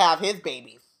wait to have his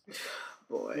babies.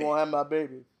 Boy. You won't have my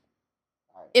baby.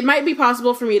 Right. It might be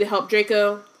possible for me to help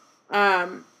Draco.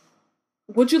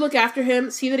 Would you look after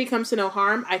him? See that he comes to no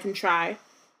harm? I can try.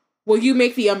 Will you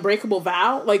make the unbreakable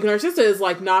vow? Like, Narcissa is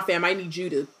like, nah, fam, I need you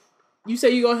to. You say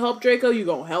you gonna help Draco, you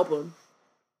gonna help him.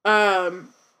 But,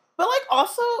 like,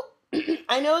 also,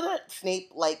 I know that Snape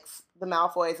likes the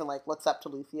Malfoys and, like, looks up to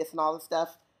Lucius and all this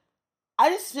stuff. I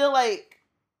just feel like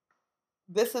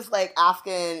this is like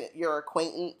asking your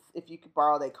acquaintance if you could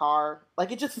borrow their car.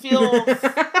 Like, it just feels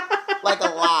like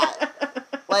a lot.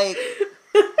 Like,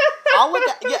 I'll look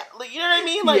at, yeah, like, you know what I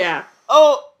mean? Like, yeah.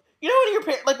 Oh, you know when your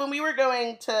parents, like when we were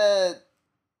going to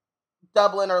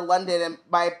Dublin or London and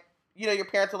your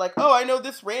parents are like, oh, I know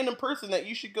this random person that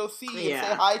you should go see and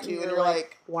say hi to. And you're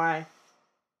like, why?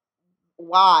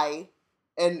 Why?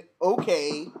 And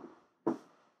okay.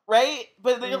 Right?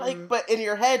 But then you're like, but in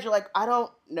your head, you're like, I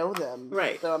don't know them.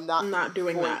 Right. So I'm not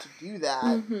doing going that. to do that.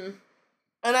 Mm-hmm.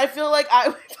 And I feel like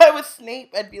if I was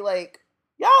Snape, I'd be like,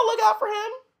 yeah, I'll look out for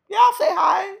him. Yeah, I'll say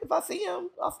hi if I see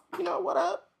him. What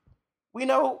up? We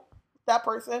know that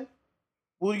person.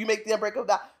 Will you make the unbreakable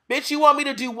vow? Bitch, you want me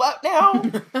to do what now?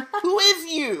 Who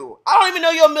is you? I don't even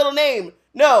know your middle name.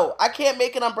 No, I can't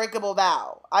make an unbreakable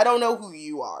vow. I don't know who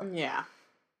you are. Yeah.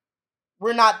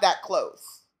 We're not that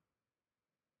close.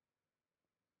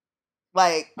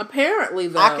 Like, apparently,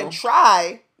 though. I can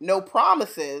try. No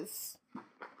promises.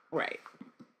 Right.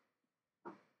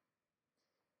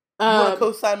 You want to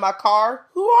co-sign my car?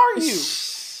 Who are you?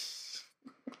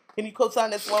 Can you co-sign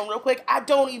this loan real quick? I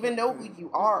don't even know who you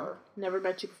are. Never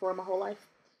met you before in my whole life.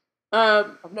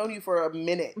 I've known you for a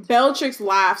minute. Bellatrix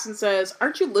laughs and says,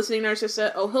 aren't you listening,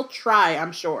 Narcissa? Oh, he'll try,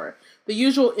 I'm sure. The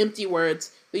usual empty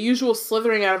words. The usual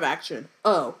slithering out of action.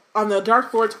 Oh, on the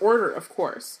Dark Lord's order, of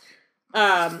course.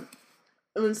 And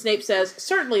then Snape says,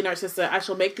 certainly, Narcissa, I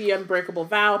shall make the unbreakable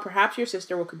vow. Perhaps your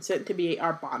sister will consent to be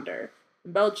our bonder.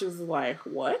 And Bellatrix is like,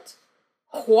 what?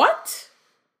 What?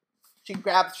 She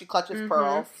clutches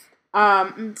pearls.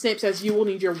 Snape says, you will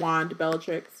need your wand,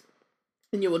 Bellatrix.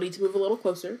 And you will need to move a little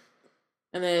closer.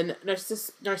 And then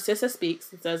Narcissa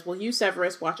speaks and says, will you,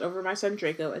 Severus, watch over my son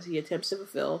Draco as he attempts to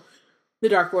fulfill the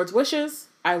Dark Lord's wishes?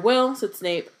 I will, said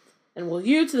Snape. And will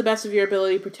you, to the best of your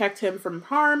ability, protect him from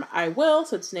harm? I will,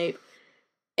 said Snape.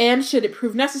 And should it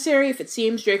prove necessary, if it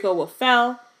seems Draco will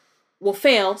fail,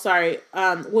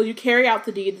 will you carry out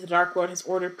the deed the Dark Lord has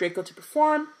ordered Draco to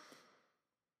perform?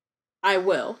 I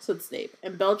will, said Snape.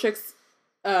 And Bellatrix's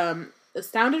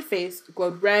astounded face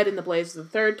glowed red in the blaze of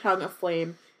the third tongue of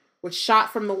flame, which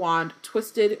shot from the wand,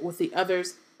 twisted with the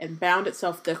others, and bound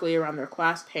itself thickly around their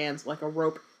clasped hands like a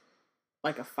rope,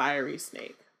 like a fiery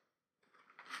snake.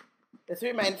 This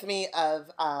reminds me of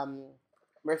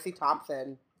Mercy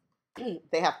Thompson.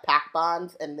 They have pack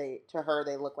bonds, and to her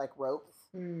they look like ropes.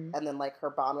 And then like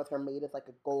her bond with her mate is like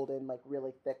a golden, like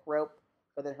really thick rope.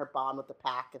 But then her bond with the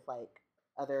pack is like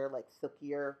other like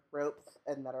silkier ropes,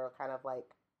 and that are kind of like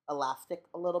elastic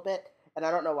a little bit. And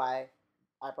I don't know why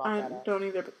I brought that up. I don't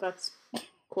either, but that's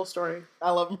cool story.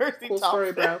 I love Mercy cool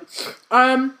Thompson. Story,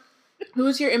 bro.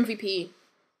 Who's your MVP?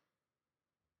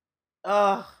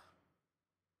 Ugh.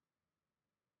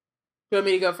 You want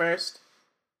me to go first?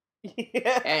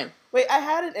 Yeah. Okay. Wait, I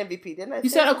had an MVP, didn't I? You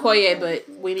said Okoye, but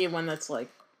we need one that's like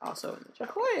also in the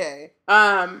chapter.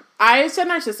 Okoye. I said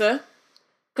Narcissa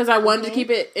because I wanted to keep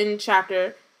it in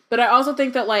chapter, But I also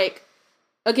think that, like,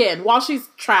 again, while she's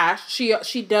trash,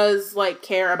 she does, like,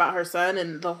 care about her son,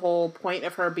 and the whole point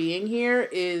of her being here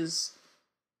is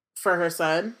for her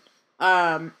son.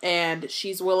 And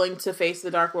she's willing to face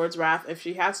the Dark Lord's wrath if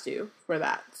she has to for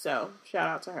that. So, shout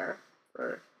out to her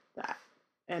for that.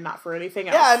 And not for anything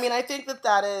else. Yeah, I mean, I think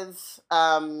that is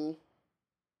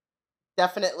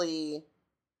definitely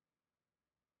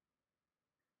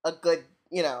a good,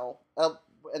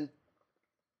 an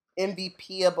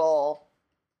MVP-able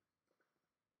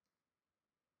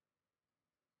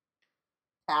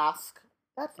task.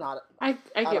 That's not. I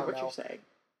get what you're saying.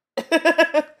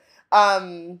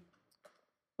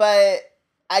 But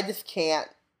I just can't.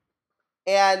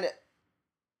 And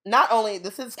not only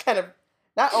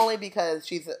because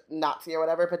she's a Nazi or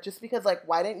whatever, but just because, like,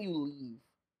 why didn't you leave?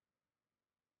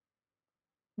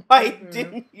 Why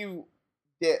didn't you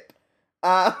dip?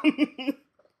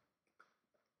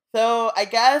 So I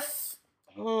guess,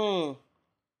 I'm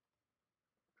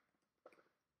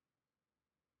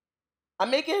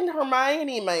making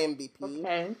Hermione my MVP.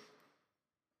 Okay.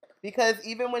 Because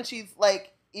even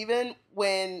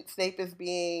when Snape is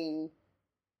being,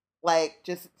 like,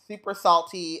 just super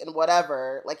salty and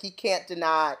whatever, like, he can't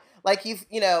deny, like, he's,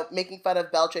 making fun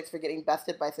of Bellatrix for getting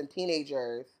bested by some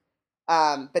teenagers,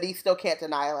 but he still can't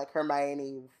deny, like,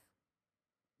 Hermione's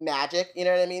magic, you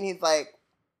know what I mean? He's like,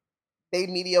 they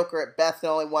mediocre at best,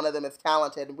 and only one of them is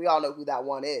talented, and we all know who that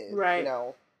one is, right?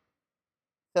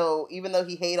 So even though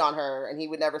he hate on her, and he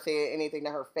would never say anything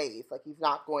to her face, like, he's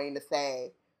not going to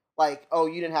say, like, oh,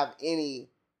 you didn't have any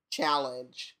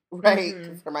challenge, right?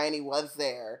 Because Hermione was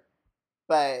there,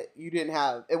 but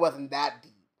it wasn't that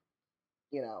deep,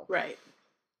 Right.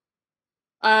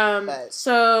 But,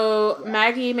 so yeah.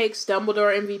 Maggie makes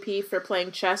Dumbledore MVP for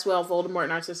playing chess while Voldemort,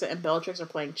 Narcissa, and Bellatrix are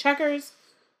playing checkers.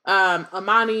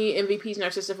 Amani MVP's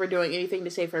Narcissa for doing anything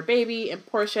to save her baby, and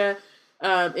Portia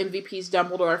MVP's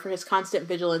Dumbledore for his constant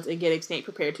vigilance and getting Snape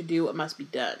prepared to do what must be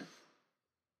done.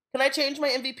 Can I change my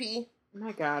MVP? Oh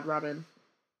my God, Robin.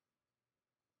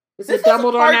 Is it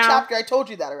Dumbledore a hard now? Chapter. I told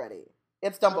you that already.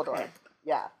 It's Dumbledore. Okay.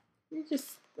 Yeah. You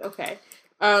just okay.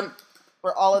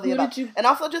 For all of the above. And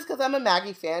also just because I'm a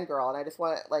Maggie fangirl, and I just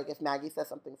want to, like, if Maggie says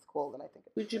something's cool, then I think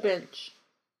it's who'd you bench?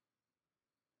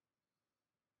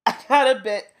 I got a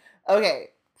bit. Okay,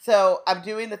 so I'm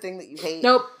doing the thing that you hate.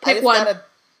 Nope, pick one.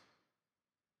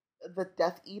 The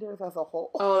Death Eaters as a whole.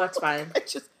 Oh, that's fine.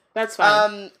 That's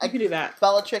fine. I can do that.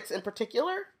 Bellatrix in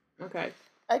particular. Okay.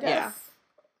 I guess.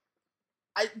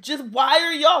 Yeah. Why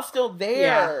are y'all still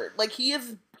there? Yeah. Like,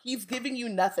 he's giving you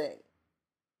nothing.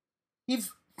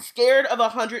 He's scared of a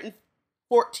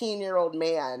 114-year-old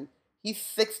man. He's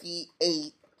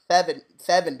 68,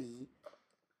 70.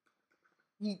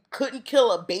 He couldn't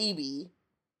kill a baby.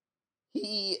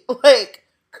 He, like,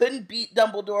 couldn't beat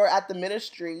Dumbledore at the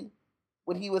Ministry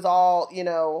when he was all,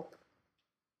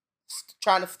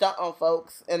 trying to stunt on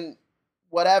folks and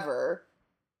whatever.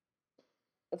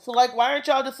 So, like, why aren't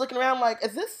y'all just looking around like,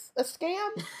 is this a scam?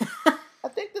 I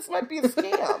think this might be a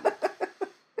scam.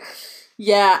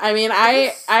 Yeah, I mean,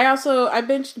 I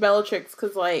benched Bellatrix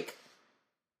because, like,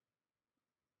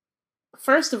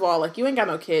 first of all, like, you ain't got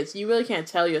no kids. You really can't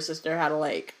tell your sister how to,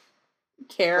 like,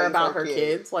 care about her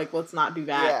kids. Like, let's not do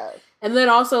that. Yeah. And then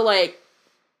also, like,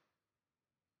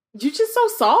 you're just so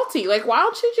salty. Like, why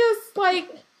don't you just, like,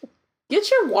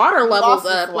 get your water levels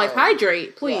up? Like,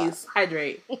 hydrate, please. Yeah.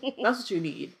 Hydrate. That's what you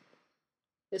need.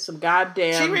 It's some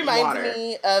goddamn water. She reminds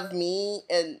me of me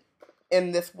in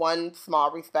this one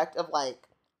small respect of, like,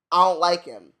 I don't like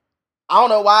him. I don't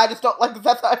know why, I just don't like it.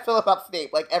 That's how I feel about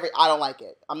Snape. Like, I don't like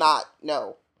it. I'm not,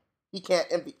 no. He can't,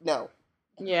 no.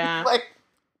 Yeah. Like,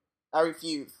 I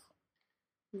refuse.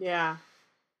 Yeah.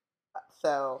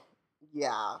 So,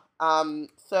 yeah.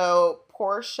 So,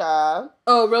 Portia.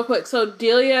 Oh, real quick. So,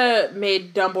 Delia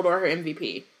made Dumbledore her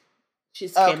MVP. She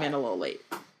came in a little late.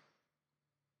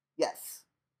 Yes.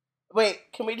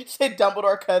 Wait, can we just say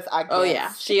Dumbledore because I guess? Oh,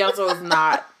 yeah. She also is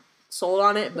not sold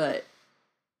on it, but...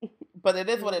 But it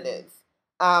is what it is.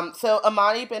 So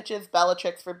Amani benches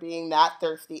Bellatrix for being that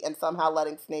thirsty and somehow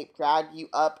letting Snape drag you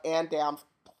up and down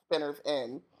Spinner's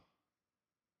Inn.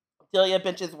 Delia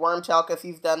benches Wormtail because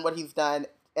he's done what he's done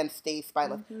and stays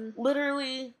spineless. Mm-hmm.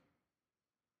 Literally,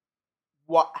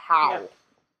 what? How? Yep.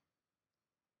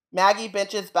 Maggie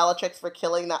benches Bellatrix for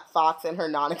killing that fox and her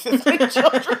non-existent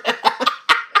children.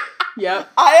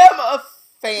 Yep. I am a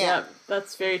fan. Yep,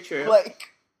 that's very true. Like,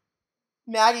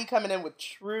 Maggie coming in with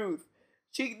truth.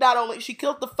 She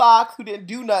killed the fox who didn't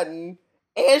do nothing,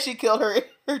 and she killed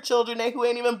her children who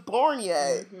ain't even born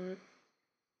yet. Mm-hmm.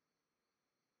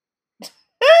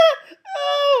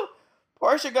 Oh,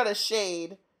 Portia got a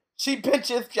shade. She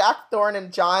benches Jack Thorne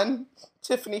and John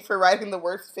Tiffany for writing the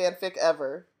worst fanfic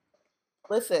ever.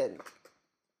 Listen.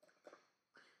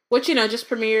 Which, just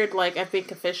premiered, I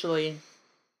think officially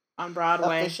on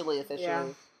Broadway. Officially. Yeah.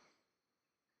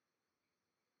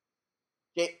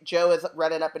 Joe is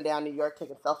running up and down New York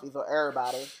taking selfies with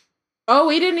everybody. Oh,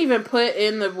 we didn't even put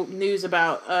in the news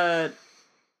about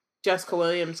Jessica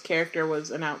Williams' character was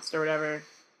announced or whatever,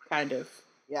 kind of.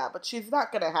 Yeah, but she's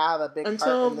not going to have a big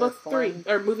until part in book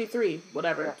 3, or movie 3,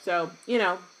 whatever. Yeah. So,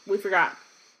 we forgot.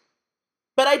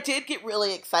 But I did get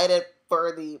really excited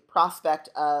for the prospect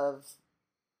of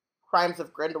Crimes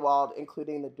of Grindelwald,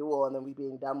 including the duel, and then we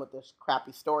being done with this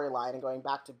crappy storyline and going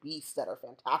back to Beasts that are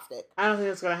fantastic. I don't think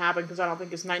that's going to happen because I don't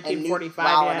think it's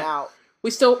 1945 yet. Out.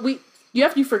 You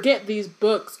have to forget these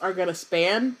books are going to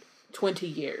span 20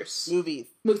 years. Movies.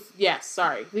 Yes,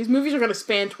 sorry. These movies are going to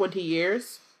span 20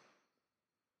 years.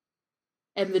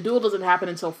 And the duel doesn't happen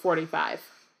until 45.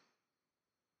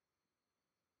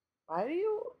 Why do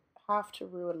you have to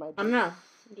ruin my... I don't know.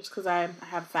 Just because I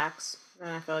have facts. And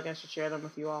I feel like I should share them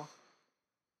with you all.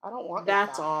 I don't want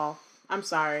That's all. I'm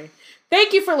sorry.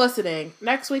 Thank you for listening.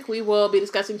 Next week we will be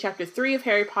discussing Chapter 3 of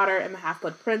Harry Potter and the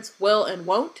Half-Blood Prince, Will and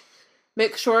Won't.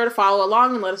 Make sure to follow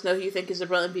along and let us know who you think is the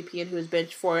real MVP and who is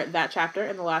benched for that chapter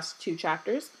and the last 2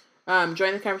 chapters. Join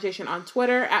the conversation on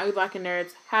Twitter,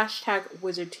 @WeBlackandNerds,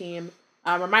 #WizardTeam.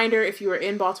 Reminder, if you are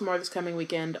in Baltimore this coming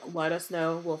weekend, let us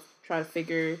know. We'll try to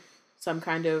figure some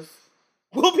kind of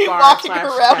We'll be walking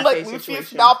around like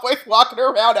Lucius Malfoy walking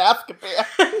around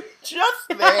Azkaban. Just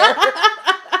there.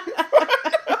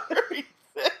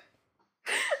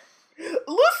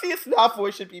 Lucius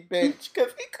Malfoy should be benched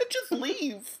because he could just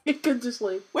leave. He could just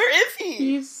leave. Where is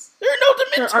he? There are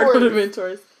no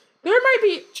Dementors. There might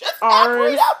be just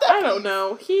ours. I don't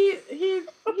know. He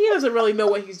doesn't really know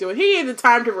what he's doing. He needs the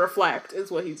time to reflect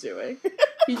is what he's doing.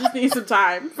 He just needs some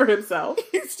time for himself.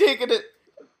 He's taking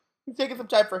some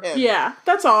time for him. Yeah,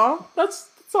 that's all. That's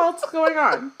all that's going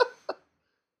on.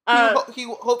 He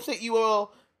hopes that you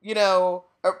will,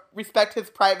 respect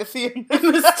his privacy in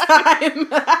this time.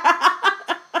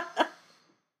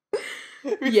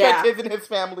 Respect his and his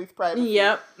family's privacy.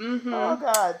 Yep. Mm-hmm. Oh,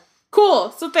 God.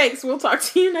 Cool. So thanks. We'll talk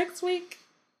to you next week.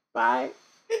 Bye.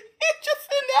 He's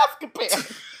just in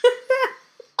Azkaban.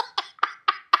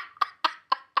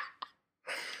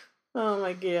 Oh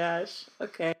my gosh.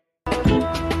 Okay.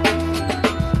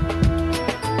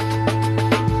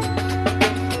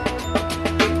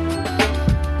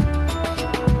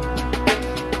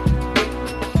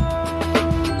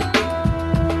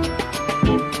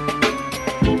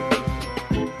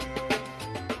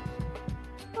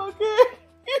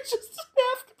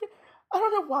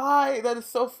 Why? That is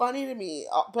so funny to me.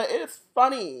 But it is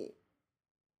funny.